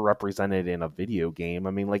never represented in a video game.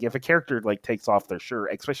 I mean, like if a character like takes off their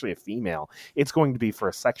shirt, especially a female, it's going to be for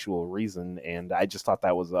a sexual reason, and I just thought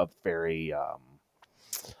that was a very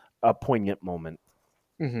a poignant moment.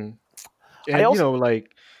 And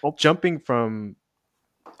like jumping from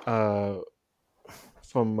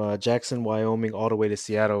Jackson, Wyoming, all the way to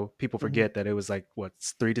Seattle, people forget that it was like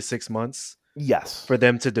 3 to 6 months. Yes, for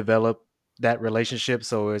them to develop that relationship.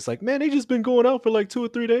 So it's like, man, they just been going out for like 2 or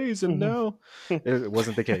 3 days, and now it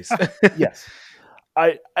wasn't the case. Yes.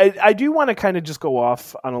 I do want to kind of just go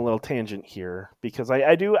off on a little tangent here, because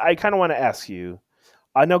I kind of want to ask you.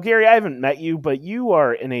 Now, Gary, I haven't met you, but you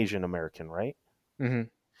are an Asian American, right?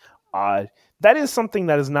 That is something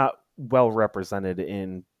that is not well represented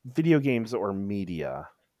in video games or media.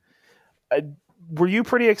 Were you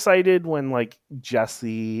pretty excited when like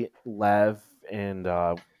Jesse, Lev, and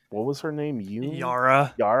what was her name?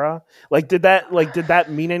 Yara. Like, did that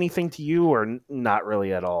mean anything to you, or not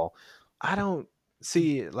really at all? I don't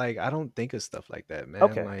think of stuff like that, man.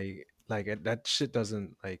 Okay. Like that shit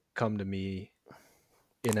doesn't like come to me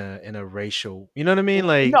in a racial, you know what I mean?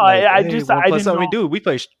 Like, no, I didn't know. I mean, dude, we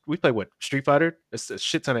play what, Street Fighter? There's a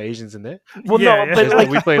shit ton of Asians in there. Well, yeah, no, but like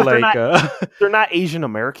we play like they're not Asian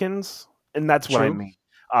Americans, and that's what I mean.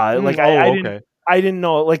 Okay. I didn't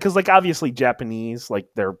know, like, because like obviously Japanese, like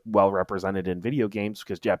they're well represented in video games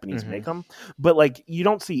because Japanese make them, but like you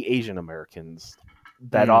don't see Asian Americans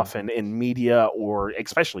that often in media, or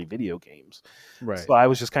especially video games. Right. So I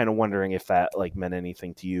was just kind of wondering if that like meant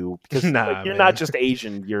anything to you, because like, you're not just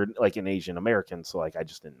Asian, you're like an Asian American. So like I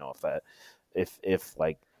just didn't know if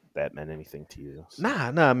like that meant anything to you. So.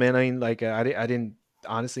 Nah, man. I mean, like I didn't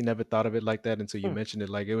honestly never thought of it like that until you mentioned it.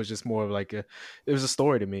 Like it was just more of like it was a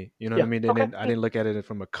story to me. You know what I mean? And I didn't look at it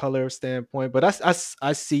from a color standpoint, but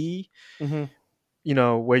I see, you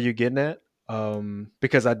know, where you're getting at.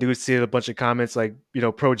 Because I do see a bunch of comments like, you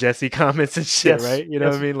know, pro Jesse comments and shit, right? You know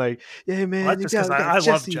what I mean? Like, yeah, man, well, just because I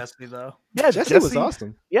love Jesse though. Yeah, Jesse was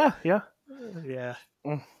awesome. Yeah.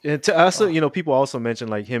 And to also, you know, people also mentioned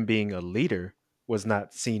like him being a leader was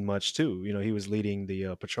not seen much too. You know, he was leading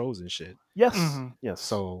the patrols and shit. Yes. Yes.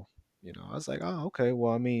 So, you know, I was like, oh, okay.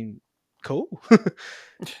 Well, I mean, cool.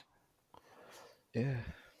 Yeah.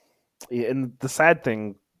 And the sad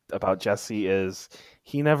thing about Jesse is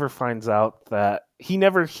he never finds out that he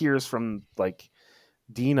never hears from like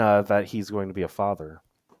Dina that he's going to be a father.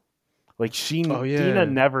 Like Dina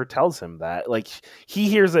never tells him that. Like he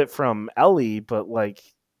hears it from Ellie, but like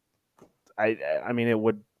I mean, it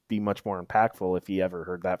would be much more impactful if he ever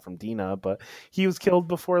heard that from Dina, but he was killed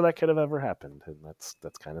before that could have ever happened, and that's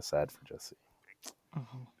kind of sad for Jesse.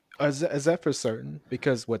 Is that for certain?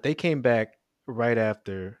 Because what they came back right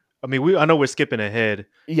after I mean, I know we're skipping ahead,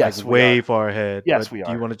 Yes, like we way are. far ahead. Yes, But we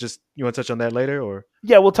do you are. want to touch on that later, or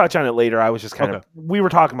Yeah, we'll touch on it later. I was just kind okay? of we were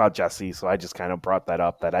talking about Jesse, so I just kind of brought that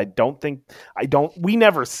up. That we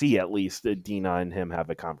never see at least Dina and him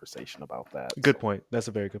have a conversation about that. Good point. That's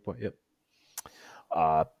a very good point. Yep.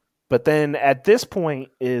 But then at this point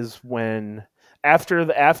is when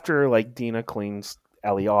after like Dina cleans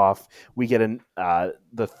Ellie off, we get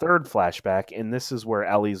the third flashback, and this is where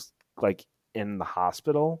Ellie's like in the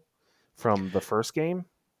hospital from the first game.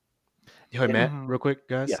 Hey Matt, Mhm. real quick,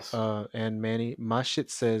 guys. Yes. And Manny, my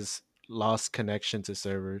shit says lost connection to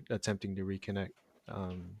server, attempting to reconnect.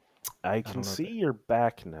 I I can don't know. see you're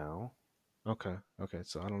back now. Okay.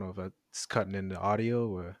 So I don't know if that's cutting in the audio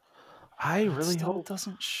or. I It really still hope.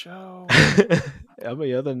 doesn't show. I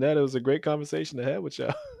mean, other than that, it was a great conversation to have with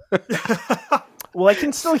y'all. Well, I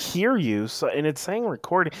can still hear you, so and it's saying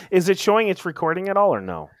recording. Is it showing it's recording at all or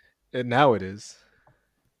no? And now it is.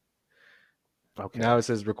 Okay. Now it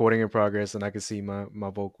says recording in progress, and I can see my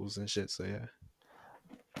vocals and shit. So yeah.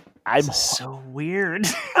 I'm This is so weird.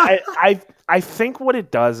 I think what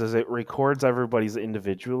it does is it records everybody's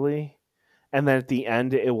individually, and then at the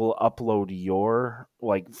end it will upload your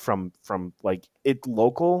like from like it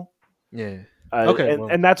local. Yeah. Okay. Well,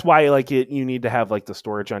 and that's why like you need to have like the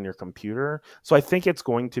storage on your computer. So I think it's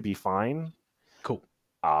going to be fine. cool.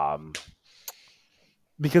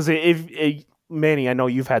 Because if Manny, I know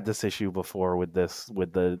you've had this issue before with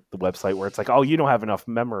the website where it's like, oh, you don't have enough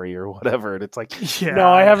memory or whatever, and it's like, no,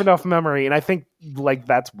 I have enough memory, and I think like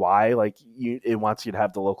that's why like it wants you to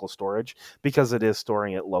have the local storage because it is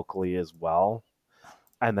storing it locally as well,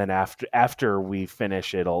 and then after we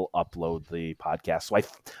finish, it'll upload the podcast. So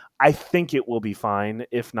I think it will be fine.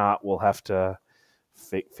 If not, we'll have to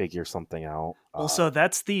figure something out. Also,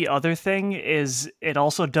 that's the other thing is it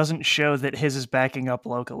also doesn't show that his is backing up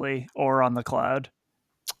locally or on the cloud.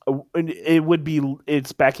 It would be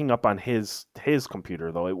it's backing up on his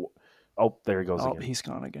computer though. Oh, there he goes again. He's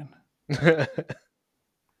gone again.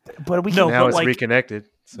 But we No, now but it's like, reconnected.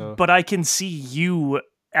 So, but I can see you.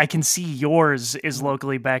 I can see yours is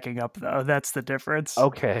locally backing up though. That's the difference.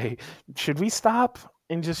 Okay, should we stop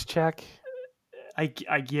and just check?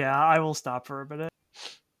 Yeah, I will stop for a minute.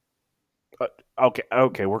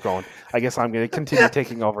 Okay, we're going. I guess I'm going to continue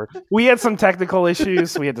taking over. We had some technical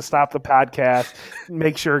issues. We had to stop the podcast,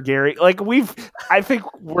 make sure Gary, I think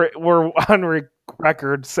we're on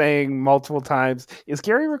record saying multiple times, is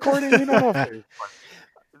Gary recording? We don't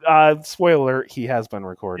know. Spoiler alert, he has been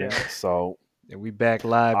recording. Yeah. So and we back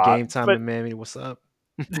live game time and Mammy. What's up?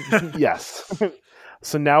 Yes.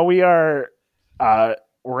 So now we are.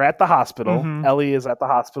 We're at the hospital. Mhm. Ellie is at the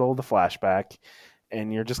hospital. The flashback.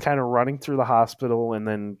 And you're just kind of running through the hospital, and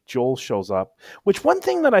then Joel shows up. Which one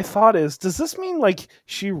thing that I thought is, does this mean like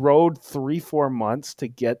she rode 3-4 months to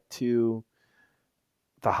get to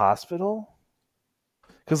the hospital?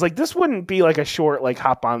 Because like this wouldn't be like a short like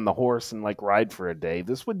hop on the horse and like ride for a day.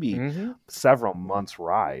 This would be several months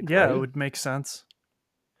ride. Yeah, right? it would make sense.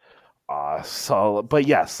 But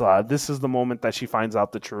yes, this is the moment that she finds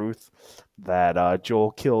out the truth that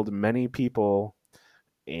Joel killed many people,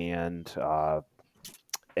 and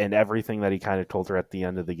everything that he kind of told her at the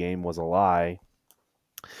end of the game was a lie,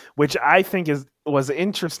 which I think was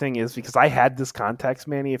interesting is because I had this context,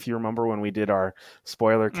 Manny, if you remember when we did our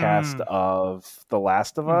spoiler cast of The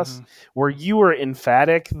Last of Us, where you were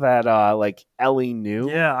emphatic that like Ellie knew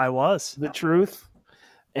I was the truth.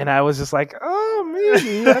 And I was just like, oh,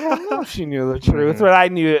 maybe. I don't know if she knew the truth. But I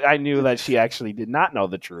knew that she actually did not know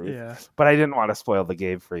the truth. Yeah. But I didn't want to spoil the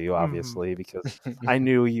game for you, obviously, because I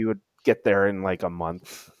knew you would get there in like a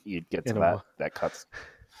month. You'd get to that cut.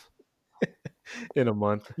 In a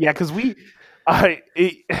month. Yeah, because we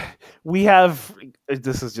have,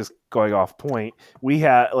 this is just going off point. We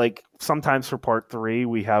had like sometimes for part 3,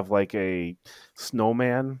 we have like a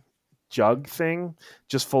snowman jug thing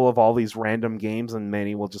just full of all these random games, and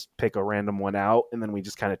Manny will just pick a random one out, and then we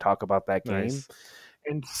just kind of talk about that game. Nice.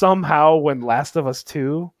 And somehow when Last of Us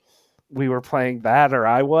 2 we were playing that, or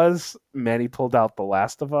I was, Manny pulled out The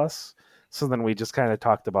Last of Us, so then we just kind of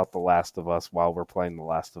talked about The Last of Us while we're playing The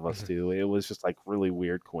Last of Us 2. It was just like really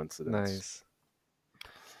weird coincidence. Nice.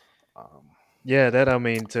 Yeah, that I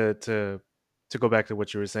mean to go back to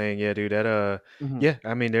what you were saying, yeah, dude, that yeah,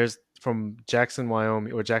 I mean there's from Jackson,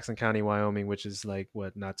 Wyoming, or Jackson County, Wyoming, which is like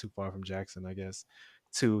not too far from Jackson, I guess,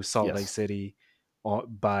 to Salt Lake City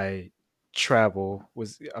by travel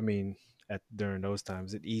was, I mean, during those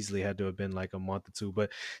times it easily had to have been like a month or two, but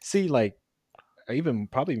see, like even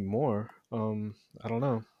probably more. I don't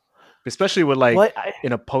know, especially with like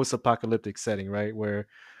in a post-apocalyptic setting, right? Where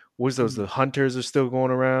the hunters are still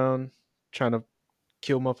going around trying to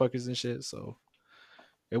kill motherfuckers and shit. So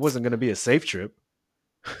it wasn't gonna be a safe trip.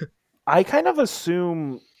 I kind of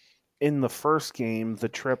assume in the first game the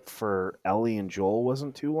trip for Ellie and Joel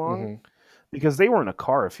wasn't too long because they were in a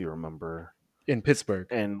car, if you remember, in Pittsburgh.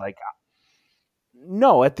 and like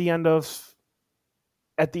no, at the end of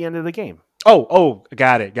the game. Oh,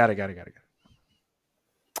 got it.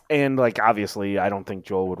 And like obviously, I don't think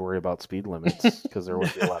Joel would worry about speed limits because there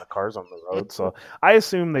would be a lot of cars on the road. So I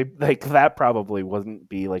assume they like that probably wouldn't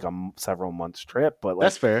be like a several months trip. But like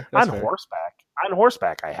That's fair. That's on fair.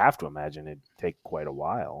 horseback, I have to imagine it'd take quite a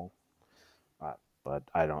while. But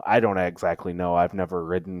I don't exactly know. I've never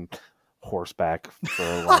ridden horseback for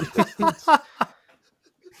a long distance.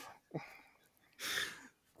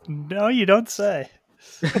 No, you don't say.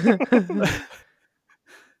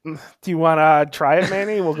 Do you want to try it,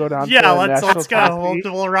 Manny? We'll go down. Yeah, to let's go.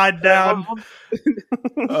 We'll ride down.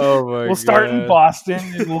 Oh my! We'll start in Boston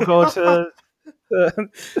and we'll go to.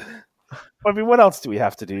 I mean, what else do we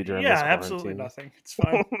have to do during this quarantine? Absolutely nothing. It's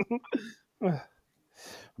fine.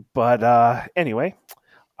 But anyway,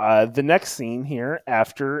 the next scene here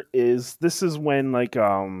after is this is when like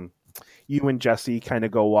you and Jesse kind of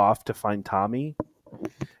go off to find Tommy.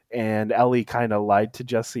 And Ellie kind of lied to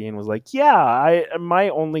Jesse and was like, "Yeah, my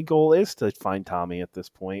only goal is to find Tommy at this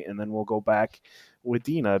point, and then we'll go back with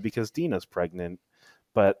Dina because Dina's pregnant."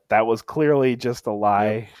 But that was clearly just a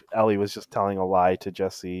lie. Yep. Ellie was just telling a lie to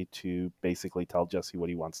Jesse to basically tell Jesse what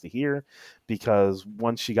he wants to hear, because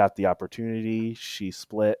once she got the opportunity, she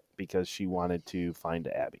split because she wanted to find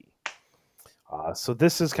Abby. So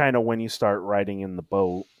this is kind of when you start riding in the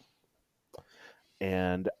boat,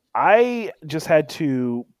 and I just had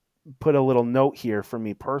to put a little note here for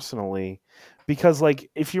me personally, because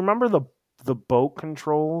like if you remember the boat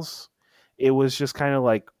controls, it was just kind of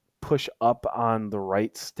like push up on the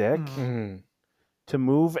right stick to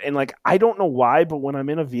move, and like I don't know why, but when I'm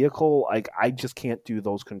in a vehicle, like I just can't do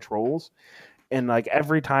those controls, and like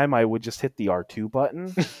every time I would just hit the R2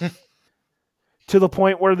 button. To the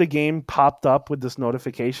point where the game popped up with this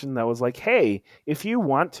notification that was like, "Hey, if you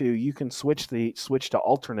want to, you can switch to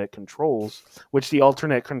alternate controls," which the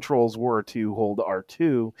alternate controls were to hold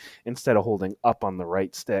R2 instead of holding up on the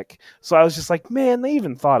right stick. So I was just like, "Man, they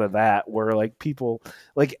even thought of that." Where like people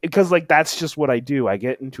like because like that's just what I do. I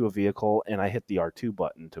get into a vehicle and I hit the R2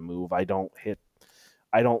 button to move. I don't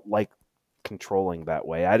like controlling that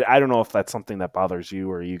way. I don't know if that's something that bothers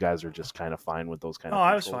you or you guys are just kind of fine with those kind of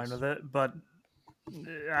controls. I was fine with it, but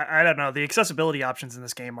I don't know. The accessibility options in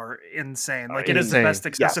this game are insane. Like it is the best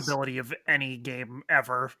accessibility of any game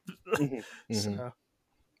ever. So.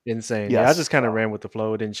 Insane. Yes. Yeah, I just kind of ran with the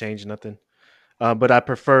flow. It didn't change nothing. But I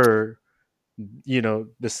prefer,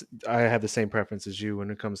 this. I have the same preference as you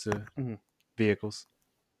when it comes to vehicles.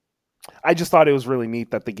 I just thought it was really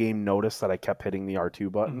neat that the game noticed that I kept hitting the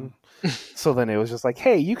R2 button. So then it was just like,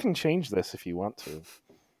 hey, you can change this if you want to.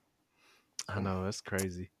 I know, that's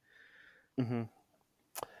crazy.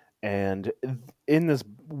 And in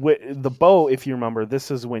the boat, if you remember,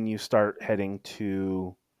 this is when you start heading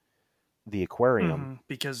to the aquarium.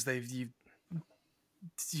 Because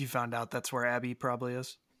you found out that's where Abby probably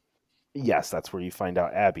is. Yes, that's where you find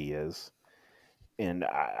out Abby is. And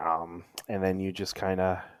then you just kind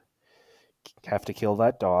of have to kill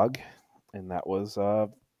that dog, and that was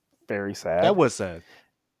very sad. That was sad.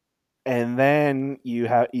 And then you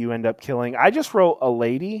end up killing. I just wrote a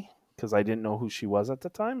lady because I didn't know who she was at the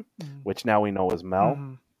time, which now we know is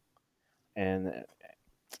Mel. And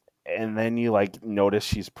then you like notice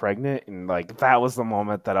she's pregnant, and like that was the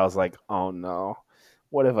moment that I was like, oh no,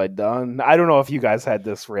 what have I done? I don't know if you guys had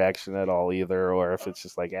this reaction at all either, or if it's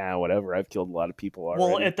just like, whatever, I've killed a lot of people already.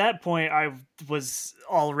 Well, at that point, I was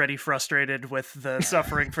already frustrated with the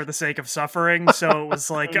suffering for the sake of suffering, so it was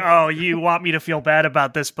like, oh, you want me to feel bad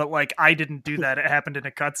about this, but like, I didn't do that. It happened in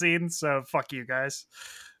a cutscene, so fuck you guys.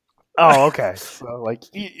 Oh, okay. So like,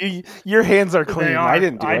 your hands are clean. I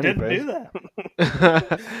didn't do anything. I didn't do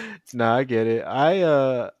that. No, I get it.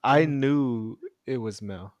 I knew it was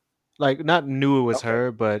Mel. Like, not knew it was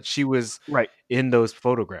her, but she was in those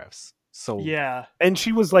photographs. So yeah, and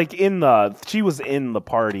she was like in the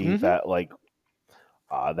party that like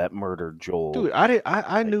that murdered Joel. Dude,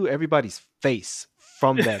 I knew everybody's face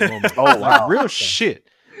from that moment. Oh wow, real shit.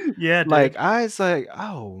 Yeah, dude. Like I was like,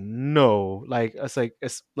 oh no, like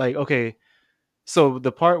it's like okay. So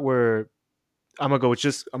the part where I'm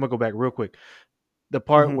gonna go back real quick. The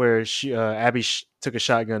part where she Abby took a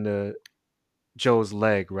shotgun to Joe's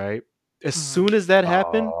leg, right? As soon as that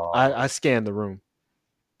happened, I scanned the room.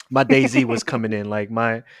 My DayZ was coming in, like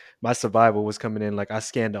my survival was coming in. Like I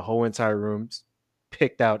scanned the whole entire room,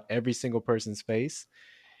 picked out every single person's face,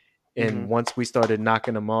 And once we started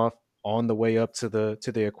knocking them off on the way up to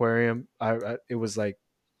the aquarium, it was like,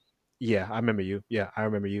 yeah, I remember you. Yeah, I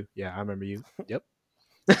remember you. Yeah, I remember you. Yep.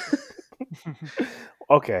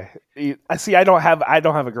 Okay. I see. I don't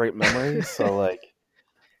have a great memory, so like,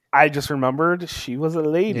 I just remembered she was a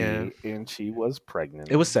lady Yeah. and she was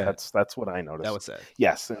pregnant. It was sad. That's what I noticed. That was sad.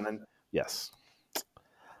 Yes, and then yes.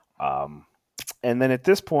 And then at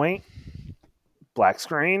this point, black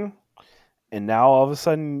screen, and now all of a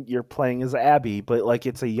sudden you're playing as Abby, but like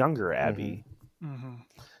it's a younger Abby. Mm-hmm.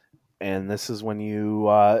 And this is when you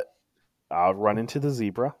run into the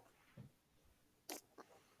zebra.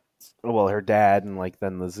 Well, her dad, and like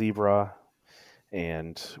then the zebra.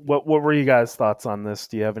 And what were you guys' thoughts on this?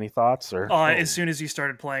 Do you have any thoughts? Or As soon as you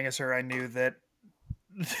started playing as her, I knew that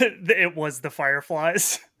it was the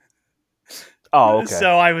Fireflies. Oh, okay.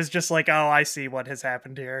 So I was just like, oh, I see what has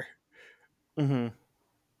happened here. Mm-hmm.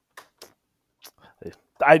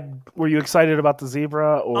 Were you excited about the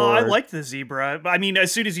zebra? Or I liked the zebra. I mean,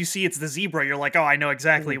 as soon as you see it's the zebra, you're like, oh, I know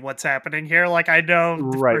exactly what's happening here. Like, I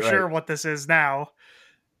know for sure what this is now.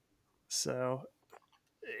 So,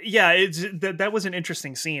 yeah, that was an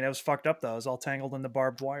interesting scene. It was fucked up, though. It was all tangled in the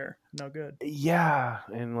barbed wire. No good. Yeah,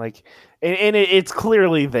 and like, and it's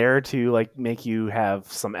clearly there to like make you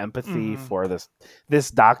have some empathy for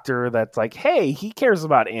this doctor that's like, hey, he cares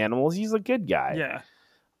about animals. He's a good guy. Yeah.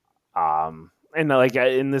 And like,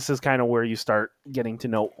 and this is kind of where you start getting to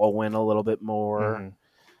know Owen a little bit more.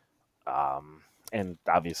 And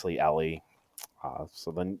obviously Ellie.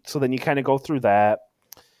 So then you kind of go through that.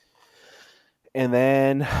 And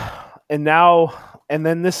then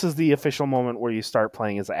this is the official moment where you start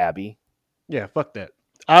playing as Abby. Yeah, fuck that.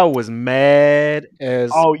 I was mad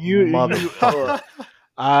as motherfucker.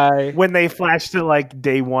 When they flash to like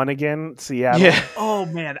day one again, Seattle. Yeah. Oh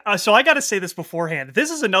man. So I got to say this beforehand.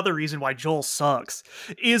 This is another reason why Joel sucks.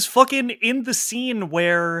 Is fucking in the scene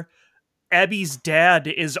where Abby's dad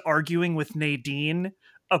is arguing with Nadine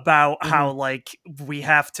about how like we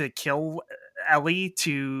have to kill Ellie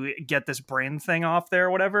to get this brain thing off there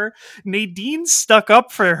or whatever. Nadine stuck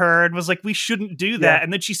up for her and was like, we shouldn't do that. Yeah.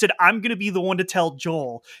 And then she said, I'm going to be the one to tell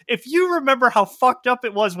Joel. If you remember how fucked up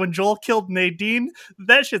it was when Joel killed Nadine,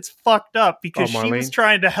 that shit's fucked up because she was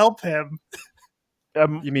trying to help him.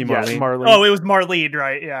 You mean Marlene? Marlene? Oh, it was Marlene,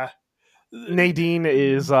 right? Yeah. Nadine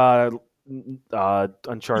is Uncharted.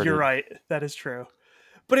 You're right. That is true.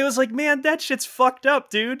 But it was like, man, that shit's fucked up,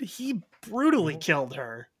 dude. He brutally killed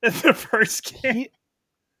her in the first game.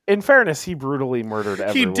 In fairness, he brutally murdered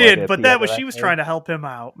everyone. He did, but that was she was trying to help him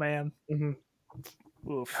out, man.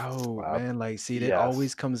 Oof. Oh, man, like, see, that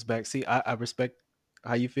always comes back. See, I respect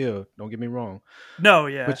how you feel. Don't get me wrong. No,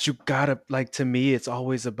 yeah. But you gotta, like, to me, it's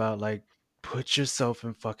always about, like, put yourself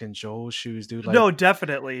in fucking Joel's shoes, dude. Like, no,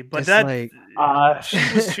 definitely. But that like,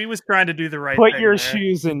 she was trying to do the right thing. Put your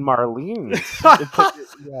shoes in Marlene's. Like,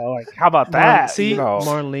 how about that? See,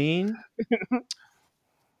 Marlene.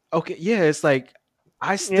 Okay, yeah, it's like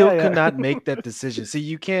I still could not make that decision. See,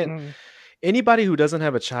 you can't. Anybody who doesn't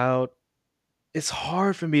have a child, it's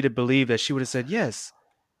hard for me to believe that she would have said yes.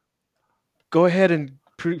 Go ahead and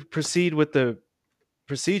proceed with the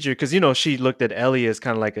procedure, because she looked at Ellie as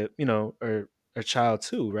kind of like a child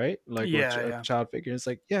too, right? Like a child figure. It's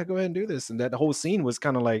like, yeah, go ahead and do this. And that whole scene was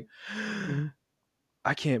kind of like,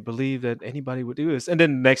 I can't believe that anybody would do this. And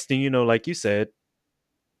then next thing you know, like you said,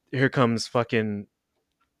 here comes fucking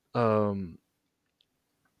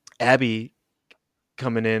Abby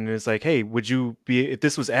coming in, and it's like, hey, would you be, if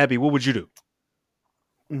this was Abby, what would you do?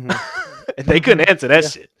 And they couldn't answer that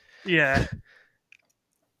shit. Yeah.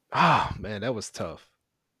 Oh man, that was tough.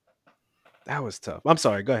 That was tough. I'm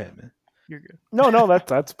sorry. Go ahead, man. You're good. No,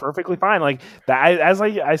 that's perfectly fine. Like that, as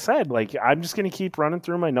I said, like I'm just gonna keep running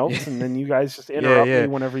through my notes, and then you guys just interrupt me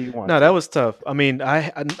whenever you want. No, that was tough. I mean,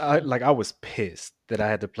 I was pissed that I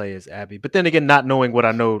had to play as Abby, but then again, not knowing what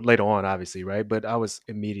I know later on, obviously, right? But I was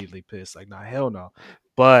immediately pissed. Like, nah, hell no.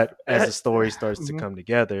 But as the story starts to come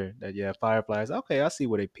together, that Fireflies, okay, I see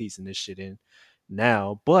where they piecing this shit in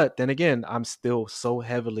now. But then again, I'm still so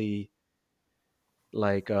heavily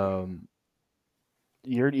like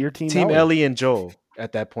your team Ellie and Joel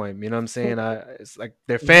at that point. You know what I'm saying? It's like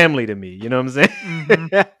they're family to me. You know what I'm saying?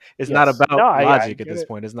 It's not about logic at this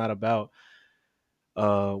point. It's not about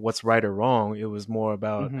what's right or wrong. It was more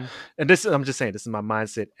about, and this, I'm just saying, this is my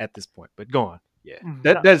mindset at this point. But go on. Yeah,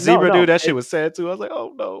 that zebra dude, that shit was sad too. I was like,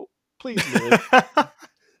 oh no, please, man.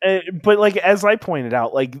 But like, as I pointed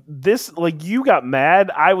out, like this, like you got mad.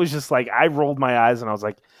 I was just like, I rolled my eyes and I was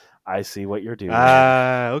like, I see what you're doing.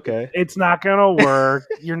 Okay. It's not gonna work.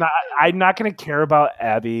 I'm not gonna care about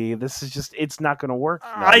Abby. This is just. It's not gonna work.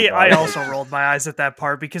 Naughty I Dog. also rolled my eyes at that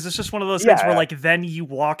part because it's just one of those things where Yeah. like then you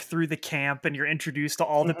walk through the camp and you're introduced to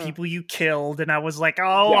all the Mhm. people you killed, and I was like,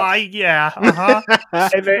 oh, Yes.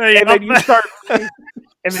 and then you start.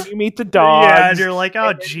 And then you meet the dogs. Yeah, and you're like, oh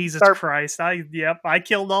and then you Jesus start- Christ! I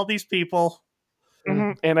killed all these people.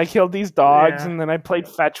 Mhm. And I killed these dogs, Yeah. and then I played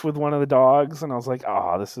fetch with one of the dogs, and I was like,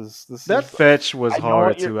 "Oh, this is That fetch was I know hard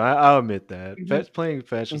what you're- too. I'll admit that. Mhm. Playing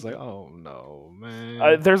fetch was like, oh no,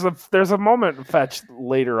 man. there's a moment in fetch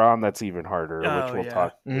later on that's even harder, which Oh, we'll yeah.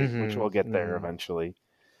 talk, which Mhm, we'll get there mhm. eventually.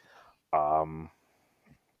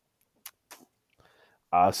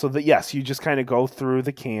 So that yes, you just kind of go through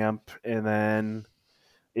the camp, and then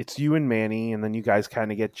it's you and Manny, and then you guys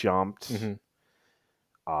kind of get jumped. Mhm.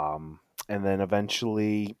 And then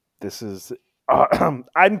eventually, this is I'm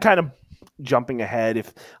kind of jumping ahead.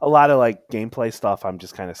 If a lot of like gameplay stuff, I'm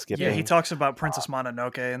just kind of skipping. Yeah, he talks about Princess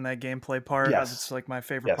Mononoke in that gameplay part. Yes. It's like my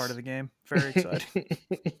favorite Yes. part of the game. Very excited.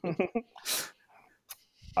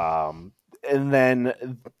 And then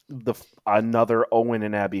another Owen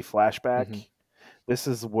and Abby flashback. Mhm. This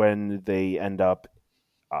is when they end up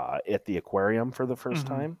at the aquarium for the 1st Mhm.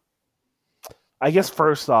 time. I guess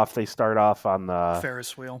first off, they start off on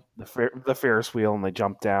Ferris wheel. the Ferris wheel, and they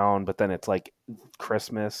jump down. But then it's like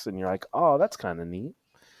Christmas, and you're like, "Oh, that's kind of neat."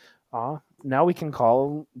 Now we can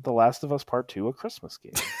call The Last of Us Part 2 a Christmas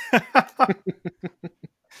game.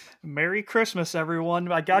 Merry Christmas,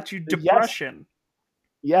 everyone! I got you Yes. depression.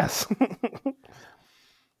 Yes.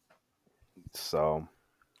 So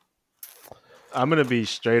I'm gonna be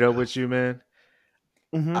straight up with you, man.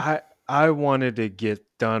 mhm. I wanted to get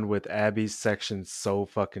done with Abby's section so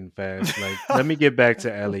fucking fast. Like, let me get back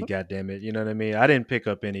to Ellie, goddammit. You know what I mean? I didn't pick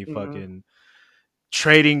up any Mhm. fucking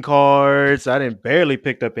trading cards. I didn't barely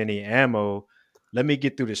picked up any ammo. Let me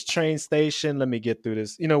get through this train station. Let me get through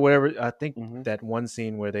this, whatever. I think Mhm. that one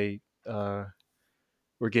scene where they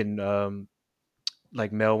were getting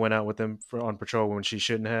like Mel went out with them on patrol when she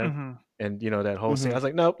shouldn't have. Mhm. And that whole scene, Mhm. I was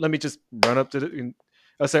like, nope, let me just run up to the. And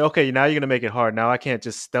I was like, okay, now you're gonna make it hard. Now I can't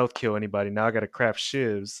just stealth kill anybody. Now I gotta craft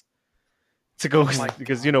shivs to go Oh my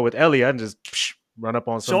because with Ellie, I can just run up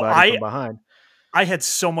on So somebody from behind. I had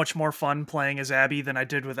so much more fun playing as Abby than I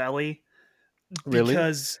did with Ellie. Really?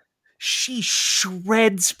 Because she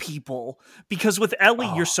shreds people. Because with Ellie,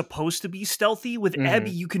 Oh. you're supposed to be stealthy. With Mhm. Abby,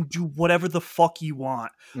 you can do whatever the fuck you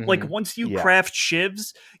want. Like, Mhm. once you Yeah. craft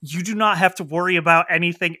shivs, you do not have to worry about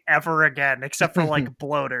anything ever again, except for, like,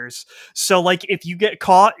 bloaters. So, like, if you get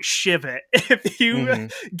caught, shiv it. If you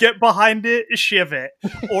Mhm. get behind it, shiv it.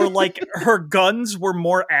 Or, like, her guns were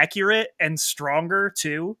more accurate and stronger,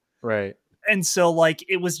 too. Right. And so, like,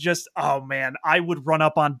 it was just, oh man, I would run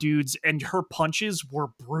up on dudes and her punches were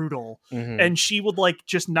brutal. Mhm. And she would, like,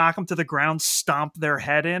 just knock them to the ground, stomp their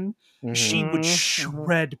head in. Mhm. She would Mhm.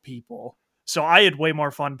 shred people. So I had way more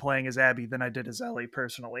fun playing as Abby than I did as Ellie,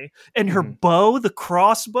 personally. And her Mhm. bow, the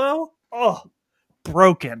crossbow, oh,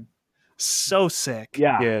 broken. So sick.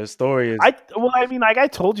 Yeah. Yeah, the story is. Like I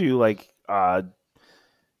told you, like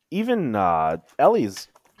even Ellie's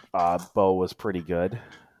bow was pretty good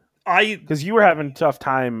because you were having a tough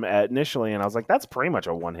time initially, and I was like, that's pretty much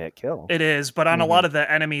a one-hit kill. It is, but on a Mhm. lot of the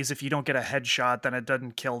enemies, if you don't get a headshot, then it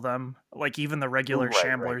doesn't kill them. Like, even the regular Right,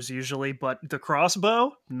 shamblers usually, but the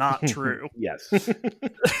crossbow, not true. Yes.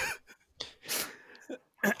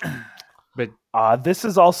 But This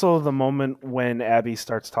is also the moment when Abby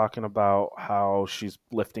starts talking about how she's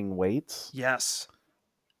lifting weights. Yes.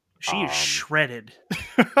 She is Um, shredded.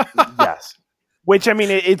 Yes. Which, I mean,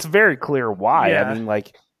 it's very clear why. Yeah. I mean,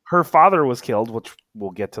 like, her father was killed, which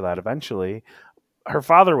we'll get to that eventually. Her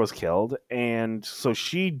father was killed, and so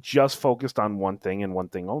she just focused on one thing and one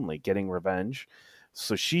thing only, getting revenge.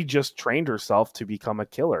 So she just trained herself to become a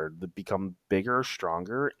killer, to become bigger,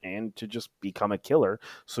 stronger, and to just become a killer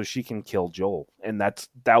so she can kill Joel. And that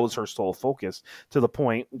was her sole focus, to the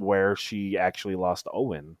point where she actually lost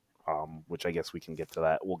Owen, which I guess we can get to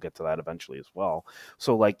that. We'll get to that eventually as well.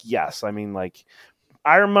 So, like, yes, I mean, like,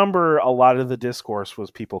 I remember a lot of the discourse was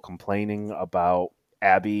people complaining about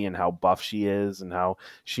Abby and how buff she is and how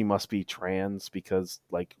she must be trans because,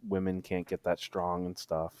 like, women can't get that strong and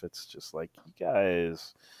stuff. It's just like, you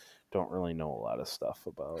guys don't really know a lot of stuff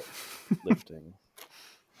about lifting.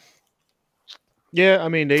 yeah, I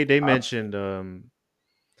mean, they mentioned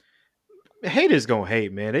haters gonna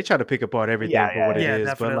hate, man. They try to pick apart everything for what it Yeah, is,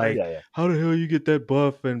 definitely. but like, Yeah. how the hell you get that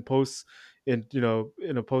buff and post in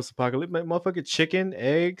in a post-apocalyptic motherfucking chicken,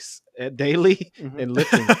 eggs daily Mhm. and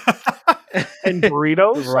lifting And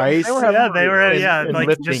burritos, rice, They were having Yeah, they were, burritos. yeah, and like,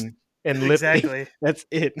 lifting just and lifting. exactly. That's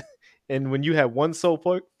it. and when you have one sole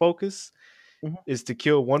focus Mhm. is to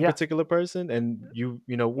kill one Yeah. particular person, and you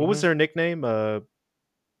know what was Mhm. her nickname?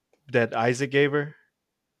 That Isaac gave her,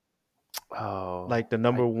 Oh, like the I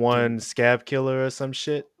number do. one scab killer or some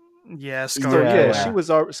shit. Yeah, So Scar Yeah, yeah, she Killer.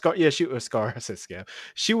 yeah. was Scar. Yeah, she was Scar. I said scab.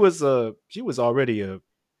 She was already a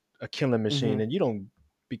killing machine, Mhm. and you don't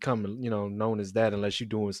become known as that unless you're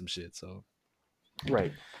doing some shit. So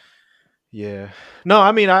Right. yeah, no,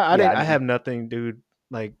 I mean I Yeah, didn't. I I mean, have nothing, dude.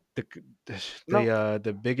 Like no.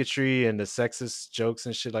 the bigotry and the sexist jokes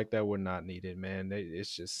and shit like that were not needed, man.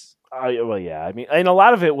 It's just Well, yeah. I mean, and a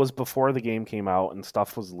lot of it was before the game came out and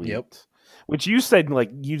stuff was yep. leaked. Which you said like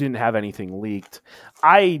you didn't have anything leaked.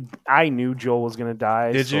 I knew Joel was gonna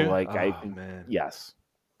die, Did so you? like I Oh man. yes.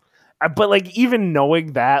 But like even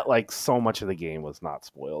knowing that, like so much of the game was not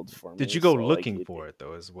spoiled for Did me. you go So like looking for it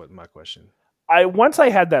though? Is what my question. I once I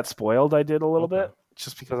had that spoiled, I did a little Okay. bit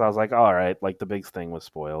just because I was like, all right, like the big thing was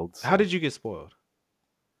spoiled. How So did you get spoiled?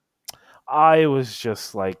 I was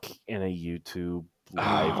just like in a YouTube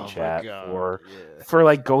live Oh my chat god. for Yeah.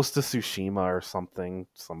 like Ghost of Tsushima or something.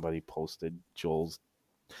 Somebody posted Joel's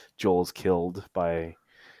killed by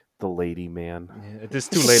the lady man. Yeah. It's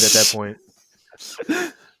too late at that point.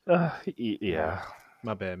 Yeah. Yeah.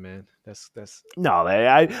 My bad, man. That's No,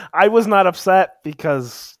 I was not upset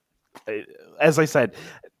because, uh, as I said,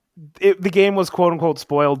 the game was quote unquote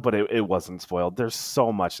spoiled, but it wasn't spoiled. There's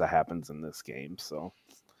so much that happens in this game, so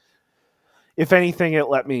if anything, it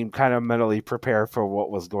let me kind of mentally prepare for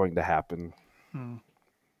what was going to happen. Hmm.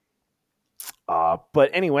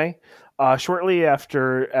 But anyway, shortly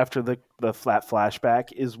after the flat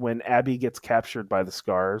flashback is when Abby gets captured by the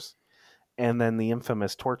Scars, and then the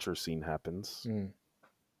infamous torture scene happens. mm.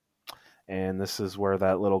 And this is where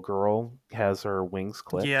that little girl has her wings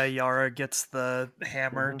clipped. Yeah, Yara gets the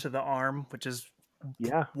hammer Mhm. to the arm, which is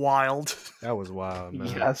Yeah. wild. That was wild, man.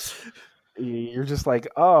 Yes. You're just like,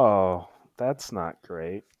 oh, that's not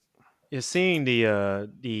great. You're seeing the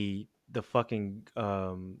fucking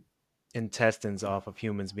intestines off of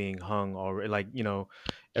humans being hung already, like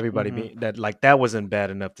everybody Hmm. being that, like that wasn't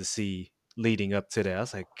bad enough to see leading up to that. I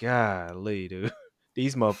was like, golly, dude,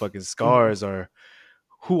 these motherfucking Hmm. scars are,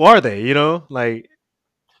 who are they? Like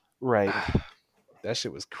Right. that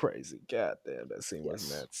shit was crazy. God damn, that scene was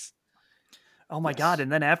Yes. nuts. Oh my god! Yes.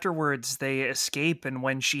 And then afterwards, they escape, and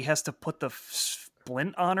when she has to put the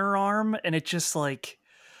splint on her arm, and it just like,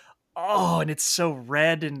 oh, and it's so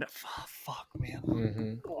red and oh, fuck, man,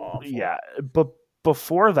 Mm-hmm. awful. Yeah. But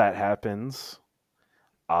before that happens,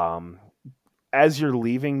 um, as you're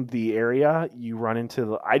leaving the area, you run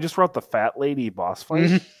into I just wrote the fat lady boss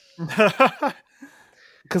fight.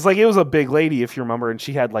 Because like it was a big lady, if you remember, and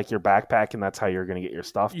she had like your backpack, and that's how you're gonna get your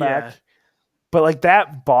stuff back. Yeah. But like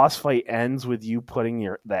that boss fight ends with you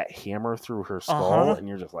putting that hammer through her skull, Uh-huh. and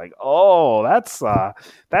you're just like, oh, that's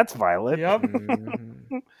violent. Yep.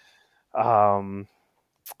 Mm-hmm. Um,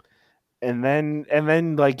 and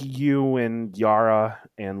then like you and Yara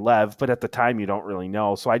and Lev, but at the time you don't really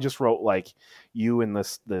know. So I just wrote like you and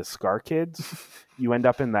the Scar kids. You end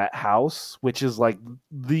up in that house, which is like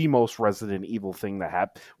the most Resident Evil thing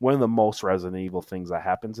that one of the most Resident Evil things that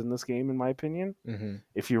happens in this game, in my opinion. Mm-hmm.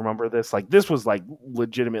 If you remember this, like this was like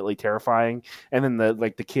legitimately terrifying. And then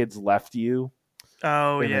the kids left you,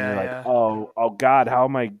 Oh and then yeah, you're like, yeah. oh god, how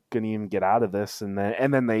am I gonna even get out of this? And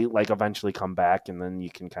then they like eventually come back, and then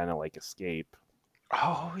you can kind of like escape.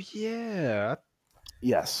 Oh yeah.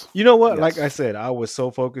 Yes. You know what? Like I Yes. said, I was so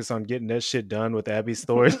focused on getting that shit done with Abby's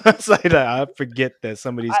story last night that I forget that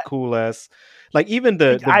some of these I cool ass, like even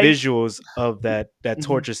the I visuals of that Mhm,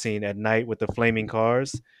 torture scene at night with the flaming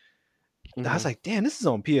cars. I was mhm. like, damn, this is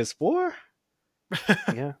on PS4.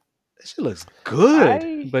 Yeah. That shit looks good.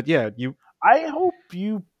 I But yeah, you I hope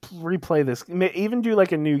you replay this. Even do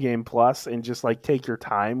like a new game plus and just like take your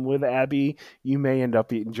time with Abby. You may end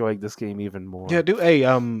up enjoying this game even yeah, more. do hey,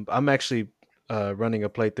 I'm actually running a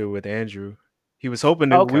playthrough with Andrew. We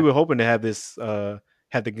Okay. were hoping to have this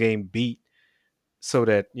have the game beat so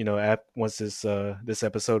that once this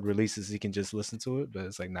episode releases he can just listen to it, but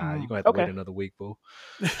it's like, nah, you're Mm. gonna have to wait Okay. another week, boo.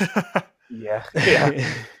 Yeah.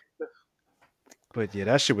 Yeah. But yeah,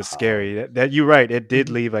 that shit was Um, scary. That you're right, it did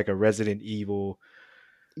mhm. leave like a Resident Evil.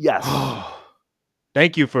 Yes.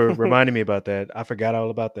 Thank you for reminding me about that. I forgot all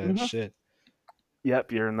about that Mhm. shit.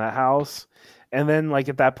 Yep, you're in that house. And then like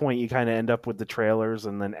at that point you kind of end up with the trailers,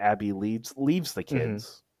 and then Abby leaves the Hmm.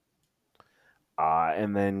 kids.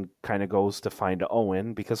 And then kind of goes to find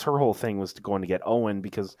Owen, because her whole thing was going to get Owen,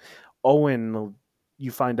 because Owen,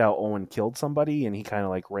 you find out Owen killed somebody and he kind of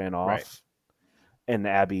like ran Right. off. And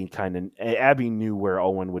Abby knew where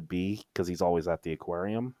Owen would be because he's always at the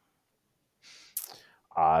aquarium.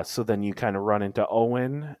 So then you kind of run into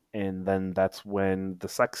Owen, and then that's when the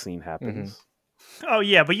sex scene happens. Oh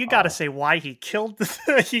yeah, but you got to Uh, say why he killed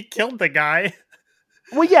he killed the guy.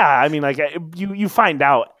 Well, yeah, I mean, like you find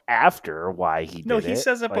out after why he No, did he it.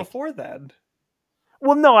 says it like, before then.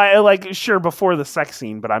 Well, no, I like sure before the sex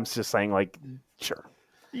scene, but I'm just saying like sure.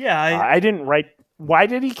 Yeah, I didn't write. Why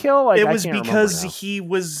did he kill? Like it I was can't because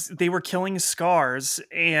remember now. they were killing scars,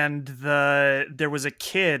 and there was a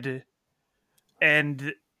kid,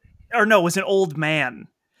 and or no, it was an old man,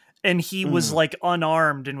 and he was Mm. like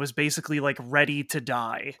unarmed and was basically like ready to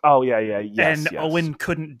die. Oh yeah, yes, And yes. Owen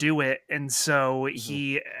couldn't do it, and so Mhm.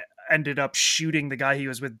 he ended up shooting the guy he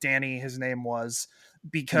was with, Danny, his name was, Yes.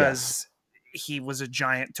 because he was a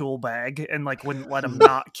giant tool bag and like wouldn't let him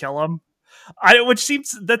not kill him. Which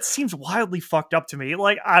seems wildly fucked up to me.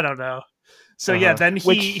 Like, I don't know. So yeah, then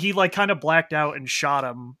Which he like kind of blacked out and shot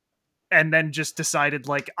him, and then just decided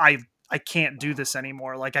like I can't do this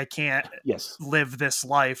anymore. Like I can't yes. live this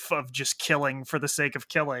life of just killing for the sake of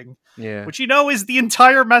killing, Yeah. which is the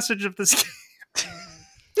entire message of this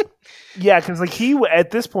game. Yeah, because like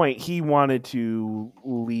at this point he wanted to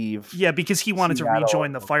leave. Yeah, because he wanted to Seattle.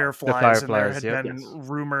 rejoin the The Fireflies, and there Fireflies, had yep. been Yes.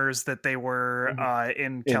 rumors that they were in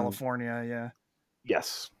In- California. Yeah.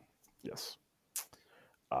 Yes.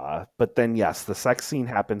 But then yes, the sex scene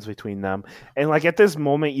happens between them, and like at this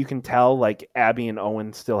moment you can tell like Abby and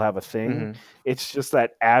Owen still have a thing. Mhm. It's just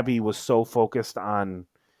that Abby was so focused on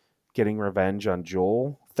getting revenge on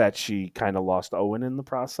Joel that she kind of lost Owen in the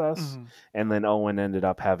process. Mhm. And then Owen ended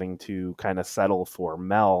up having to kind of settle for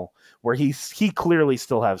Mel, where he clearly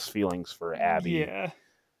still has feelings for Abby. Yeah.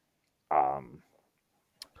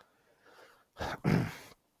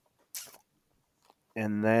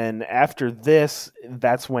 And then after this,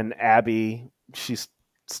 that's when Abby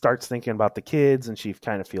starts thinking about the kids, and she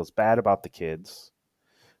kind of feels bad about the kids.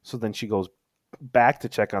 So then she goes back to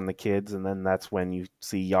check on the kids, and then that's when you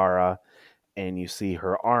see Yara, and you see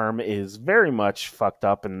her arm is very much fucked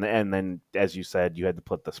up, and then as you said, you had to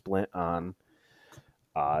put the splint on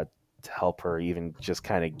to help her even just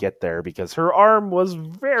kind of get there because her arm was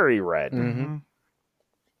very red. Mm-hmm.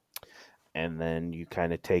 And then you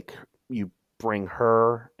kind of bring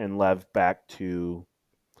her and Lev back to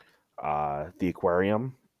the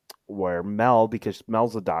aquarium where Mel, because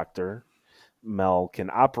Mel's a doctor, Mel can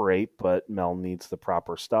operate, but Mel needs the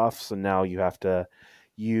proper stuff. So now you have to,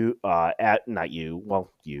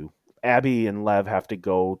 Abby and Lev have to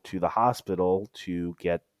go to the hospital to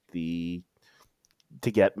get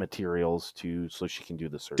materials so she can do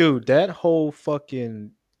the surgery. Dude, that whole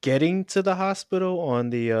fucking getting to the hospital on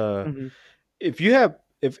the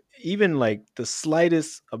if even like the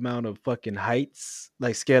slightest amount of fucking heights,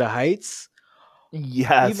 like scared of heights,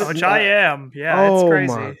 Yes. even- Which I am. Yeah, it's oh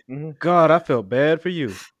crazy. my god, I felt bad for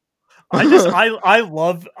you. I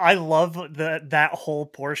love that whole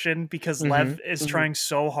portion because Lev is Mhm. trying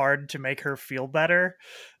so hard to make her feel better.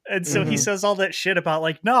 And so he Mhm. says all that shit about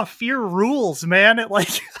like, nah, fear rules, man. It like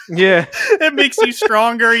Yeah. it makes you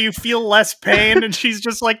stronger, you feel less pain, and she's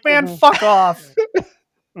just like, man, Mhm. fuck off.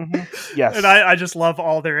 Yes. And I just love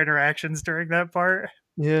all their interactions during that part.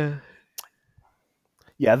 Yeah.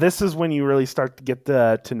 Yeah, this is when you really start to get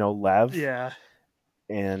to know Lev. Yeah.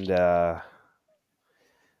 And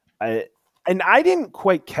I didn't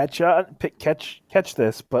quite catch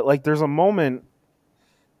this, but like there's a moment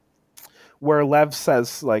where Lev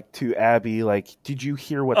says like to Abby, like, "Did you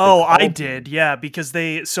hear what?" Oh, they I called did, me? yeah, because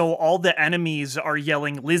all the enemies are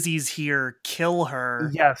yelling, "Lizzie's here, kill her,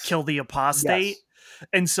 Yes. kill the apostate." Yes.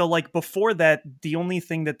 And so, like, before that, the only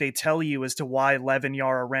thing that they tell you as to why Lev and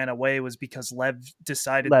Yara ran away was because Lev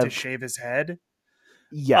decided to shave his head.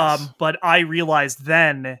 Yes. But I realized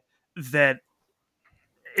then that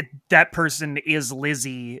that person is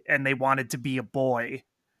Lizzie, and they wanted to be a boy.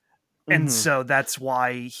 And Mhm. so that's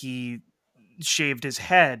why he shaved his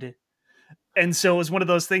head. And so it was one of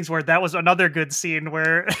those things where that was another good scene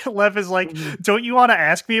where Lev is like, Mhm. don't you want to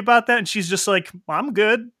ask me about that? And she's just like, I'm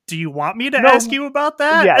good. Do you want me to No. ask you about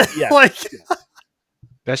that? Yeah. Like,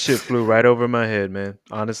 That shit flew right over my head, man.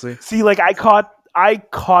 Honestly. See, like I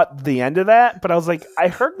caught the end of that, but I was like, I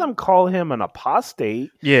heard them call him an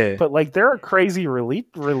apostate. Yeah. But like they're a crazy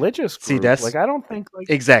religious group. See, that's like I don't think like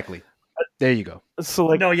exactly. There you go. so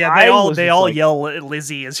like no, yeah, they all yell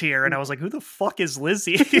Lizzie is here, and I was like, who the fuck is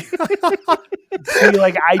Lizzie? See,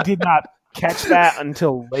 like I did not catch that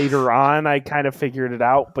until later on. I kind of figured it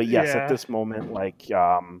out, but yes, Yeah. at this moment, like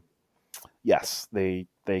yes, they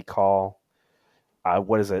call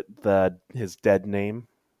what is it? His dead name.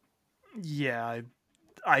 Yeah,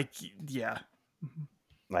 I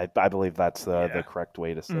believe that's the correct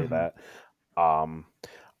way to say Mhm. that.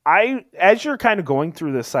 as you're kind of going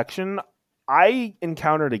through this section, I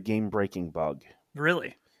encountered a game breaking bug.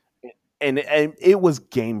 Really? And it was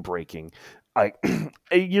game breaking. Like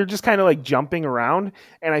you're just kind of like jumping around,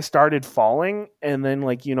 and I started falling, and then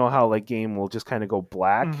like you know how like game will just kind of go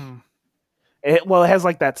black. Mm-hmm. It has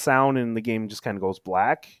like that sound, and the game just kind of goes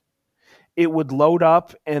black. It would load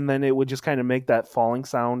up, and then it would just kind of make that falling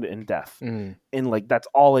sound and death, and like that's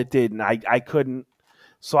all it did. And I couldn't,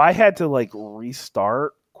 so I had to like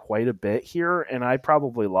restart quite a bit here, and I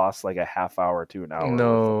probably lost like a half hour to an hour.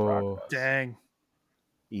 No. Worth of progress. Dang.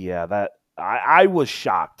 Yeah, that I was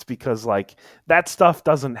shocked because like that stuff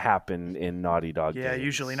doesn't happen in Naughty Dog. Yeah, games,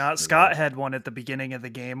 usually not. Scott had one at the beginning of the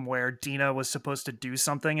game where Dina was supposed to do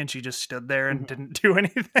something and she just stood there and didn't do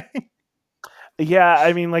anything. Yeah,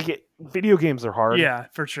 I mean, like video games are hard. Yeah,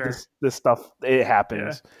 for sure. This stuff it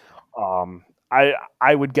happens.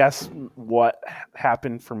 I would guess what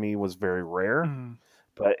happened for me was very rare,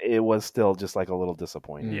 but it was still just like a little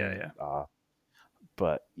disappointing. Yeah.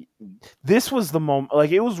 But this was the moment,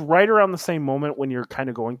 like it was right around the same moment when you're kind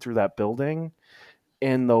of going through that building,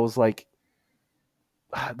 and those like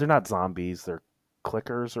they're not zombies, they're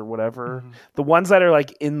clickers or whatever. The ones that are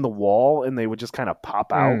like in the wall and they would just kind of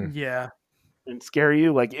pop out. Yeah. And scare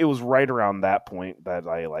you. Like it was right around that point that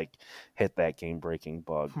I like hit that game breaking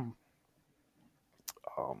bug.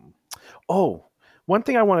 One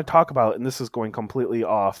thing I want to talk about, and this is going completely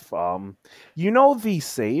off. You know the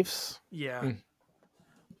safes? Yeah.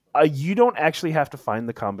 You don't actually have to find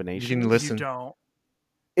the combination. You can listen. You don't.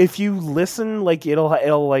 If you listen, like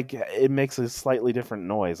it'll like it makes a slightly different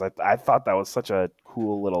noise. I thought that was such a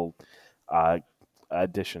cool little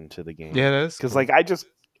addition to the game. Yeah, that's because cool. like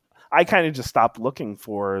I kind of just stopped looking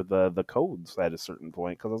for the codes at a certain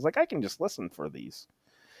point because I was like, I can just listen for these.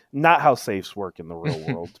 Not how safes work in the real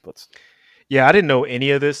world, but yeah, I didn't know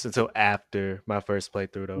any of this until after my first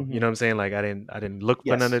playthrough, though. You know what I'm saying? Like I didn't look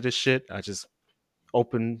for none of this shit. I just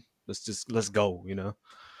opened. Let's go. You know.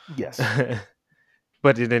 Yes.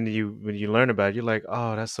 But then when you learn about it, you're like,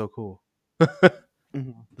 oh, that's so cool.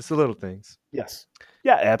 It's the little things. Yes.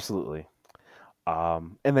 Yeah, absolutely.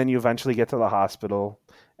 And then you eventually get to the hospital,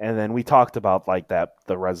 and then we talked about like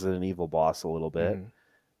the Resident Evil boss a little bit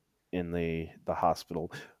in the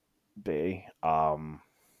hospital bay. And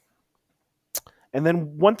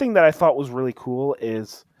then one thing that I thought was really cool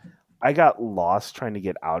is I got lost trying to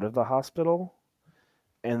get out of the hospital,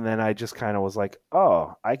 and then I just kind of was like,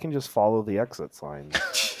 oh, I can just follow the exit signs.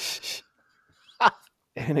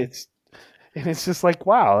 and it's just like,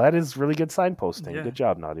 wow, that is really good signposting. Yeah. Good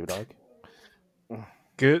job, Naughty Dog.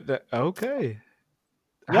 Good. Okay.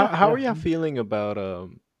 Yeah, how are y'all feeling about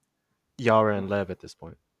Yara and Lev at this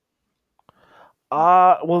point?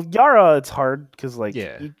 Well, Yara, it's hard because like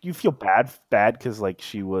Yeah. you feel bad because like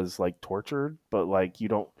she was like tortured, but like you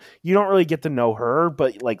don't really get to know her.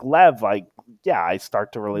 But like Lev, like yeah, I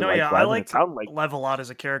start to really like Lev. I like like Lev a lot as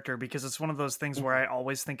a character because it's one of those things where I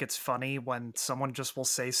always think it's funny when someone just will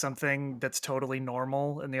say something that's totally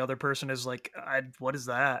normal and the other person is like, what is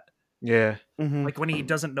that? Yeah. Like when he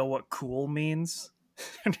doesn't know what cool means.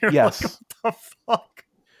 And you're Yes. like, what the fuck?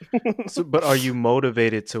 So, but are you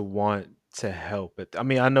motivated to want to help it? I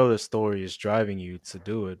mean, I know the story is driving you to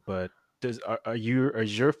do it, but are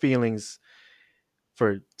your feelings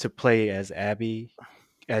to play as Abby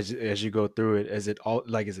as you go through it? Is it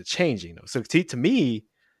changing though? So to me,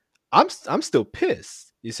 I'm still pissed.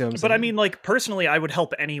 You see what I'm saying? But I mean, like personally, I would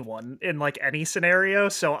help anyone in like any scenario.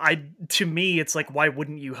 So to me, it's like, why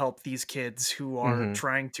wouldn't you help these kids who are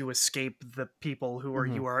trying to escape the people who are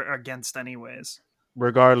you are against anyways?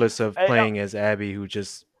 Regardless of playing as Abby,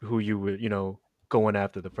 who you were, going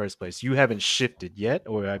after the first place. You haven't shifted yet,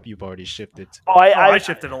 or you've already shifted? I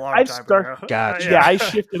shifted a long time ago. Gotcha. Yeah, I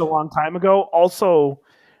shifted a long time ago. Also,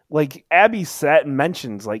 like Abby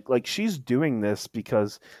mentions, like she's doing this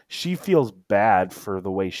because she feels bad for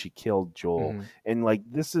the way she killed Joel, and like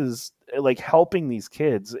this is like helping these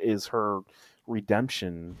kids is her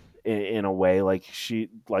redemption in a way. Like she's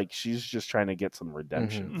just trying to get some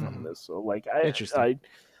redemption from this. So like I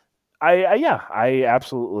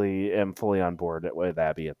absolutely am fully on board with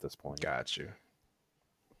Abby at this point. Got you.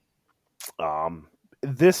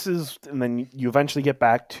 This is, and then you eventually get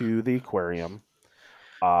back to the aquarium.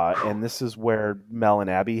 And this is where Mel and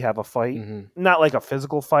Abby have a fight. Not like a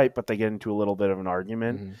physical fight, but they get into a little bit of an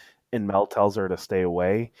argument. And Mel tells her to stay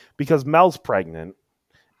away because Mel's pregnant.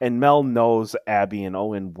 And Mel knows Abby and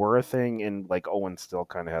Owen were a thing. And like Owen still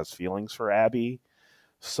kind of has feelings for Abby.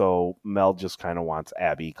 So Mel just kind of wants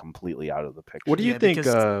Abby completely out of the picture. What do you think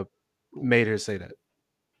made her say that?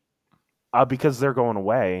 Because they're going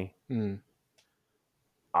away.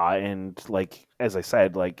 And like as I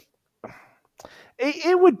said, like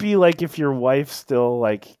it would be like if your wife still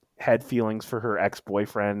like had feelings for her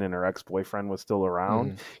ex-boyfriend and her ex-boyfriend was still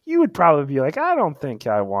around, you would probably be like, I don't think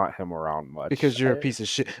I want him around much. Because you're a piece of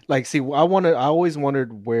shit. Like, see, I always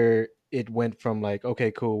wondered where it went from like,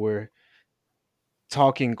 okay, cool, we're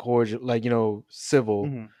talking cordial, like, civil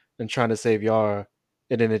Mhm. and trying to save Yara,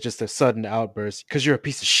 and then it's just a sudden outburst because you're a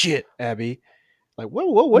piece of shit, Abby. Like,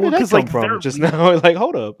 whoa, where did that come from just now? Like,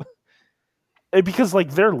 hold up. Because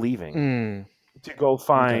like they're leaving to go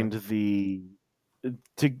find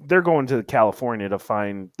they're going to California to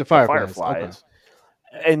find the Fireflies.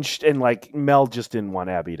 Okay. And like Mel just didn't want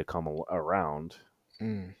Abby to come around.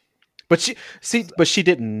 But she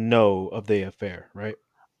didn't know of the affair, right?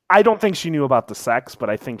 I don't think she knew about the sex, but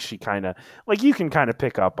I think she kind of like you can kind of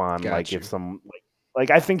pick up on if some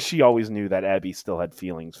like I think she always knew that Abby still had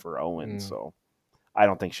feelings for Owen, so I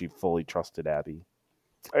don't think she fully trusted Abby.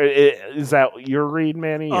 Is that your read,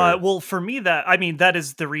 Manny? Well, for me, that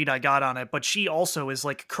is the read I got on it. But she also is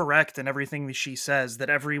like correct in everything that she says.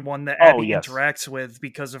 That everyone that Abby interacts with,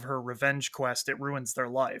 because of her revenge quest, it ruins their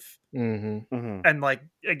life. And like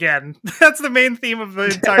again, that's the main theme of the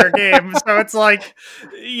entire game. So it's like,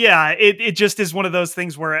 yeah, it just is one of those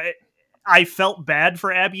things where I felt bad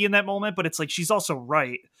for Abby in that moment, but it's like she's also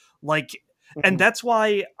right. Like, and that's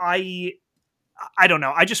why I don't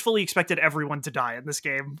know. I just fully expected everyone to die in this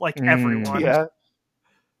game, like everyone. Yeah.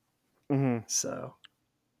 So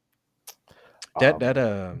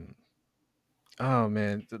oh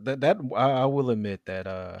man, that I will admit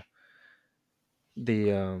that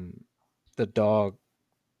the dog,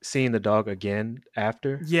 seeing the dog again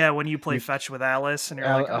after. Yeah, when you play fetch with Alice and you're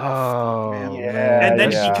like, oh fuck, man. Yeah, and then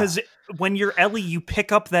because when you're Ellie, you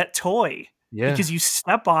pick up that toy. Yeah. Because you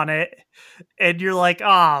step on it and you're like,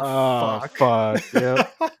 fuck.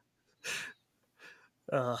 Yep.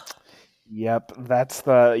 Yep, that's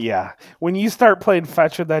when you start playing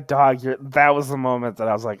fetch with that dog, that was the moment that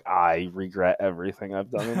I was like, I regret everything I've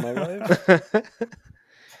done in my life.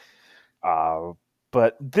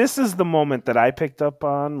 But this is the moment that I picked up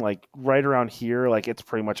on, like right around here, like it's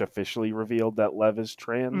pretty much officially revealed that Lev is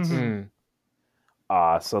trans.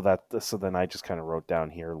 So then I just kind of wrote down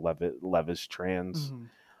here Lev is trans.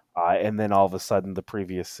 And then all of a sudden the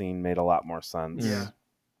previous scene made a lot more sense. Yeah.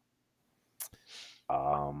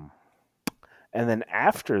 And then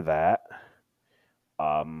after that,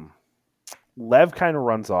 Lev kind of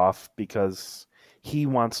runs off because he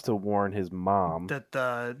wants to warn his mom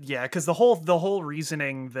because the whole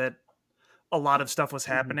reasoning that a lot of stuff was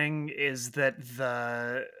happening is that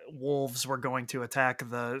the wolves were going to attack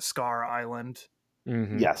the Scar Island.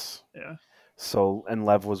 Yes. Yeah. So, and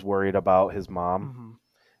Lev was worried about his mom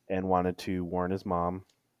and wanted to warn his mom.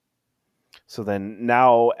 So then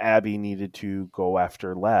now Abby needed to go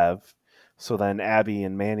after Lev. So then Abby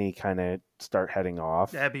and Manny kind of start heading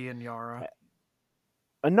off. Abby and Yara.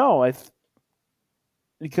 No,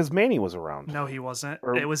 because Manny was around. No, he wasn't.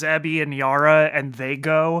 It was Abby and Yara, and they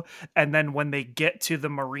go. And then when they get to the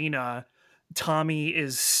marina, Tommy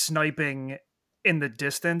is sniping in the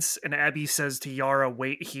distance, and Abby says to Yara,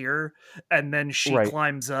 "Wait here." And then she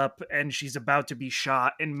climbs up, and she's about to be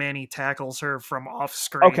shot, and Manny tackles her from off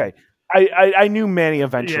screen. Okay. I knew Manny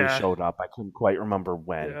eventually showed up. I couldn't quite remember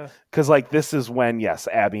when. Because, this is when, yes,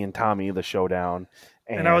 Abby and Tommy, the showdown.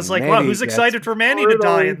 And I was like, wow, who's excited for Manny to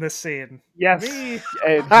die in this scene? Yes. Me.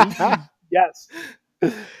 Yes.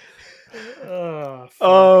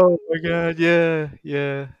 Oh, my God. Yeah.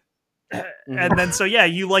 And then,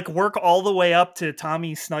 you, work all the way up to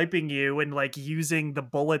Tommy sniping you and, using the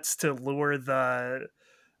bullets to lure the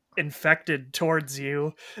infected towards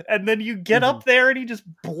you, and then you get up there and he just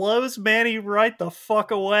blows Manny right the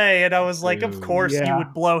fuck away, and I was like, of course you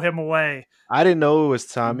would blow him away. I didn't know it was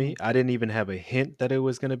Tommy. I didn't even have a hint that it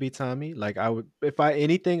was going to be Tommy. I was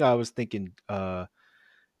thinking,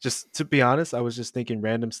 just to be honest, I was just thinking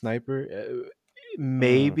random sniper,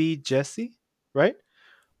 maybe Jesse, right?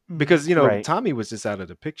 Because Tommy was just out of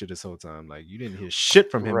the picture this whole time. You didn't hear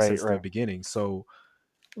shit from him since the beginning. So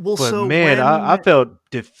I felt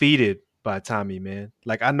defeated by Tommy, man.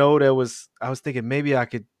 I know I was thinking maybe I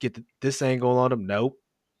could get this angle on him. Nope.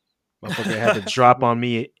 Motherfucker had to drop on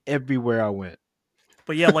me everywhere I went.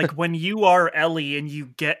 But when you are Ellie and you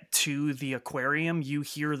get to the aquarium, you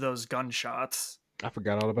hear those gunshots. I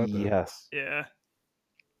forgot all about that. Yes. Yeah.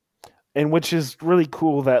 And which is really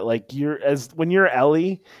cool that when you're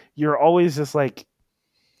Ellie, you're always just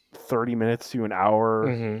 30 minutes to an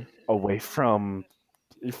hour away from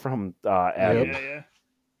Abby. Yeah.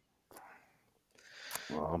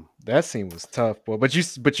 That scene was tough, boy.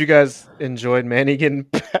 But you guys enjoyed Manny getting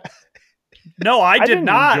No, I did didn't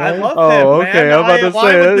not. I enjoy it. love Oh, him, okay. man. I'm about to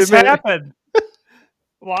Why say would that. this Man. happen?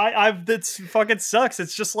 Why? This fucking sucks.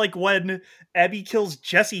 It's just like when Abby kills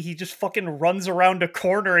Jesse, he just fucking runs around a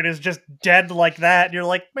corner and is just dead like that. And you're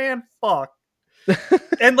like, man, fuck.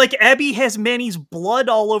 And like Abby has Manny's blood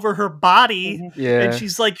all over her body, Mhm. and Yeah.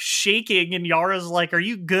 she's like shaking, and Yara's like, "Are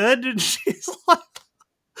you good?" And she's like,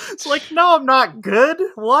 "It's like, no, I'm not good.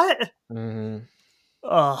 What?" hmm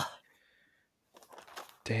Ugh.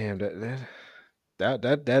 Damn,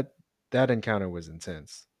 that encounter was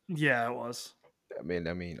intense. Yeah, it was I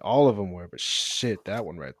mean, all of them were, but shit, that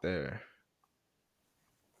one right there.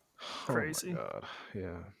 Oh crazy. my god,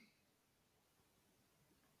 yeah.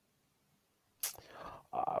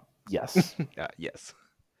 Yes. Yes.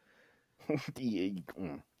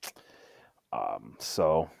 Mm.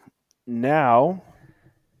 So now,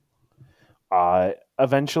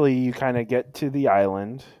 eventually you kind of get to the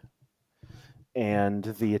island, and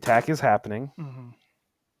the attack is happening, Mhm.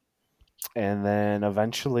 and then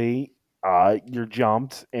eventually, you're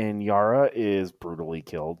jumped, and Yara is brutally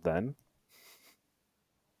killed. Then,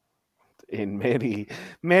 and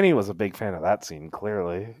Manny was a big fan of that scene.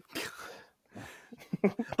 Clearly.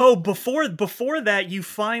 Oh, before that, you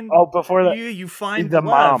find Oh, before that, you find the Lev,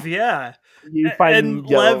 mom. yeah, You and find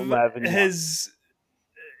Yellow Lev Lev and has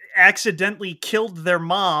accidentally killed their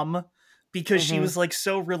mom because she Mhm. was like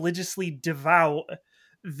so religiously devout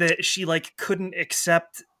that she like couldn't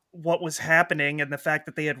accept what was happening and the fact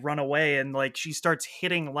that they had run away, and like she starts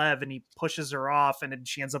hitting Lev and he pushes her off, and then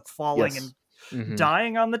she ends up falling Yes. and hmm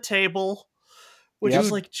dying on the table, which Yep.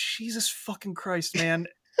 is like, Jesus fucking Christ, man.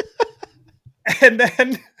 And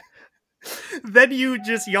then you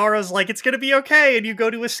just, Yara's like, it's gonna be okay, and you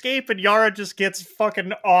go to escape, and Yara just gets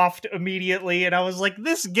fucking offed immediately, and I was like,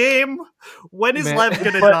 this game, when is Man. Lev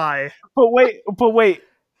gonna But- die? But wait,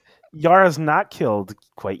 Yara's not killed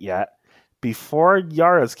quite yet. Before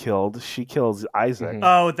Yara's killed, she kills Isaac. Mhm.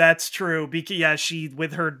 Oh, that's true. Because yeah, she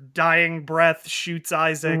with her dying breath shoots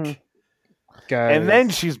Isaac. Mhm. Guys, And then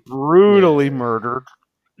she's brutally Yeah. murdered.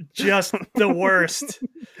 Just the worst.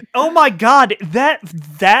 Oh my god,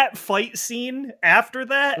 that fight scene after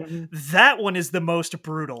that, that one is the most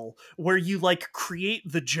brutal, where you like create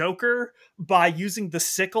the Joker by using the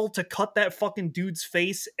sickle to cut that fucking dude's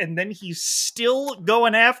face, and then he's still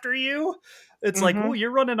going after you. It's like, oh, Mhm.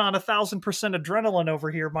 you're running on 1,000% adrenaline over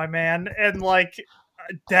here, my man. And like,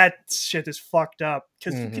 that shit is fucked up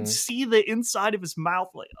because you can Mhm. see the inside of his mouth.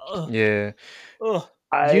 Like, ugh, Yeah. ugh.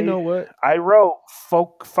 You know what? I wrote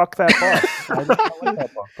fuck that boss. I did not like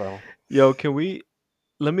that boss though. Yo, can we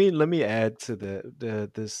let me add to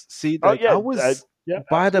this. See, Oh like yeah, I was yeah,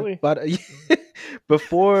 by absolutely.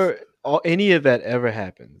 before any of that ever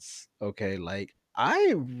happens, okay, like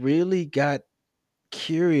I really got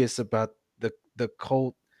curious about the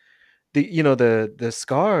cult, the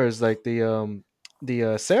scars, like the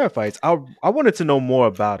Seraphites. I wanted to know more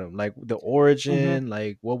about them, like the origin,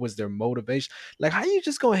 like what was their motivation, like how you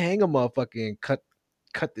just gonna hang a motherfucker and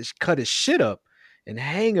cut his shit up and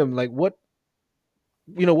hang him, like what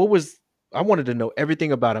was. I wanted to know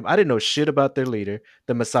everything about him. I didn't know shit about their leader,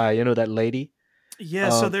 the Messiah, that lady. Yeah,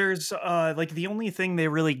 so um there's like the only thing they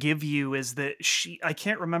really give you is that I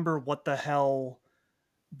can't remember what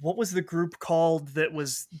was the group called that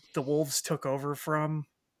was the wolves took over from?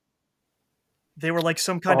 They were like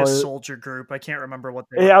some kind of Oh, soldier group. I can't remember what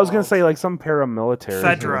they were yeah, I was gonna called. say like some paramilitary group.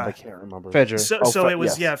 I Fedra. can't remember. Fedra. So it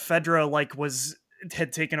was, yes. yeah, Fedra like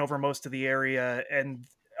had taken over most of the area, and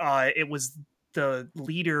it was the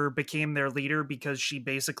leader became their leader because she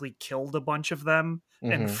basically killed a bunch of them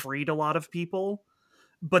and Mhm. freed a lot of people.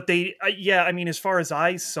 But they, yeah, I mean, as far as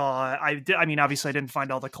I saw, I mean, obviously I didn't find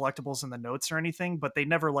all the collectibles in the notes or anything, but they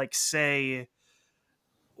never like say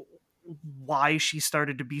why she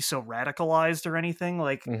started to be so radicalized or anything.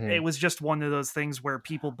 Like, Mhm. it was just one of those things where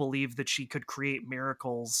people believed that she could create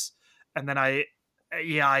miracles, and then I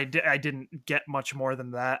didn't get much more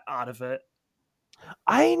than that out of it.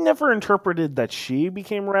 I never interpreted that she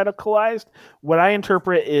became radicalized. What I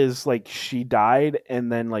interpret is like she died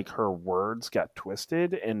and then like her words got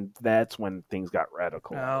twisted, and that's when things got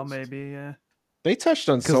radicalized. Oh, maybe, yeah. They touched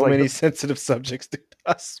on 'Cause, so like, many the- sensitive subjects, dude.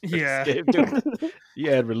 I swear this Yeah. game, dude.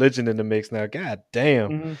 You add religion in the mix now. God damn.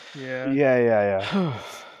 Mhm. Yeah. Yeah.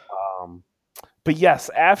 But yes,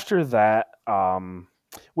 after that,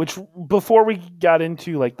 which before we got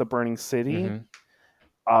into like the burning city,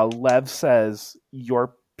 Mhm. Lev says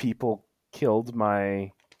your people killed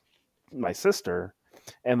my sister,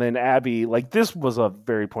 and then Abby, like this was a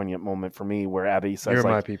very poignant moment for me where Abby says You're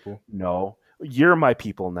like, my people. no, you're my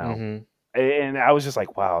people now. Mhm. And I was just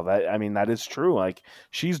like, wow, that is true. Like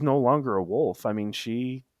she's no longer a wolf. I mean,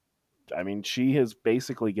 she I mean, she has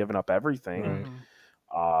basically given up everything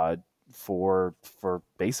Right. for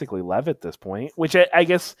basically Lev at this point, which I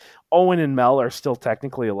guess Owen and Mel are still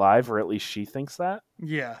technically alive, or at least she thinks that.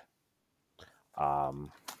 Yeah.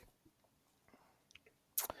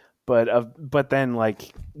 But then,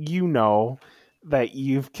 like, that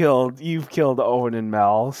you've killed Owen and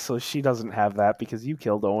Mel, so she doesn't have that because you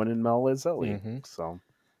killed Owen and Mel as Ellie. So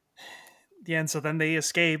Yeah, and so then they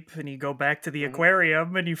escape, and you go back to the Mhm.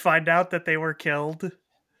 aquarium, and you find out that they were killed.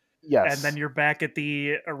 yes, And then you're back at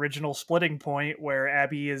the original splitting point where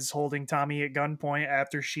Abby is holding Tommy at gunpoint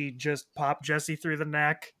after she just popped Jesse through the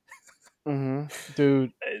neck.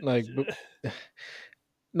 Dude, like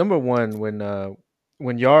number one,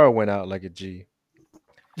 when Yara went out like a G,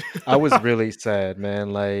 I was really sad,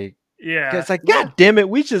 man. Like, Yeah. it's like, God damn it,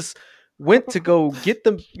 we just went to go get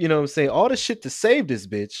them, you know what I'm saying, all the shit to save this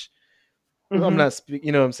bitch. I'm not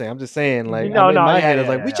you know what I'm saying, I'm just saying, like, I'm in my head, I was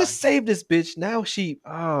like, we just saved this bitch. Now she,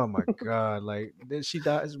 oh my god, like, then she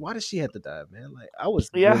dies. Why did she have to die, man? Like, I was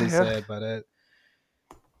really sad by that,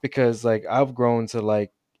 because like I've grown to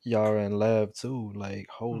like Yara and Lev too. Like,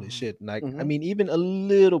 holy shit. Like, I mean, even a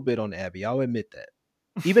little bit on Abby, I'll admit that.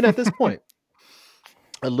 Even at this point,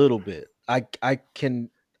 a little bit. I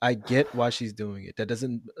get why she's doing it. That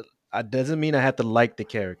doesn't mean I have to like the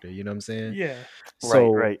character, you know what I'm saying? Yeah.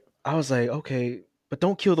 So right. I was like, okay, but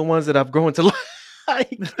don't kill the ones that I've grown to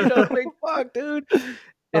like. You know, like, fuck, dude.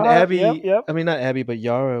 And Abby, Yep. I mean, not Abby, but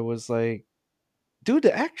Yara was like, dude,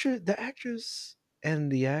 the actress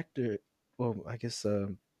and the actor. Well, I guess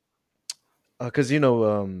because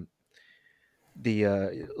the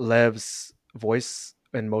Lev's voice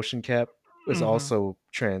and motion cap was Mhm. also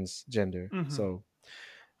transgender, Mhm. so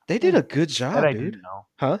they did a good job, That I dude. didn't know.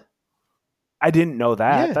 Huh? I didn't know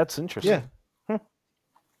that. Yeah. That's interesting.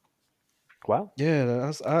 Wow.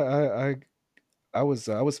 Yeah, I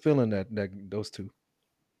was feeling that those two.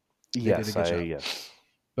 They did a Yes, good job. yes.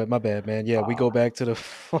 But my bad, man. Yeah, we go back to the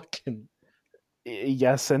fucking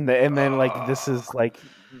Yes, and then like this is like,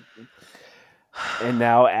 and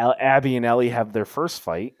now Abby and Ellie have their first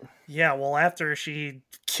fight. Yeah, well, after she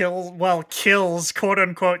kills quote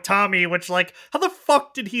unquote Tommy, which, like, how the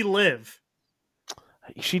fuck did he live?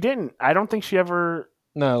 She didn't. I don't think she ever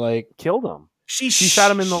killed him. She shot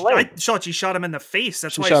him in the leg. I thought she shot him in the face.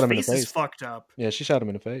 That's She why shot his him in the face is face. fucked up. Yeah, she shot him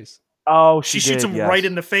in the face. Oh, She she shoots did, him yes. right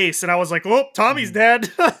in the face, and I was like, "Oh, Tommy's dead."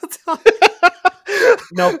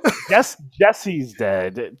 No, Jesse's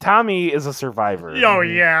dead. Tommy is a survivor. Oh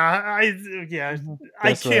yeah, I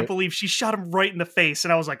That's can't right. believe she shot him right in the face,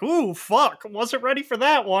 and I was like, "Ooh, fuck!" Wasn't ready for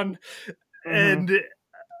that one. And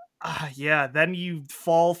yeah, then you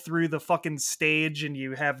fall through the fucking stage, and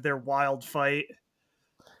you have their wild fight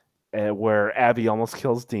where Abby almost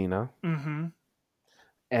kills Dina. Mm-hmm.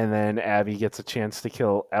 And then Abby gets a chance to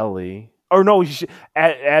kill Ellie. Or no,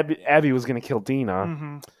 Abby was going to kill Dina.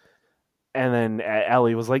 Mm-hmm. And then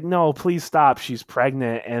Ellie was like, no, please stop. She's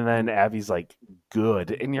pregnant. And then Abby's like,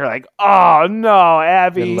 good. And you're like, oh, no,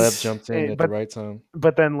 Abby. Then Lev jumps in at the right time.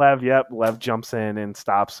 But then Lev jumps in and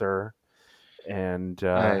stops her. And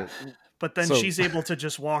but then she's able to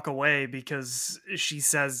just walk away because she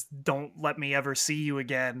says, don't let me ever see you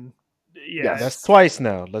again. Yeah, that's twice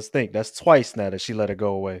now. Let's think. That's twice now that she let her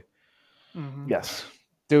go away. Mm-hmm. Yes.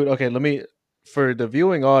 Dude, okay, for the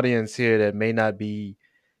viewing audience here that may not be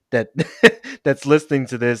that's listening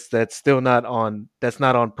to this, that's not on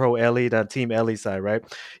pro Ellie, that Team Ellie side, right?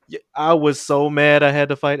 I was so mad I had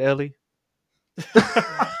to fight Ellie.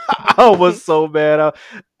 I was so mad.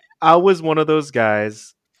 I was one of those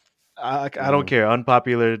guys. I don't care,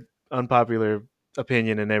 unpopular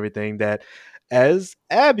opinion and everything, that as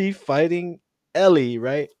Abby fighting Ellie,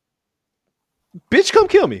 right? Bitch, come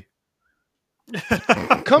kill me.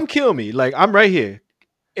 Come kill me. Like, I'm right here.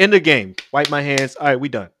 End the game. Wipe my hands. All right, we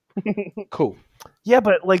done. Cool. Yeah,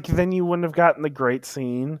 but like then you wouldn't have gotten the great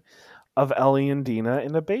scene of Ellie and Dina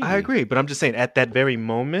and the baby. I agree, but I'm just saying at that very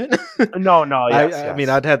moment. No, yes, I mean,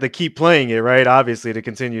 I'd have to keep playing it, right? Obviously, to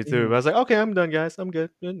continue through. Mm-hmm. I was like, okay, I'm done, guys. I'm good.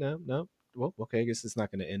 No. Well, okay, I guess it's not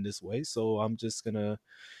going to end this way. So I'm just going to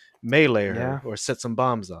melee her or set some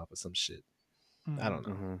bombs off or some shit. I don't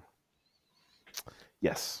know. Mm-hmm.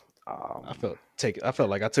 Yes. I felt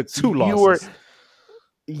like I took two losses.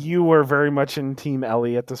 You were very much in Team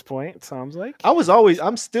Ellie at this point, it sounds like.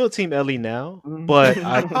 I'm still Team Ellie now, but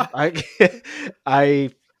I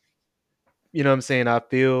you know what I'm saying,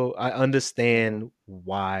 I understand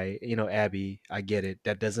why, Abby, I get it.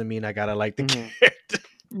 That doesn't mean I gotta like the character.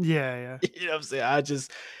 Yeah. You know what I'm saying? I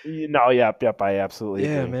just yep, I absolutely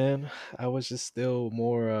agree. Man. I was just still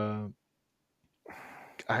more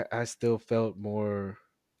I still felt more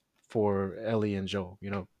for Ellie and Joel,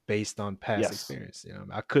 based on past Yes. experience.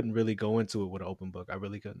 I couldn't really go into it with an open book. I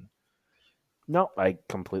really couldn't. No, I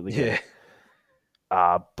completely get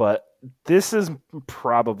Yeah. it. But this is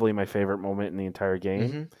probably my favorite moment in the entire game.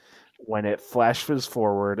 Mm-hmm. When it flashes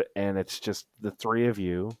forward and it's just the three of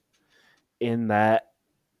you in that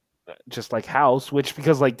just like house, which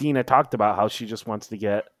because like Dina talked about how she just wants to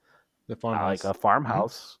get The farmhouse. like a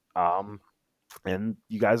farmhouse. And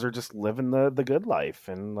you guys are just living the good life.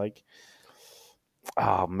 And like,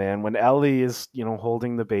 oh man, when Ellie is,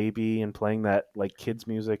 holding the baby and playing that like kids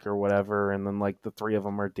music or whatever, and then like the three of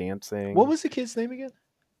them are dancing. What was the kid's name again?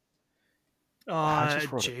 I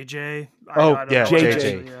just wrote JJ. Oh, I don't yeah, know, JJ.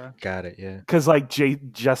 actually, yeah. Got it. Yeah. Because like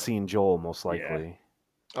Jesse and Joel most likely.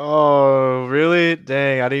 Oh, really?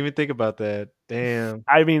 Dang, I didn't even think about that. Damn.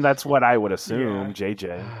 I mean, that's what I would assume. Yeah.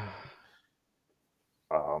 JJ.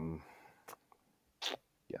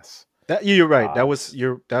 Yes. You're right. That was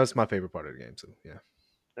my favorite part of the game too. Yeah.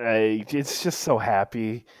 It's just so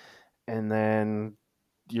happy, and then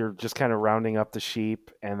you're just kind of rounding up the sheep,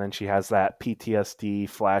 and then she has that PTSD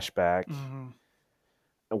flashback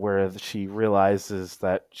where she realizes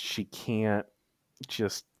that she can't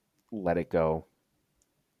just let it go.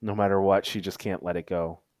 No matter what, she just can't let it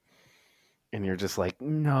go. And you're just like,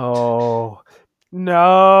 no,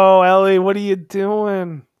 Ellie, what are you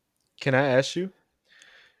doing? Can I ask you?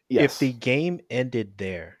 Yes. If the game ended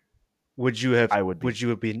there, would you have? I would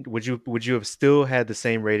be. Would you have still had the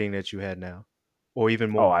same rating that you had now, or even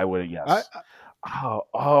more? Oh, I would. Yes. I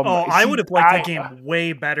would have liked the game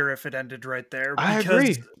way better if it ended right there. I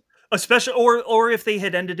agree. Especially, or if they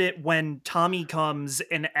had ended it when Tommy comes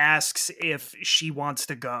and asks if she wants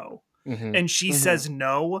to go, and she says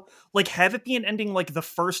no. Like, have it be an ending like the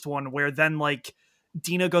first one, where then like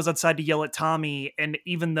Dina goes outside to yell at Tommy, and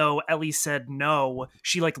even though Ellie said no,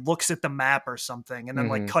 she like looks at the map or something, and then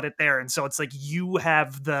like cut it there. And so it's like you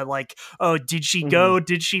have the like, oh, did she go?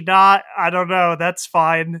 Did she not? I don't know. That's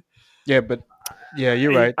fine. Yeah, but yeah,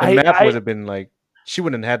 you're right. The map would have been like she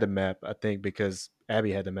wouldn't have had the map, I think, because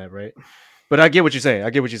Abby had the map, right? But I get what you're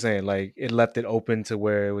saying. Like it left it open to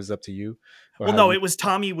where it was up to you. Well, no, it was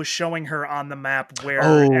Tommy was showing her on the map where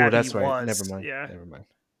Abby that's right. was. Never mind. Yeah. Never mind.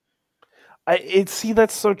 See,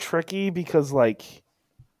 that's so tricky because like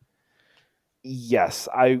yes,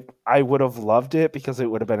 I would have loved it because it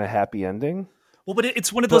would have been a happy ending. Well, but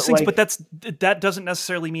it's one of those things, but that doesn't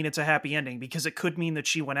necessarily mean it's a happy ending because it could mean that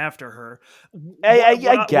she went after her. I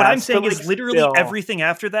guess. What I'm saying is like, literally everything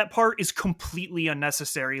after that part is completely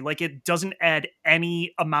unnecessary. Like it doesn't add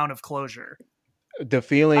any amount of closure. The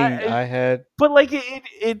feeling I had, but like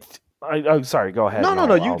I'm sorry. Go ahead.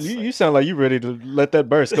 No. You sound like you ready to let that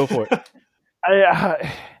burst. Go for it.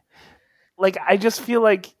 I just feel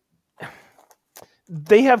like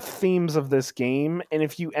they have themes of this game, and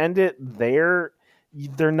if you end it there,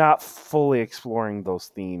 they're not fully exploring those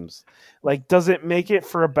themes. Like, does it make it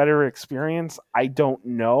for a better experience? I don't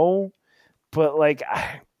know, but like,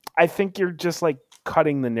 I think you're just like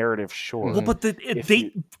cutting the narrative short. Well, but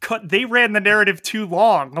they ran the narrative too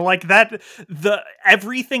long. Like that,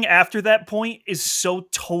 everything after that point is so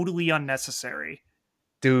totally unnecessary.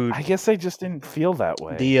 Dude, I guess I just didn't feel that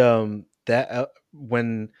way.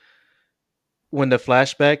 When the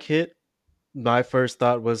flashback hit, my first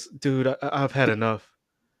thought was, dude, I've had enough.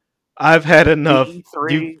 I've had enough.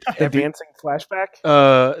 The dancing flashback?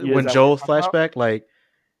 When Joel flashback, like,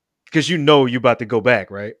 because you about to go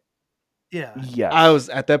back, right? Yeah. Yeah. I was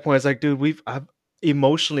at that point, it's like, dude,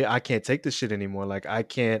 emotionally, I can't take this shit anymore. Like, I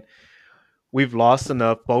can't. We've lost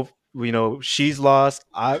enough. Both, she's lost.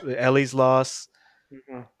 Ellie's lost.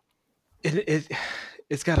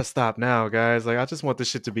 It's got to stop now, guys. Like, I just want this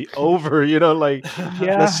shit to be over, like,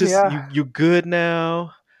 let's just, you good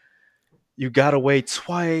now. You got away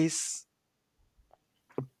twice.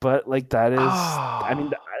 But like, that is,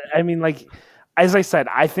 I mean, like, as I said,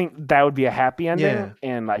 I think that would be a happy ending. Yeah.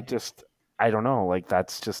 And I don't know, like,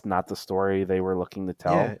 that's just not the story they were looking to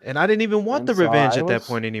tell. Yeah. And I didn't even want the revenge at that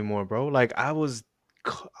point anymore, bro. Like, I was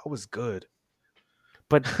good.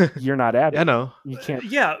 But you're not Abby. I know. You can't.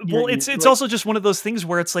 Yeah. Well, it's also just one of those things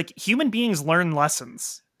where it's like human beings learn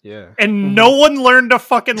lessons. Yeah. And no one learned a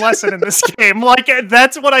fucking lesson in this game. Like,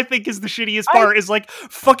 that's what I think is the shittiest part is like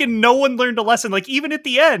fucking no one learned a lesson. Like, even at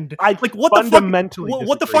the end, what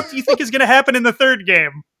the fuck do you think is going to happen in the third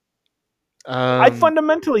game? I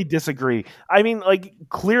fundamentally disagree. I mean, like,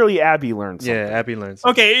 clearly Abby learned something. Yeah, Abby learned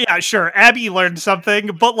something. Okay, yeah, sure. Abby learned something,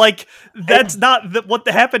 but, like, that's not what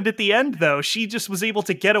happened at the end, though. She just was able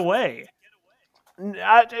to get away.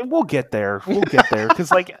 We'll get there. Because,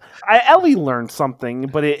 like, Ellie learned something,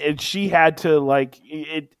 but she had to, like,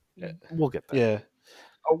 we'll get there. Yeah.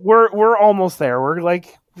 we're almost there.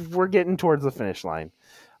 We're getting towards the finish line.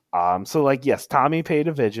 So like yes, Tommy paid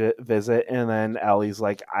a visit, and then Ellie's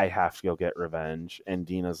like, I have to go get revenge, and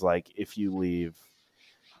Dina's like, if you leave,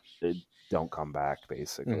 don't come back,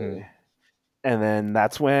 basically. Mhm. And then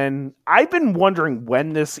that's when I've been wondering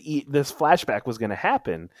when this flashback was going to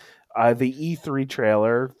happen. The E3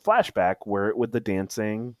 trailer flashback where with the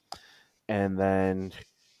dancing, and then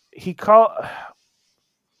he called.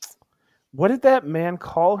 What did that man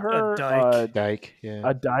call her? A dyke. Dyke, yeah.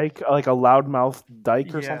 A dyke, like a loudmouth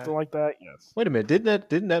dyke or Yeah. something like that. Yes. Wait a minute,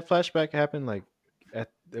 didn't that flashback happen like it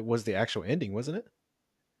was the actual ending, wasn't it?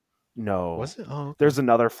 No. Was it? Oh, okay. There's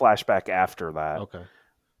another flashback after that. Okay.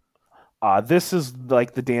 This is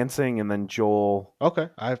like the dancing, and then Joel. Okay.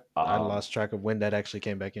 I lost track of when that actually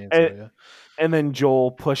came back in. So yeah. And then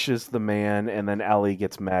Joel pushes the man, and then Ellie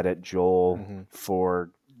gets mad at Joel Mhm.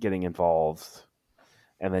 for getting involved.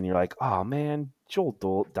 And then you're like, oh man,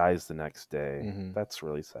 Joel dies the next day. Mhm. That's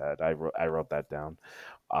really sad. I wrote that down.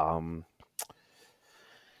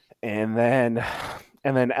 And then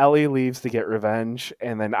Ellie leaves to get revenge.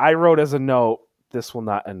 And then I wrote as a note, this will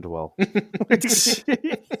not end well.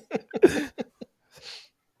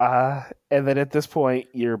 And then at this point,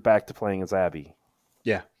 you're back to playing as Abby.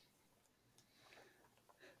 Yeah.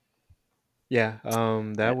 Yeah.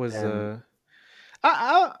 That was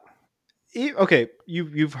okay.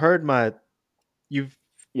 You've heard my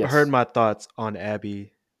heard my thoughts on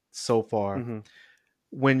Abby so far. Mm-hmm.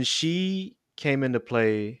 When she came into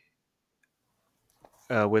play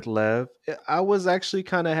with Lev, I was actually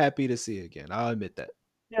kind of happy to see again. I'll admit that.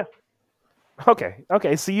 Yeah.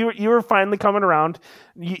 Okay. So you were finally coming around.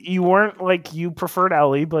 You weren't like you preferred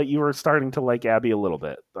Ellie, but you were starting to like Abby a little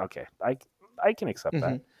bit. Okay, I can accept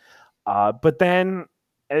that. But then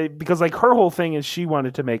because like her whole thing is she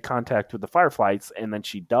wanted to make contact with the Fireflies, and then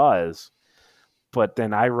she does. But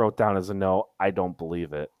then I wrote down as a note, I don't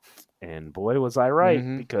believe it. And boy, was I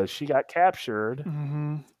right, because she got captured.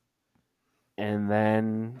 Mm-hmm. And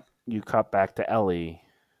then you cut back to Ellie.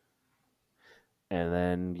 And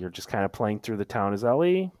then you're just kind of playing through the town as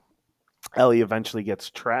Ellie. Ellie eventually gets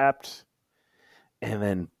trapped. And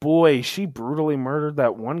then, boy, she brutally murdered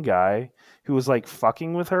that one guy who was like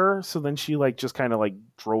fucking with her. So then she like just kind of like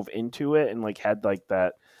drove into it and like had like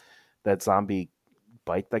that zombie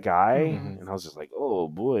bite the guy. Mhm. And I was just like, oh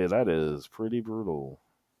boy, that is pretty brutal.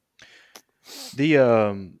 The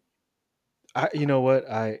you know what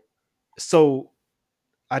I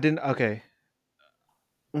didn't okay.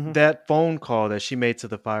 Mhm. That phone call that she made to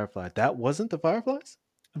the Firefly, that wasn't the Fireflies?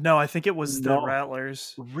 No, I think it was the No.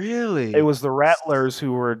 Rattlers. Really? It was the Rattlers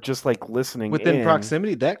who were just like listening within in.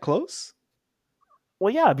 proximity that close?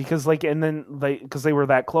 Well, yeah, because like, and then because they were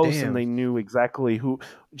that close. Damn. And they knew exactly who.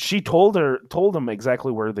 She told them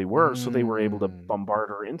exactly where they were, so they were able to bombard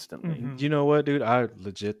her instantly. Mhm. You know what, dude? I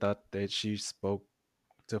legit thought that she spoke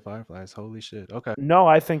to Fireflies. Holy shit. Okay. No,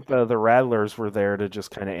 I think the Rattlers were there to just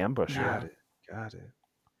kind of ambush Got her. Got it.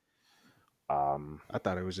 I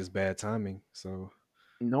thought it was just bad timing. So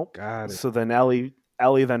nope. got it. So then Ellie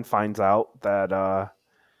then finds out that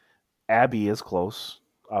Abby is close,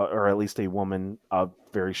 or at least a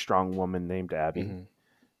very strong woman named Abby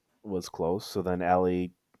was close. So then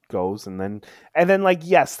Ellie goes, and then like,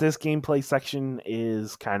 yes, this gameplay section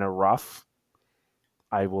is kind of rough.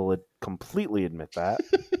 I will completely admit that.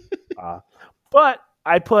 But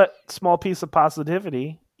I put small piece of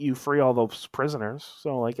positivity. You free all those prisoners,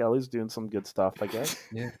 so like Ellie's doing some good stuff, I guess.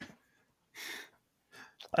 Yeah.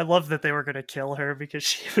 I love that they were going to kill her because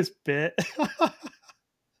she was bit.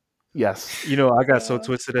 Yes. You know, I got so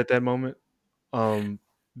twisted at that moment.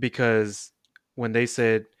 Because when they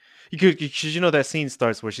said because you know that scene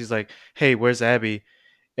starts where she's like, "Hey, where's Abby?"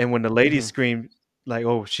 And when the lady screamed like,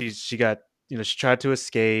 "Oh, she got, she tried to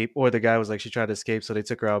escape," or the guy was like, "She tried to escape," so they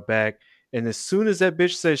took her out back. And as soon as that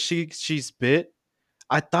bitch said she's bit,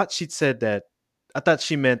 I thought she'd said that. I thought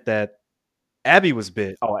she meant that Abby was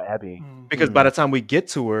bit. Oh, Abby. Because by the time we get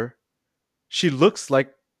to her, she looks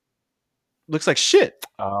like shit.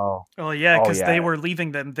 Oh. Oh yeah, because they were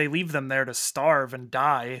leaving them. They leave them there to starve and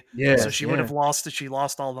die. Yeah. So she would have lost. She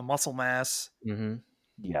lost all the muscle mass. Mm-hmm.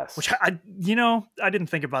 Yes. Which I didn't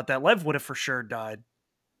think about that. Lev would have for sure died.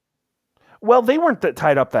 Well, they weren't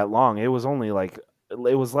tied up that long. It was only like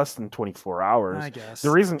it was less than 24 hours. I guess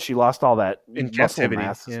the reason she lost all that in muscle captivity.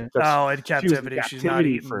 mass is in because captivity, she's not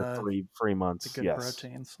eating for the 3 months. good Yes.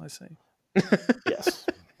 proteins. I see. Yes.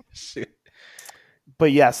 Shit.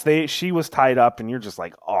 But yes, she was tied up, and you're just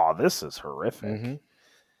like, oh, this is horrific.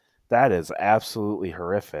 That is absolutely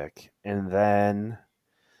horrific. And then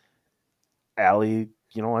Allie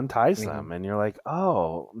unties Mhm. them, and you're like,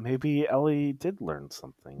 oh, maybe Ellie did learn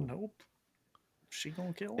something. Nope. She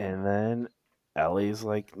gonna kill him. And then Ellie's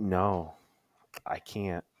like, no, I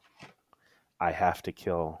can't. I have to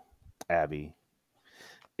kill Abby.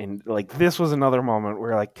 And like this was another moment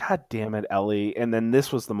where like, God damn it, Ellie. And then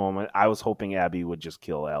this was the moment I was hoping Abby would just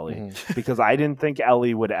kill Ellie Mhm. because I didn't think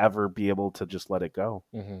Ellie would ever be able to just let it go.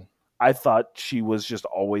 Mhm. I thought she was just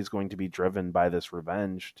always going to be driven by this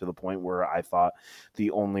revenge to the point where I thought the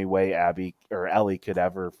only way Abby or Ellie could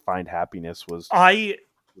ever find happiness was I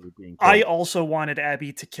being I killed. also wanted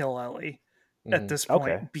Abby to kill Ellie at Mhm. this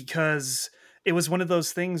Okay. point because it was one of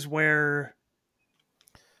those things where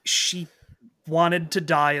she wanted to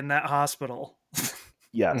die in that hospital.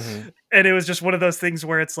 Yes. Mhm. And it was just one of those things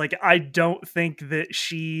where it's like I don't think that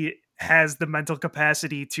she has the mental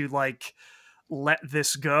capacity to like let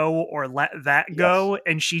this go or let that Yes. go,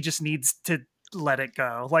 and she just needs to let it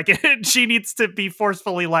go. Like she needs to be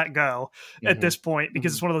forcefully let go at Mhm. this point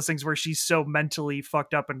because Mhm. it's one of those things where she's so mentally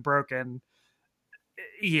fucked up and broken.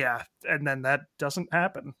 Yeah, and then that doesn't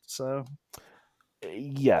happen. So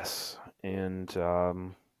Yes. And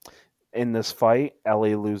in this fight,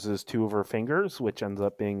 Ellie loses 2 of her fingers, which ends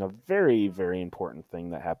up being a very, very important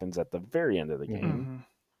thing that happens at the very end of the game.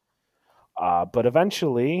 mhm. But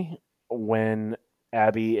eventually, when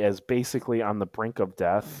Abby is basically on the brink of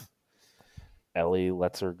death, Ellie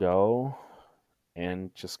lets her go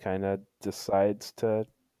and just kind of decides to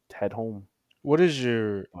head home. What is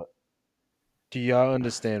your? But Do y'all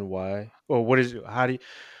understand why? Or what is? How do you?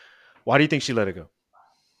 Why do you think she let it go?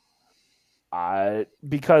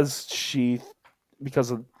 because she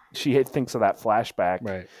thinks of that flashback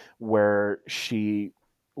Right. where she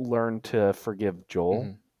learned to forgive Joel.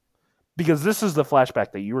 Mhm. Because this is the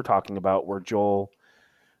flashback that you were talking about where Joel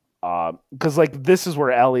because like this is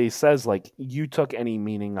where Ellie says like you took any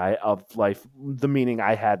meaning of life, the meaning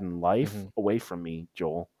I had in life Mhm. away from me,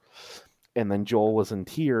 Joel. And then Joel was in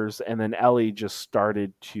tears, and then Ellie just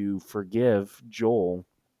started to forgive Joel.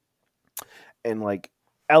 And like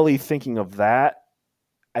Ellie thinking of that,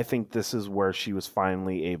 I think this is where she was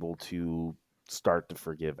finally able to start to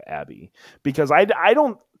forgive Abby, because I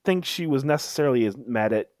don't think she was necessarily as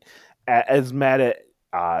mad at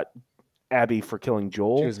uh, Abby for killing She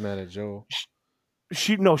Joel. was mad at Joel.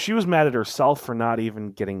 She was mad at herself for not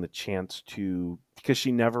even getting the chance to, because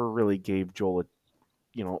she never really gave Joel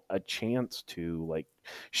a chance to, like,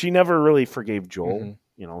 she never really forgave Joel,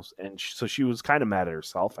 Mhm. and so she was kind of mad at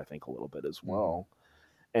herself, I think, a little bit as Mhm. well.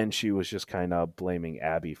 And she was just kind of blaming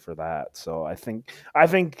Abby for that. So I think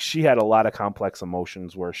she had a lot of complex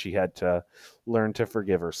emotions where she had to learn to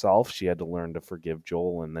forgive herself, she had to learn to forgive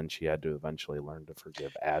Joel, and then she had to eventually learn to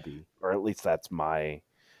forgive Abby, or at least that's my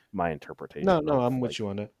interpretation No, of I'm with like you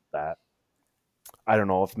on that. that. I don't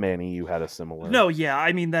know if Manny, you had a similar. No, yeah,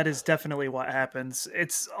 I mean that is definitely what happens.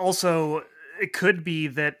 It's also it could be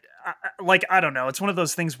that like I don't know, it's one of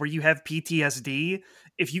those things where you have PTSD.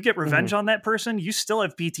 If you get revenge Mhm. on that person, you still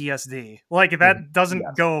have PTSD. Like Mhm. that doesn't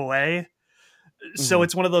Yes. go away. So Mhm.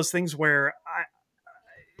 it's one of those things where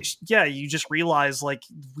yeah, you just realize like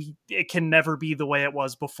it can never be the way it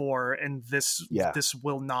was before, and Yeah. this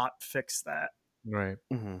will not fix that. Right.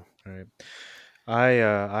 Mhm. Right.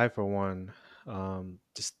 I for one,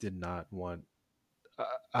 just did not want.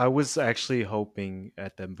 I was actually hoping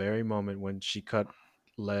at the very moment when she cut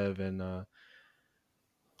Lev and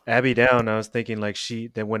Abby down, I was thinking like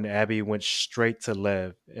then when Abby went straight to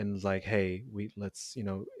Lev and like, hey, let's,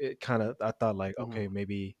 it kind of, I thought like, Mhm. okay,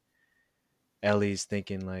 maybe Ellie's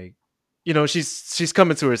thinking like, she's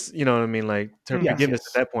coming to her, you know what I mean? Like her Mhm. Yes. forgiveness at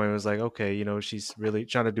Yes. that point was like, okay, she's really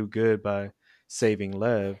trying to do good by saving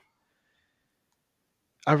Lev.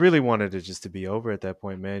 I really wanted it just to be over at that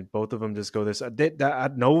point, man. Both of them just go this.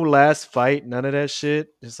 No last fight, none of that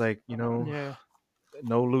shit. It's like Yeah.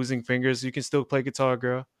 no losing fingers. You can still play guitar,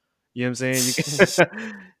 girl. You know what I'm saying? You Mhm.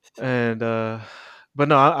 can. And but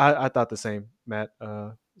no, I thought the same, Matt.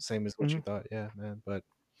 Same as what you Mhm. thought. Yeah, man. But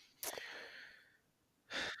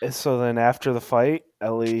And so then after the fight,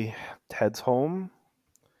 Ellie heads home,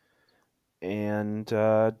 and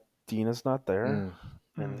Dina's not there, mm,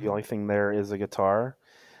 and the Mhm. only thing there is a guitar.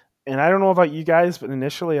 And I don't know about you guys, but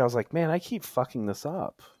initially I was like, man, I keep fucking this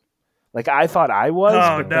up. Like I thought I was,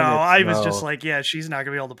 Oh but no, no, then it's I was just no. like, yeah, she's not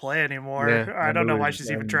gonna be able to play Yeah, anymore. I I don't know knew why it.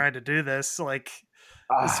 she's even trying to do this. Like,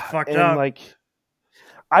 this is fucked and up. like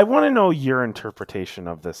I want to know your interpretation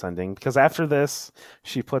of this ending, because after this,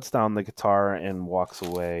 she puts down the guitar and walks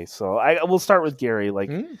away. So I will start with Gary. Like,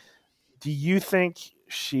 Mm. do you think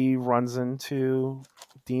she runs into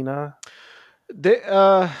Dina? They,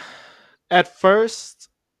 at first,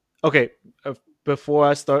 okay, before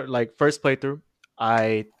I start, like first playthrough,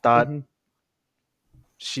 I thought Mhm.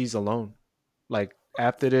 she's alone. Like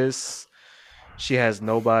after this, she has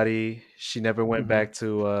nobody. She never went Mhm. back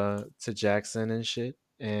to Jackson and shit.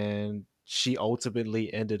 And she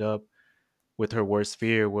ultimately ended up with her worst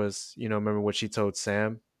fear was, remember what she told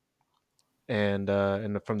Sam and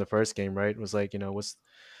from the first game, right? It was like, what's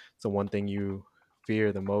the one thing you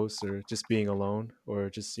fear the most, or just being alone,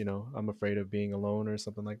 or just, I'm afraid of being alone or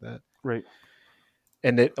something like that. Right.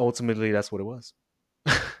 And it ultimately that's what it was.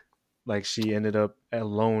 Like she ended up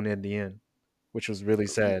alone in the end, which was really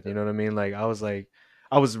sad. You know what I mean? Like I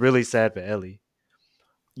was really sad for Ellie.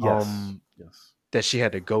 Yes. Yes. That she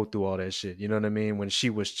had to go through all that shit. You know what I mean? When she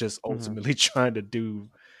was just Mhm. ultimately trying to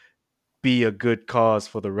be a good cause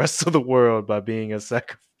for the rest of the world by being a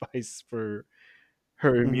sacrifice for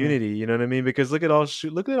her Mhm. immunity. You know what I mean? Because look at all she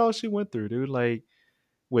went through, dude. Like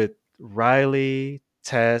with Riley,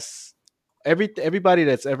 Tess, everybody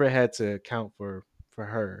that's ever had to account for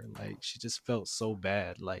her. Like she just felt so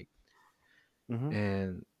bad. Like Mhm.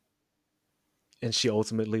 and and she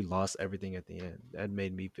ultimately lost everything at the end. That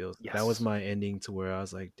made me feel. That was Yes. my ending to where I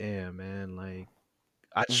was like, damn, man. Like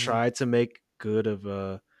I Mhm. tried to make good of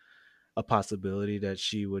a possibility that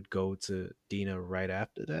she would go to Dina right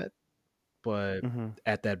after that, but Mhm.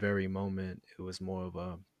 at that very moment, it was more of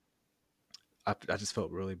a. I just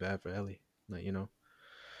felt really bad for Ellie, like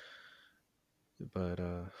but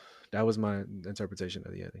that was my interpretation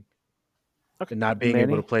of the ending. Okay. And not being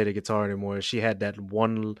able to Manny. play the guitar anymore, she had the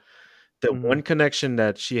Mhm. one connection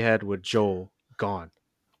that she had with Joel gone.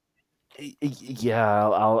 Yeah,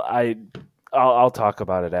 I'll talk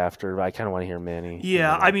about it after. I kind of want to hear Manny, and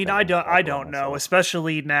Yeah, then I I'll mean, kind I of don't, talk I about don't know, myself.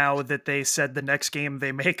 especially now that they said the next game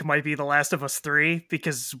they make might be The Last of Us 3,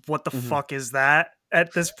 because what the Mhm. fuck is that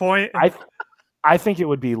at this point? I I think it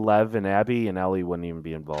would be Lev and Abby, and Ellie wouldn't even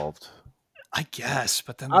be involved. I guess,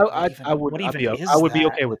 but then I like, I would what I'd even be I is would be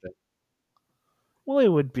that? okay with it. Well, it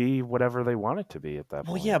would be whatever they want it to be at that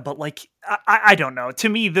Well, point. yeah, but like, I don't know. To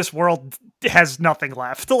me, this world has nothing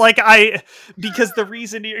left. Because the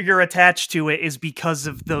reason you're attached to it is because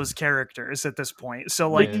of those characters at this point. So,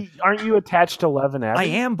 But like, Yeah. aren't you attached to Lev and I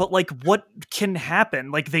Abby? am, but like, what can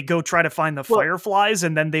happen? Like, they go try to find the Well, fireflies,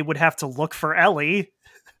 and then they would have to look for Ellie.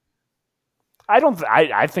 I don't.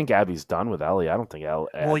 I think Abby's done with Ellie. I don't think Well,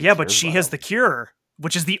 Abby yeah, but cares she about has the Ellie. cure,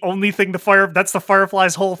 which is the only thing that's the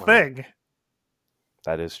firefly's whole Wow, thing.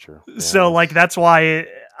 that is true. Yeah, So, like, that's why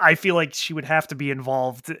I feel like she would have to be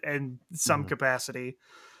involved in some Mhm. capacity.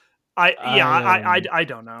 I I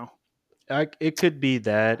don't know. it could be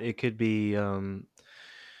that. It could be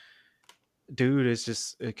dude,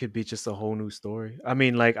 it could be just a whole new story. I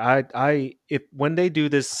mean, like I if when they do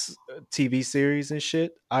this TV series and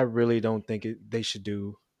shit, I really don't think they should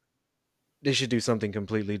do something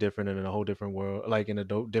completely different in a whole different world, like in a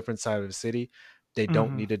different side of the city. They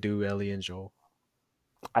don't Mhm. need to do Ellie and Joel.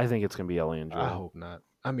 I think it's gonna be Ellie and I Joel. hope not.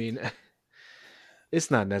 I mean,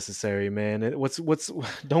 it's not necessary, man. What's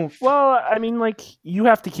don't. Well, I mean, like you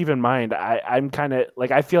have to keep in mind. I'm kind of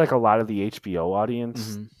like I feel like a lot of the HBO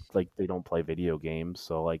audience, Mhm. like they don't play video games,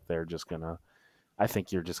 so like they're just gonna. I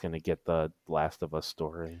think you're just gonna get the Last of Us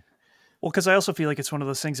story. Well, because I also feel like it's one of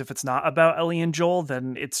those things. If it's not about Ellie and Joel,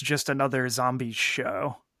 then it's just another zombie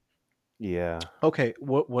show. Yeah. Okay,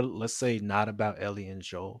 what let's say not about Ellie and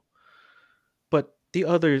Joel, but the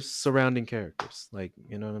other surrounding characters, like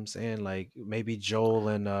you know what I'm saying, like maybe Joel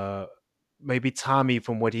and maybe Tommy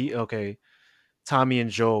from what he okay, Tommy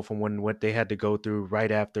and Joel from what they had to go through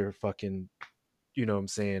right after fucking, you know what I'm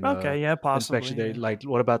saying, Okay, yeah, inspection possibly. day. Yeah. Like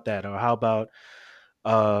what about that? Or how about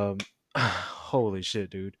um holy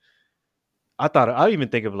shit, dude. I even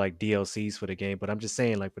think of like DLCs for the game, but I'm just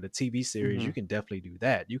saying like for the TV series, Hmm. you can definitely do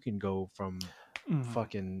that. You can go from Mhm.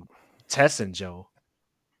 fucking Tess and Joe.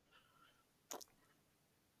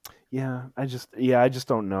 I just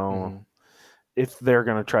don't know Hmm. if they're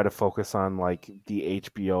gonna try to focus on like the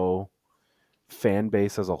HBO fan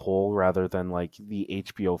base as a whole rather than like the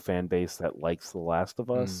HBO fan base that likes The Last of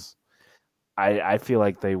Mm. Us. I feel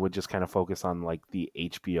like they would just kind of focus on like the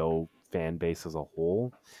HBO fan base as a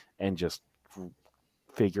whole and just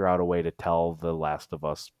figure out a way to tell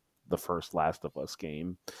the first Last of Us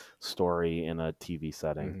game story in a TV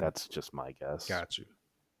setting. Hmm. That's just my guess. Got you.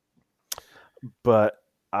 But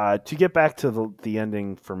to get back to the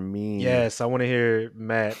ending for me, Yes, I want to hear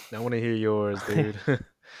Matt. I want to hear yours, dude.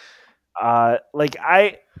 like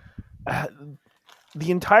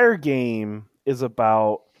the entire game is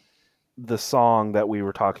about the song that we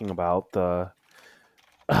were talking about, the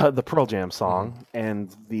Pearl Jam Hmm. song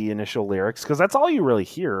and the initial lyrics, because that's all you really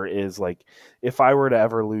hear is like, if I were to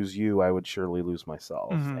ever lose you, I would surely lose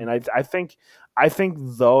myself. Mhm. And I think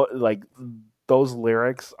though, like those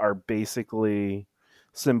lyrics are basically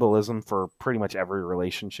symbolism for pretty much every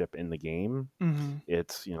relationship in the game. Mm-hmm.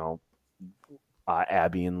 It's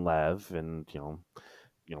Abby and Lev, and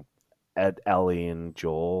Ed, Ellie and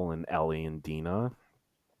Joel, and Ellie and Dina,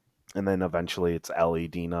 and then eventually it's Ellie,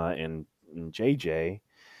 Dina, and JJ,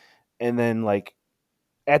 and then like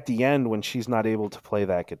at the end when she's not able to play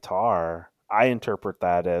that guitar, I interpret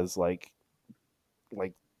that as like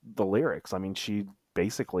the lyrics. I mean, she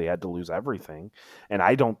basically had to lose everything, and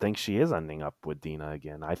I don't think she is ending up with Dina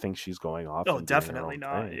again. I think she's going off. Oh, and doing her definitely own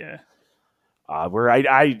not. thing. Yeah. Where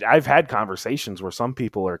I've had conversations where some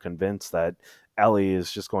people are convinced that Ellie is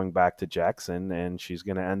just going back to Jackson and she's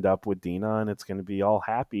going to end up with Dina and it's going to be all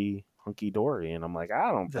happy, hunky dory. And I'm like,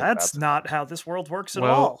 I don't think That's not how this world works at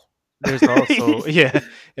Well, all. There's also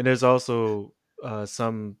and there's also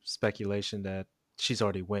some speculation that she's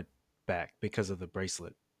already went back because of the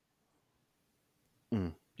bracelet.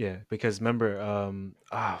 Mm. Yeah, because remember,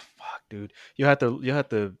 fuck, dude, you have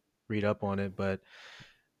to read up on it, but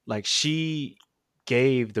like she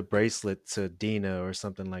gave the bracelet to Dina or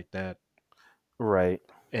something like that, right.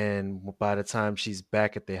 and by the time she's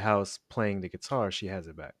back at the house playing the guitar, she has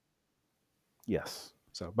it back. Yes.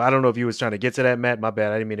 So, but I don't know if you was trying to get to that, Matt. My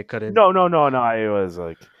bad. I didn't mean to cut in. No. I was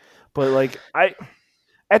like, but like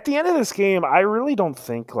at the end of this game, I really don't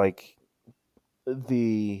think like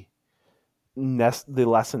the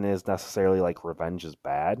lesson is necessarily like revenge is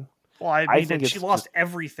bad. Well, I I mean, think she it's lost just-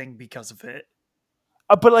 everything because of it.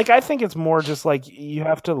 But like I think it's more just like you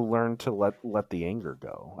have to learn to let the anger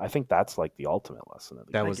go. I think that's like the ultimate lesson of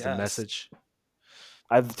the That game. was the guess. message.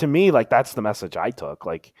 To me, like that's the message I took.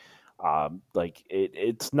 Like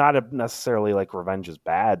it's not necessarily like revenge is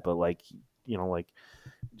bad, but like like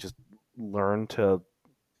just learn to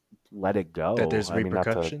let it go. That there's I mean, not to-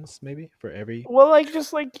 repercussions, maybe for every. well, like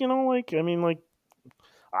just like like I mean, like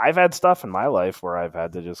I've had stuff in my life where I've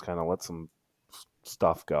had to just kind of let some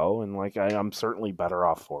stuff go, and like I'm certainly better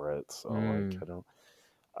off for it. So like I don't,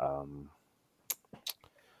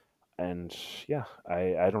 and yeah,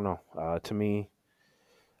 I don't know. To me,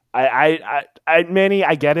 I Manny,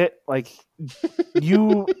 I get it. Like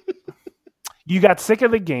you. You got sick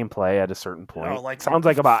of the gameplay at a certain point. Oh, like sounds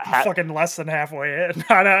like about fucking less than halfway in.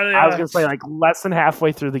 I was gonna say like less than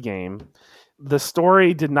halfway through the game. The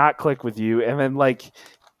story did not click with you, and then like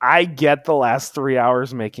I get the last 3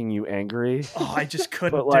 hours making you angry. Oh, I just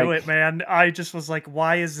couldn't like, do it, man. I just was like,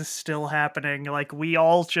 why is this still happening? Like, we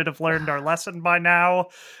all should have learned our lesson by now.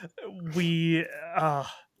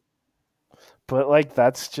 But like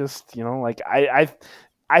that's just like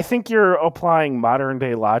I think you're applying modern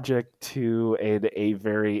day logic to a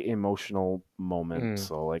very emotional moment.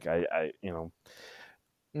 So like I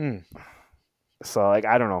so like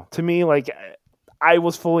I don't know. To me, like I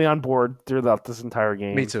was fully on board throughout this entire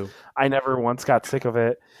game. Me too. I never once got sick of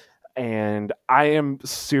it, and I am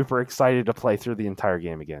super excited to play through the entire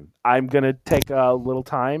game again. I'm gonna take a little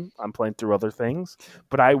time. I'm playing through other things,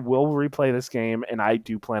 but I will replay this game, and I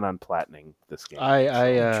do plan on platining this game. I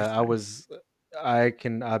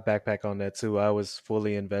backpack on that too. I was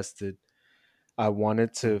fully invested. I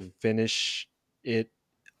wanted to finish it.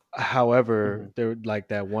 However, there like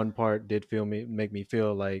that one part did make me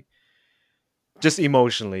feel like just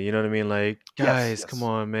emotionally, you know what I mean? Like, guys, come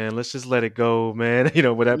on, man, let's just let it go, man.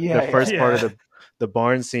 With the first part of the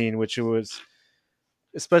barn scene, which it was,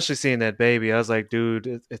 especially seeing that baby, I was like,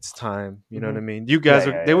 dude, it's time. You know what I mean? You guys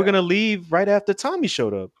they were gonna leave right after Tommy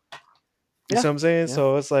showed up. You see what I'm saying? Yeah.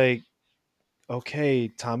 So it's like, okay,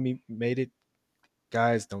 Tommy made it.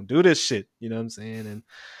 Guys, don't do this shit. You know what I'm saying? And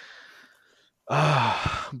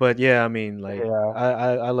but yeah, I mean, like,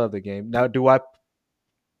 I love the game. Now,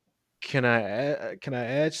 can I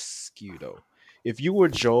ask you though, if you were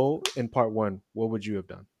Joel in part 1, what would you have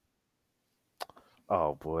done?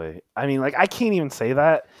 Oh boy, I mean, like I can't even say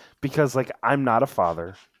that because like I'm not a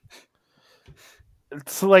father.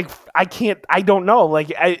 So like I don't know,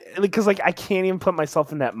 like because like I can't even put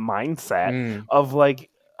myself in that mindset of like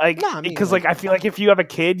because like I feel like if you have a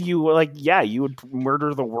kid, you you would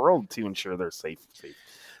murder the world to ensure their safety.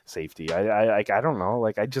 I don't know,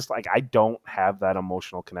 like I just like I don't have that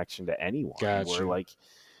emotional connection to anyone. Where like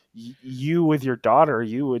you with your daughter,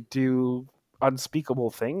 you would do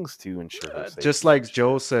unspeakable things to ensure her safety. Just like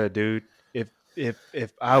Joel said, dude,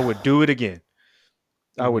 if I would do it again,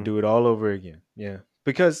 I would do it all over again. Yeah.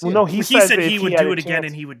 Because he said he would do it again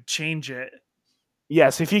and he would change it.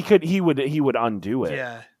 Yes, if he could, he would undo it.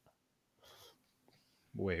 Yeah.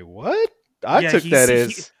 Wait, what? I took that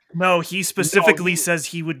as he specifically says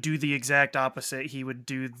he would do the exact opposite. He would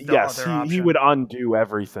do the other option. He would undo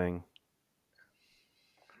everything.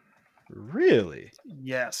 Really?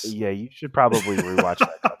 Yes. Yeah, you should probably rewatch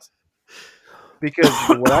that cutscene.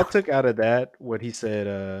 Because what I took out of that, what he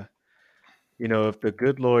said, if the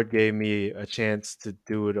good Lord gave me a chance to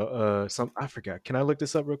do it, I forgot. Can I look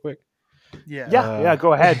this up real quick? Yeah. Yeah,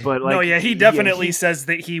 go ahead. But No, like, yeah, he definitely says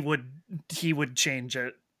that he would change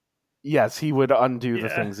it. yes, he would undo the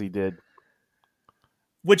Yeah. things he did.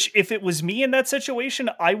 Which, if it was me in that situation,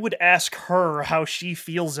 I would ask her how she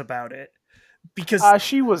feels about it. Because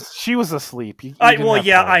She was asleep. You I didn't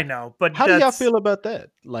have time. know, but How do y'all feel about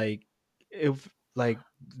that? Like, if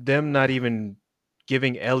them not even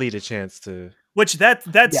giving Ellie the chance to. Which that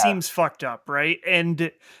Yeah. seems fucked up, right?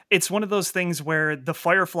 And it's one of those things where the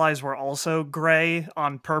Fireflies were also gray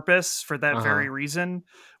on purpose for that very reason.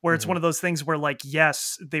 Where it's one of those things where, like,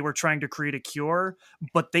 yes, they were trying to create a cure,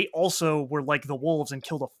 but they also were like the wolves and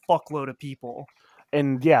killed a fuckload of people.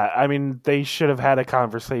 And yeah, I mean, they should have had a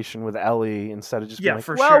conversation with Ellie instead of just being like,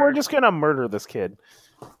 for well, sure. we're just gonna murder this kid.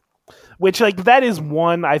 Which, like, that is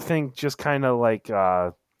one, I think, just kind of like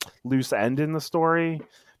loose end in the story.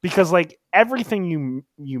 Because, like, everything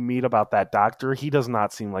you meet about that doctor, he does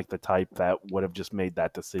not seem like the type that would have just made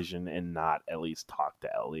that decision and not at least talk to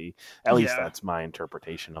Ellie. At least that's my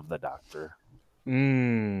interpretation of the doctor.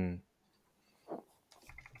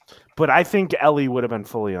 But I think Ellie would have been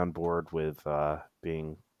fully on board with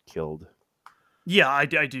being killed. Yeah, I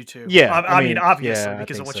do too. Yeah, I mean, obviously,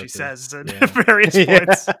 because of what she says at various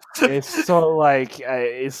points. It's so like,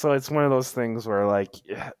 it's one of those things where, like,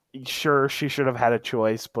 sure, she should have had a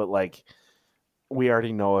choice, but like, we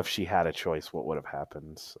already know if she had a choice, what would have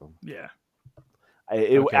happened. So yeah,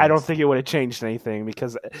 I don't think it would have changed anything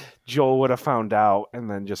because Joel would have found out and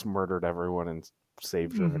then just murdered everyone and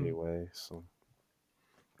saved her anyway. So,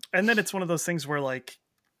 and then it's one of those things where, like,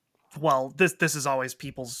 well, this is always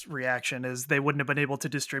people's reaction is they wouldn't have been able to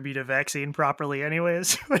distribute a vaccine properly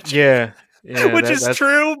anyways. Which is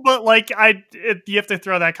true, but like you have to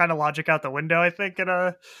throw that kind of logic out the window, I think, in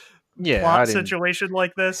a plot situation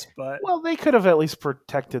like this. But well, they could have at least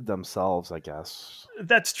protected themselves, I guess.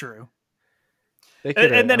 That's true.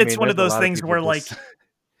 And then it's one of those things where, like,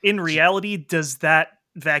 in reality, does that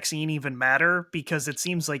vaccine even matter? Because it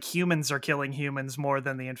seems like humans are killing humans more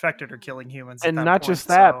than the infected are killing humans. And not just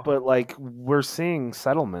that, but like, we're seeing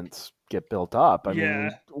settlements get built up. I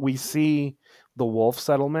mean, we see the Wolf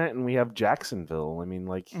settlement and we have Jacksonville. I mean,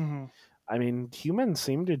 like, I mean, humans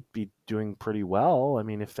seem to be doing pretty well. I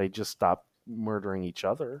mean, if they just stop murdering each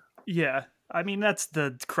other. Yeah. I mean, that's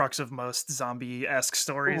the crux of most zombie-esque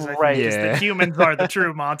stories, I think, is that humans are the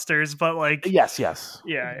true monsters, but like... Yes.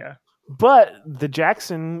 Yeah. But the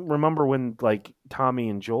Jackson, remember when, like, Tommy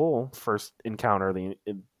and Joel first encounter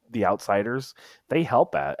the outsiders, they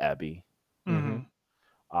help Abby.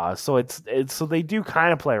 So so they do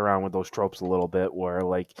kind of play around with those tropes a little bit, where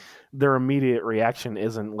like their immediate reaction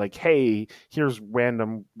isn't like, "Hey, here's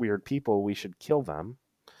random weird people, we should kill them."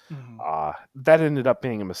 That ended up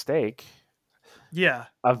being a mistake. Yeah,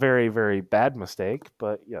 a very, very bad mistake,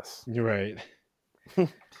 but yes, you're right.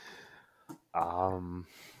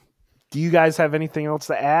 Do you guys have anything else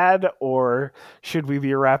to add, or should we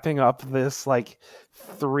be wrapping up this like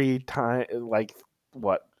 3 times? Like,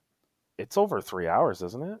 what? It's over 3 hours,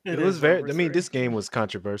 isn't it? It was very. I mean, this game was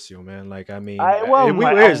controversial, man. Like, I mean,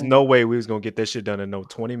 there's no way we was gonna get this shit done in no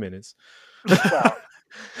 20 minutes.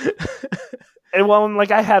 And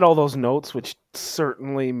like, I had all those notes, which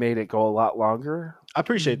certainly made it go a lot longer. I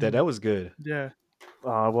appreciate that. That was good. Yeah.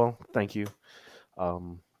 Well, thank you.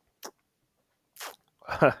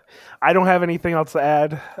 I don't have anything else to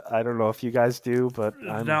add. I don't know if you guys do, but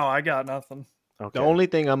no, I got nothing. Okay. The only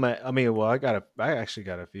thing I actually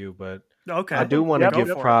got a few, but okay, I do want to give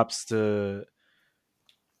props to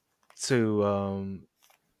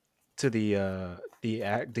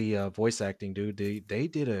the voice acting dude. They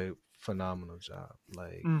did a phenomenal job,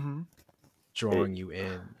 like drawing you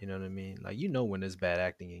in. You know what I mean? Like, when there's bad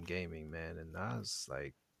acting in gaming, man. And I was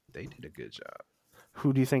like, they did a good job.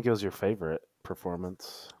 Who do you think was your favorite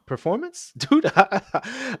performance? Dude,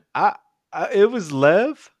 it was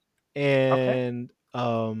Lev, and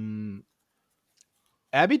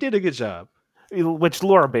Abby did a good job. Which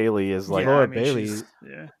Laura Bailey is like. Laura Bailey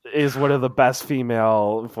is one of the best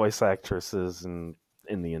female voice actresses in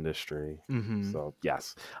the industry. So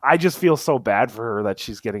yes, I just feel so bad for her that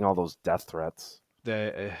she's getting all those death threats.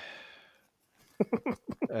 That's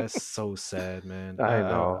so sad, man. I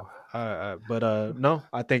know. But no,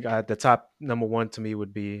 I think the top number one to me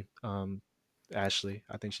would be Ashley.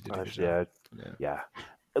 I think she did a good job. Yeah.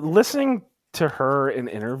 Listening to her in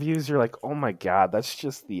interviews, you're like, oh my god, that's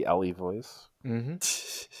just the Ellie voice.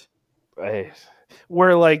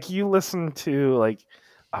 Where like you listen to like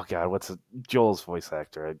Oh God, what's Joel's voice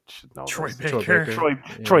actor? I should know Troy this. Baker.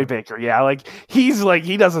 Troy Baker. Yeah, like he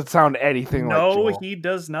doesn't sound anything like No, Joel. he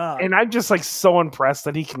does not. And I'm just like so impressed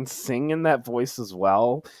that he can sing in that voice as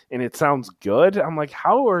well, and it sounds good. I'm like,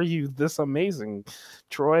 how are you this amazing,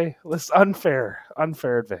 Troy? This unfair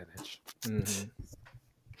advantage. Mm-hmm.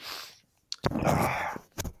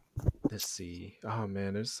 Let's see. Oh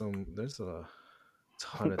man, there's a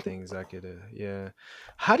ton of things I could. Yeah.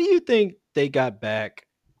 How do you think they got back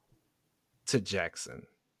to Jackson?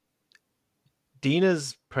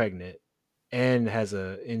 Dina's pregnant and has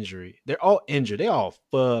a injury. They're all injured. They all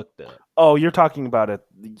fucked up. Oh, you're talking about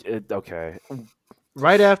it. Okay.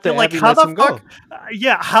 Right after Yeah, like Abby how lets the him go. fuck?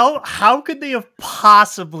 Yeah, how could they have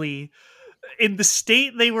possibly, in the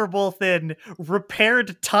state they were both in,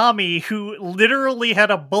 repaired Tommy, who literally had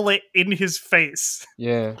a bullet in his face?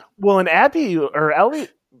 Yeah. Well, and Abby or Ellie,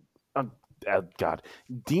 God,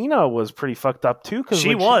 Dina was pretty fucked up too. Because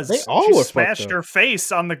She was. They all she were fucked smashed up. her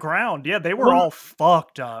face on the ground. Yeah, they were Well, all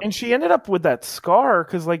fucked up. and she ended up with that scar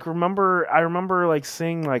because, like, I remember like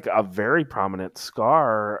seeing like a very prominent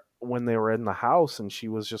scar when they were in the house, and she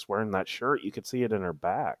was just wearing that shirt. You could see it in her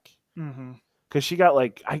back Mm-hmm. because she got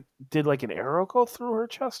like did like an arrow go through her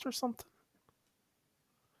chest or something.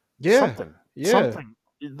 Yeah. Something.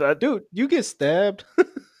 That Dude, you get stabbed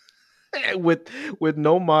with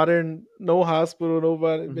no hospital,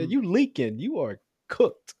 nobody. Man, Mhm. you leaking. You are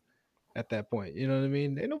cooked at that point. You know what I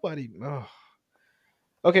mean? Ain't nobody. Oh.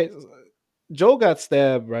 Okay, Joel got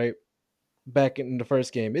stabbed right back in the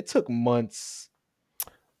first game. It took months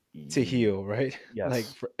to heal, right? Yes. Like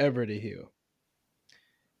forever to heal.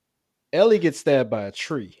 Ellie gets stabbed by a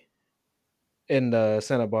tree in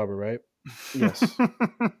Santa Barbara, right? Yes.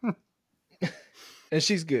 And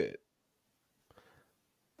she's good.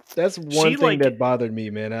 That's one thing that bothered me,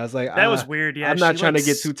 man. I was like, that was weird. Yeah, I'm not trying to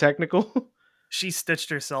get too technical. She stitched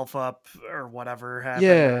herself up or whatever happened.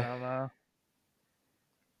 Yeah. I don't know.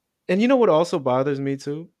 And you know what also bothers me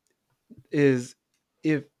too is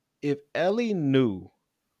if Ellie knew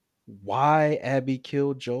why Abby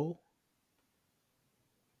killed Joel,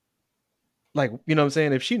 like, you know what I'm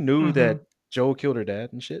saying? If she knew that Joel killed her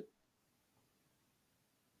dad and shit,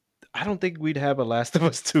 I don't think we'd have a Last of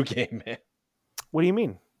Us 2 game, man. What do you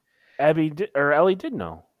mean? Ellie did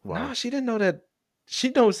know. Why? No, she didn't know that. She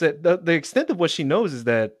knows that the extent of what she knows is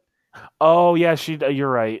that. Oh yeah, you're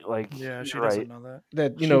right. Like, yeah, she you're doesn't right. know that.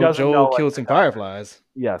 That She Joel doesn't know, like, killed the some doctor. fireflies.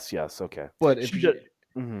 Yes, okay. But if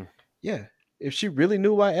Mhm. yeah, if she really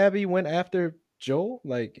knew why Abby went after Joel,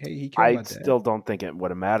 like, hey, he killed my I dad. still don't think it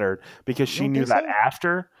would have mattered because You she don't knew think that so?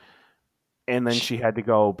 after, and then she had to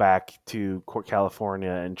go back to California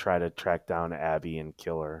and try to track down Abby and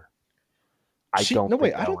kill her. I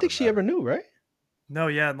don't think she ever knew, right? No,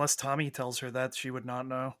 yeah, unless Tommy tells her that, she would not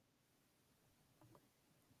know.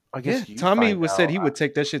 I guess Tommy said he would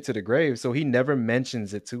take that shit to the grave, so he never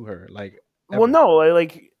mentions it to her. Like, well, ever. no,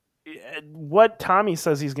 like what Tommy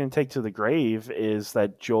says he's going to take to the grave is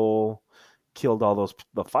that Joel killed all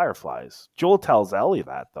the fireflies. Joel tells Ellie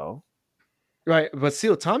that though. Right, but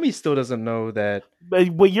still, Tommy still doesn't know that. But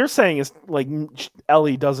what you're saying is like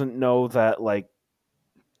Ellie doesn't know that, like,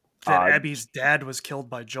 that Abby's dad was killed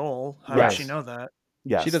by Joel. How does she know that?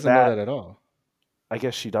 Yes, she doesn't know that at all. I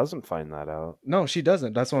guess she doesn't find that out. No, she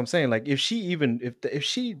doesn't. That's what I'm saying. Like, if she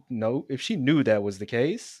knew that was the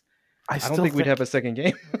case, I don't think we'd have a second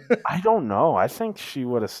game. I don't know. I think she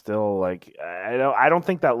would have still, like, I don't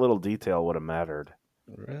think that little detail would have mattered.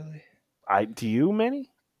 Really? Do you, Manny?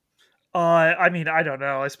 I mean, I don't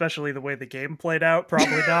know, especially the way the game played out.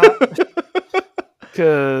 Probably not.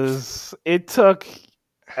 Because it took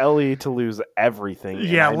Ellie to lose everything.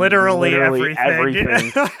 Yeah, literally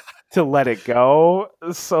everything. To let it go.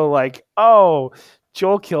 So, like, oh,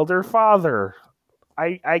 Joel killed her father.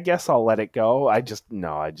 I guess I'll let it go. I just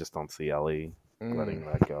don't see Ellie letting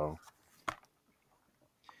that go.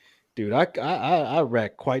 Dude, I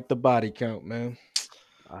racked quite the body count, man.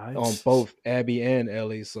 On both Abby and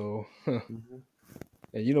Ellie. So, and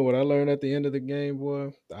you know what I learned at the end of the game,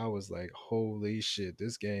 boy? I was like, holy shit,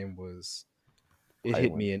 this game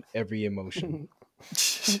hit me in every emotion.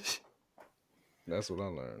 That's what I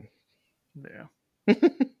learned. Yeah.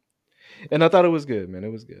 And I thought it was good, man.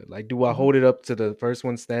 It was good. Like, do I hold it up to the first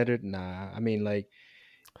one standard? Nah. I mean, like,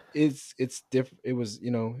 it's different. It was,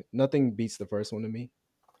 nothing beats the first one to me.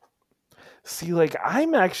 See, like,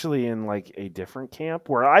 I'm actually in, like, a different camp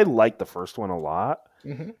where I like the first one a lot,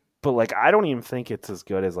 but, like, I don't even think it's as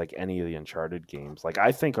good as, like, any of the Uncharted games. Like,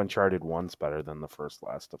 I think Uncharted 1's better than the first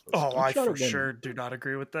Last of Us. Oh, I for sure do not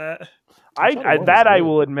agree with that. I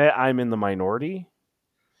will admit I'm in the minority,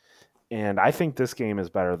 and I think this game is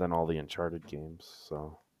better than all the Uncharted games.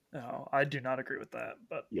 So No, I do not agree with that.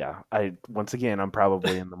 But Yeah, once again, I'm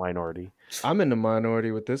probably in the minority. I'm in the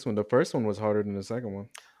minority with this one. The first one was harder than the second one.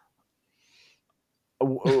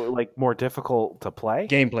 Like more difficult to play.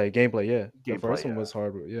 Gameplay, yeah. The Gameplay, first one yeah. was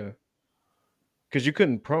hard, yeah. Because you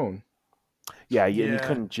couldn't prone. Yeah, you Yeah.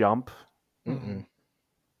 couldn't jump. Mm-mm.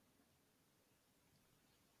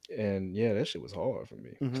 And yeah, that shit was hard for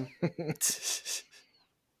me.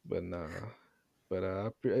 But nah.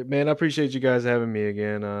 But man, I appreciate you guys having me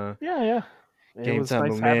again. Yeah. It Game was time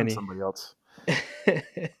nice with having Manny. somebody else.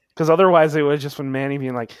 Because otherwise, it would have just been Manny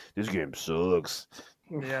being like, "This game sucks."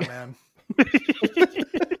 yeah, man.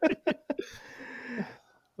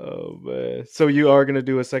 Oh man! So you are gonna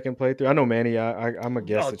do a second playthrough? I know, Manny. I'm a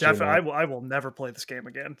guess Oh, that definitely. I will never play this game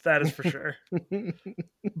again. That is for sure.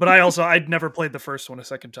 But I'd never played the first one a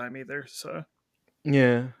second time either. So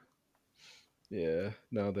yeah.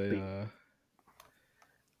 No,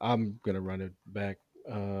 I'm gonna run it back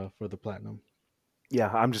for the platinum. Yeah,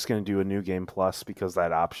 I'm just gonna do a new game plus because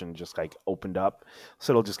that option just like opened up,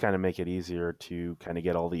 so it'll just kind of make it easier to kind of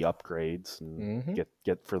get all the upgrades and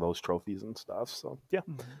get for those trophies and stuff. So yeah,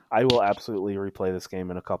 I will absolutely replay this game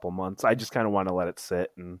in a couple months. I just kind of want to let it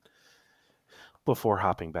sit and before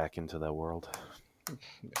hopping back into that world.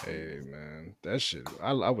 Hey man, that shit!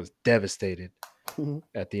 I was devastated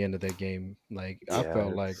at the end of that game. Like I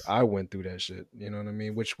felt like I went through that shit. You know what I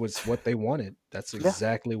mean? Which was what they wanted. That's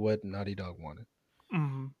exactly what Naughty Dog wanted.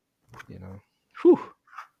 You know. Whew.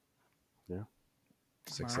 Yeah.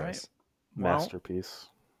 Success. Well, Masterpiece.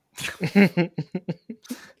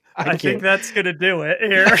 I think that's gonna do it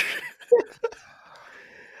here.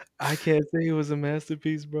 I can't say it was a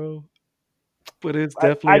masterpiece, bro. But it's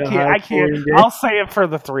definitely I can't. I'll say it for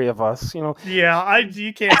the three of us. You know. Yeah,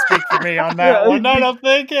 you can't speak for me on that one. I don't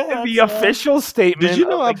think the official statement. Did you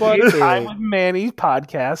know I bought the Time with Manny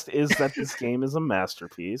podcast is that this game is a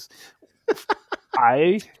masterpiece.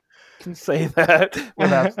 I can say that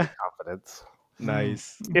with absolute confidence.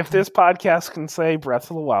 Nice. If this podcast can say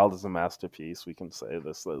Breath of the Wild is a masterpiece, we can say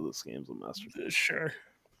this game's a masterpiece. Sure.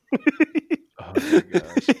 Oh my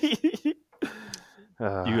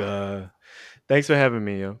gosh. Thanks for having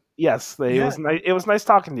me, yo. Yes, it was nice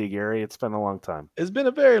talking to you, Gary. It's been a long time. It's been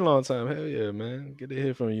a very long time. Hell yeah, man. Good to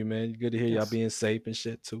hear from you, man. Good to hear y'all being safe and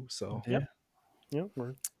shit too. So yeah.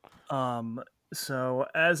 So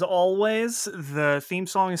as always, the theme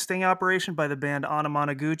song is Sting Operation by the band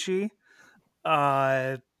Anamanaguchi.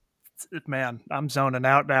 Man, I'm zoning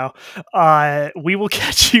out now. We will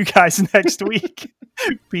catch you guys next week.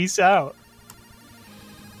 Peace out.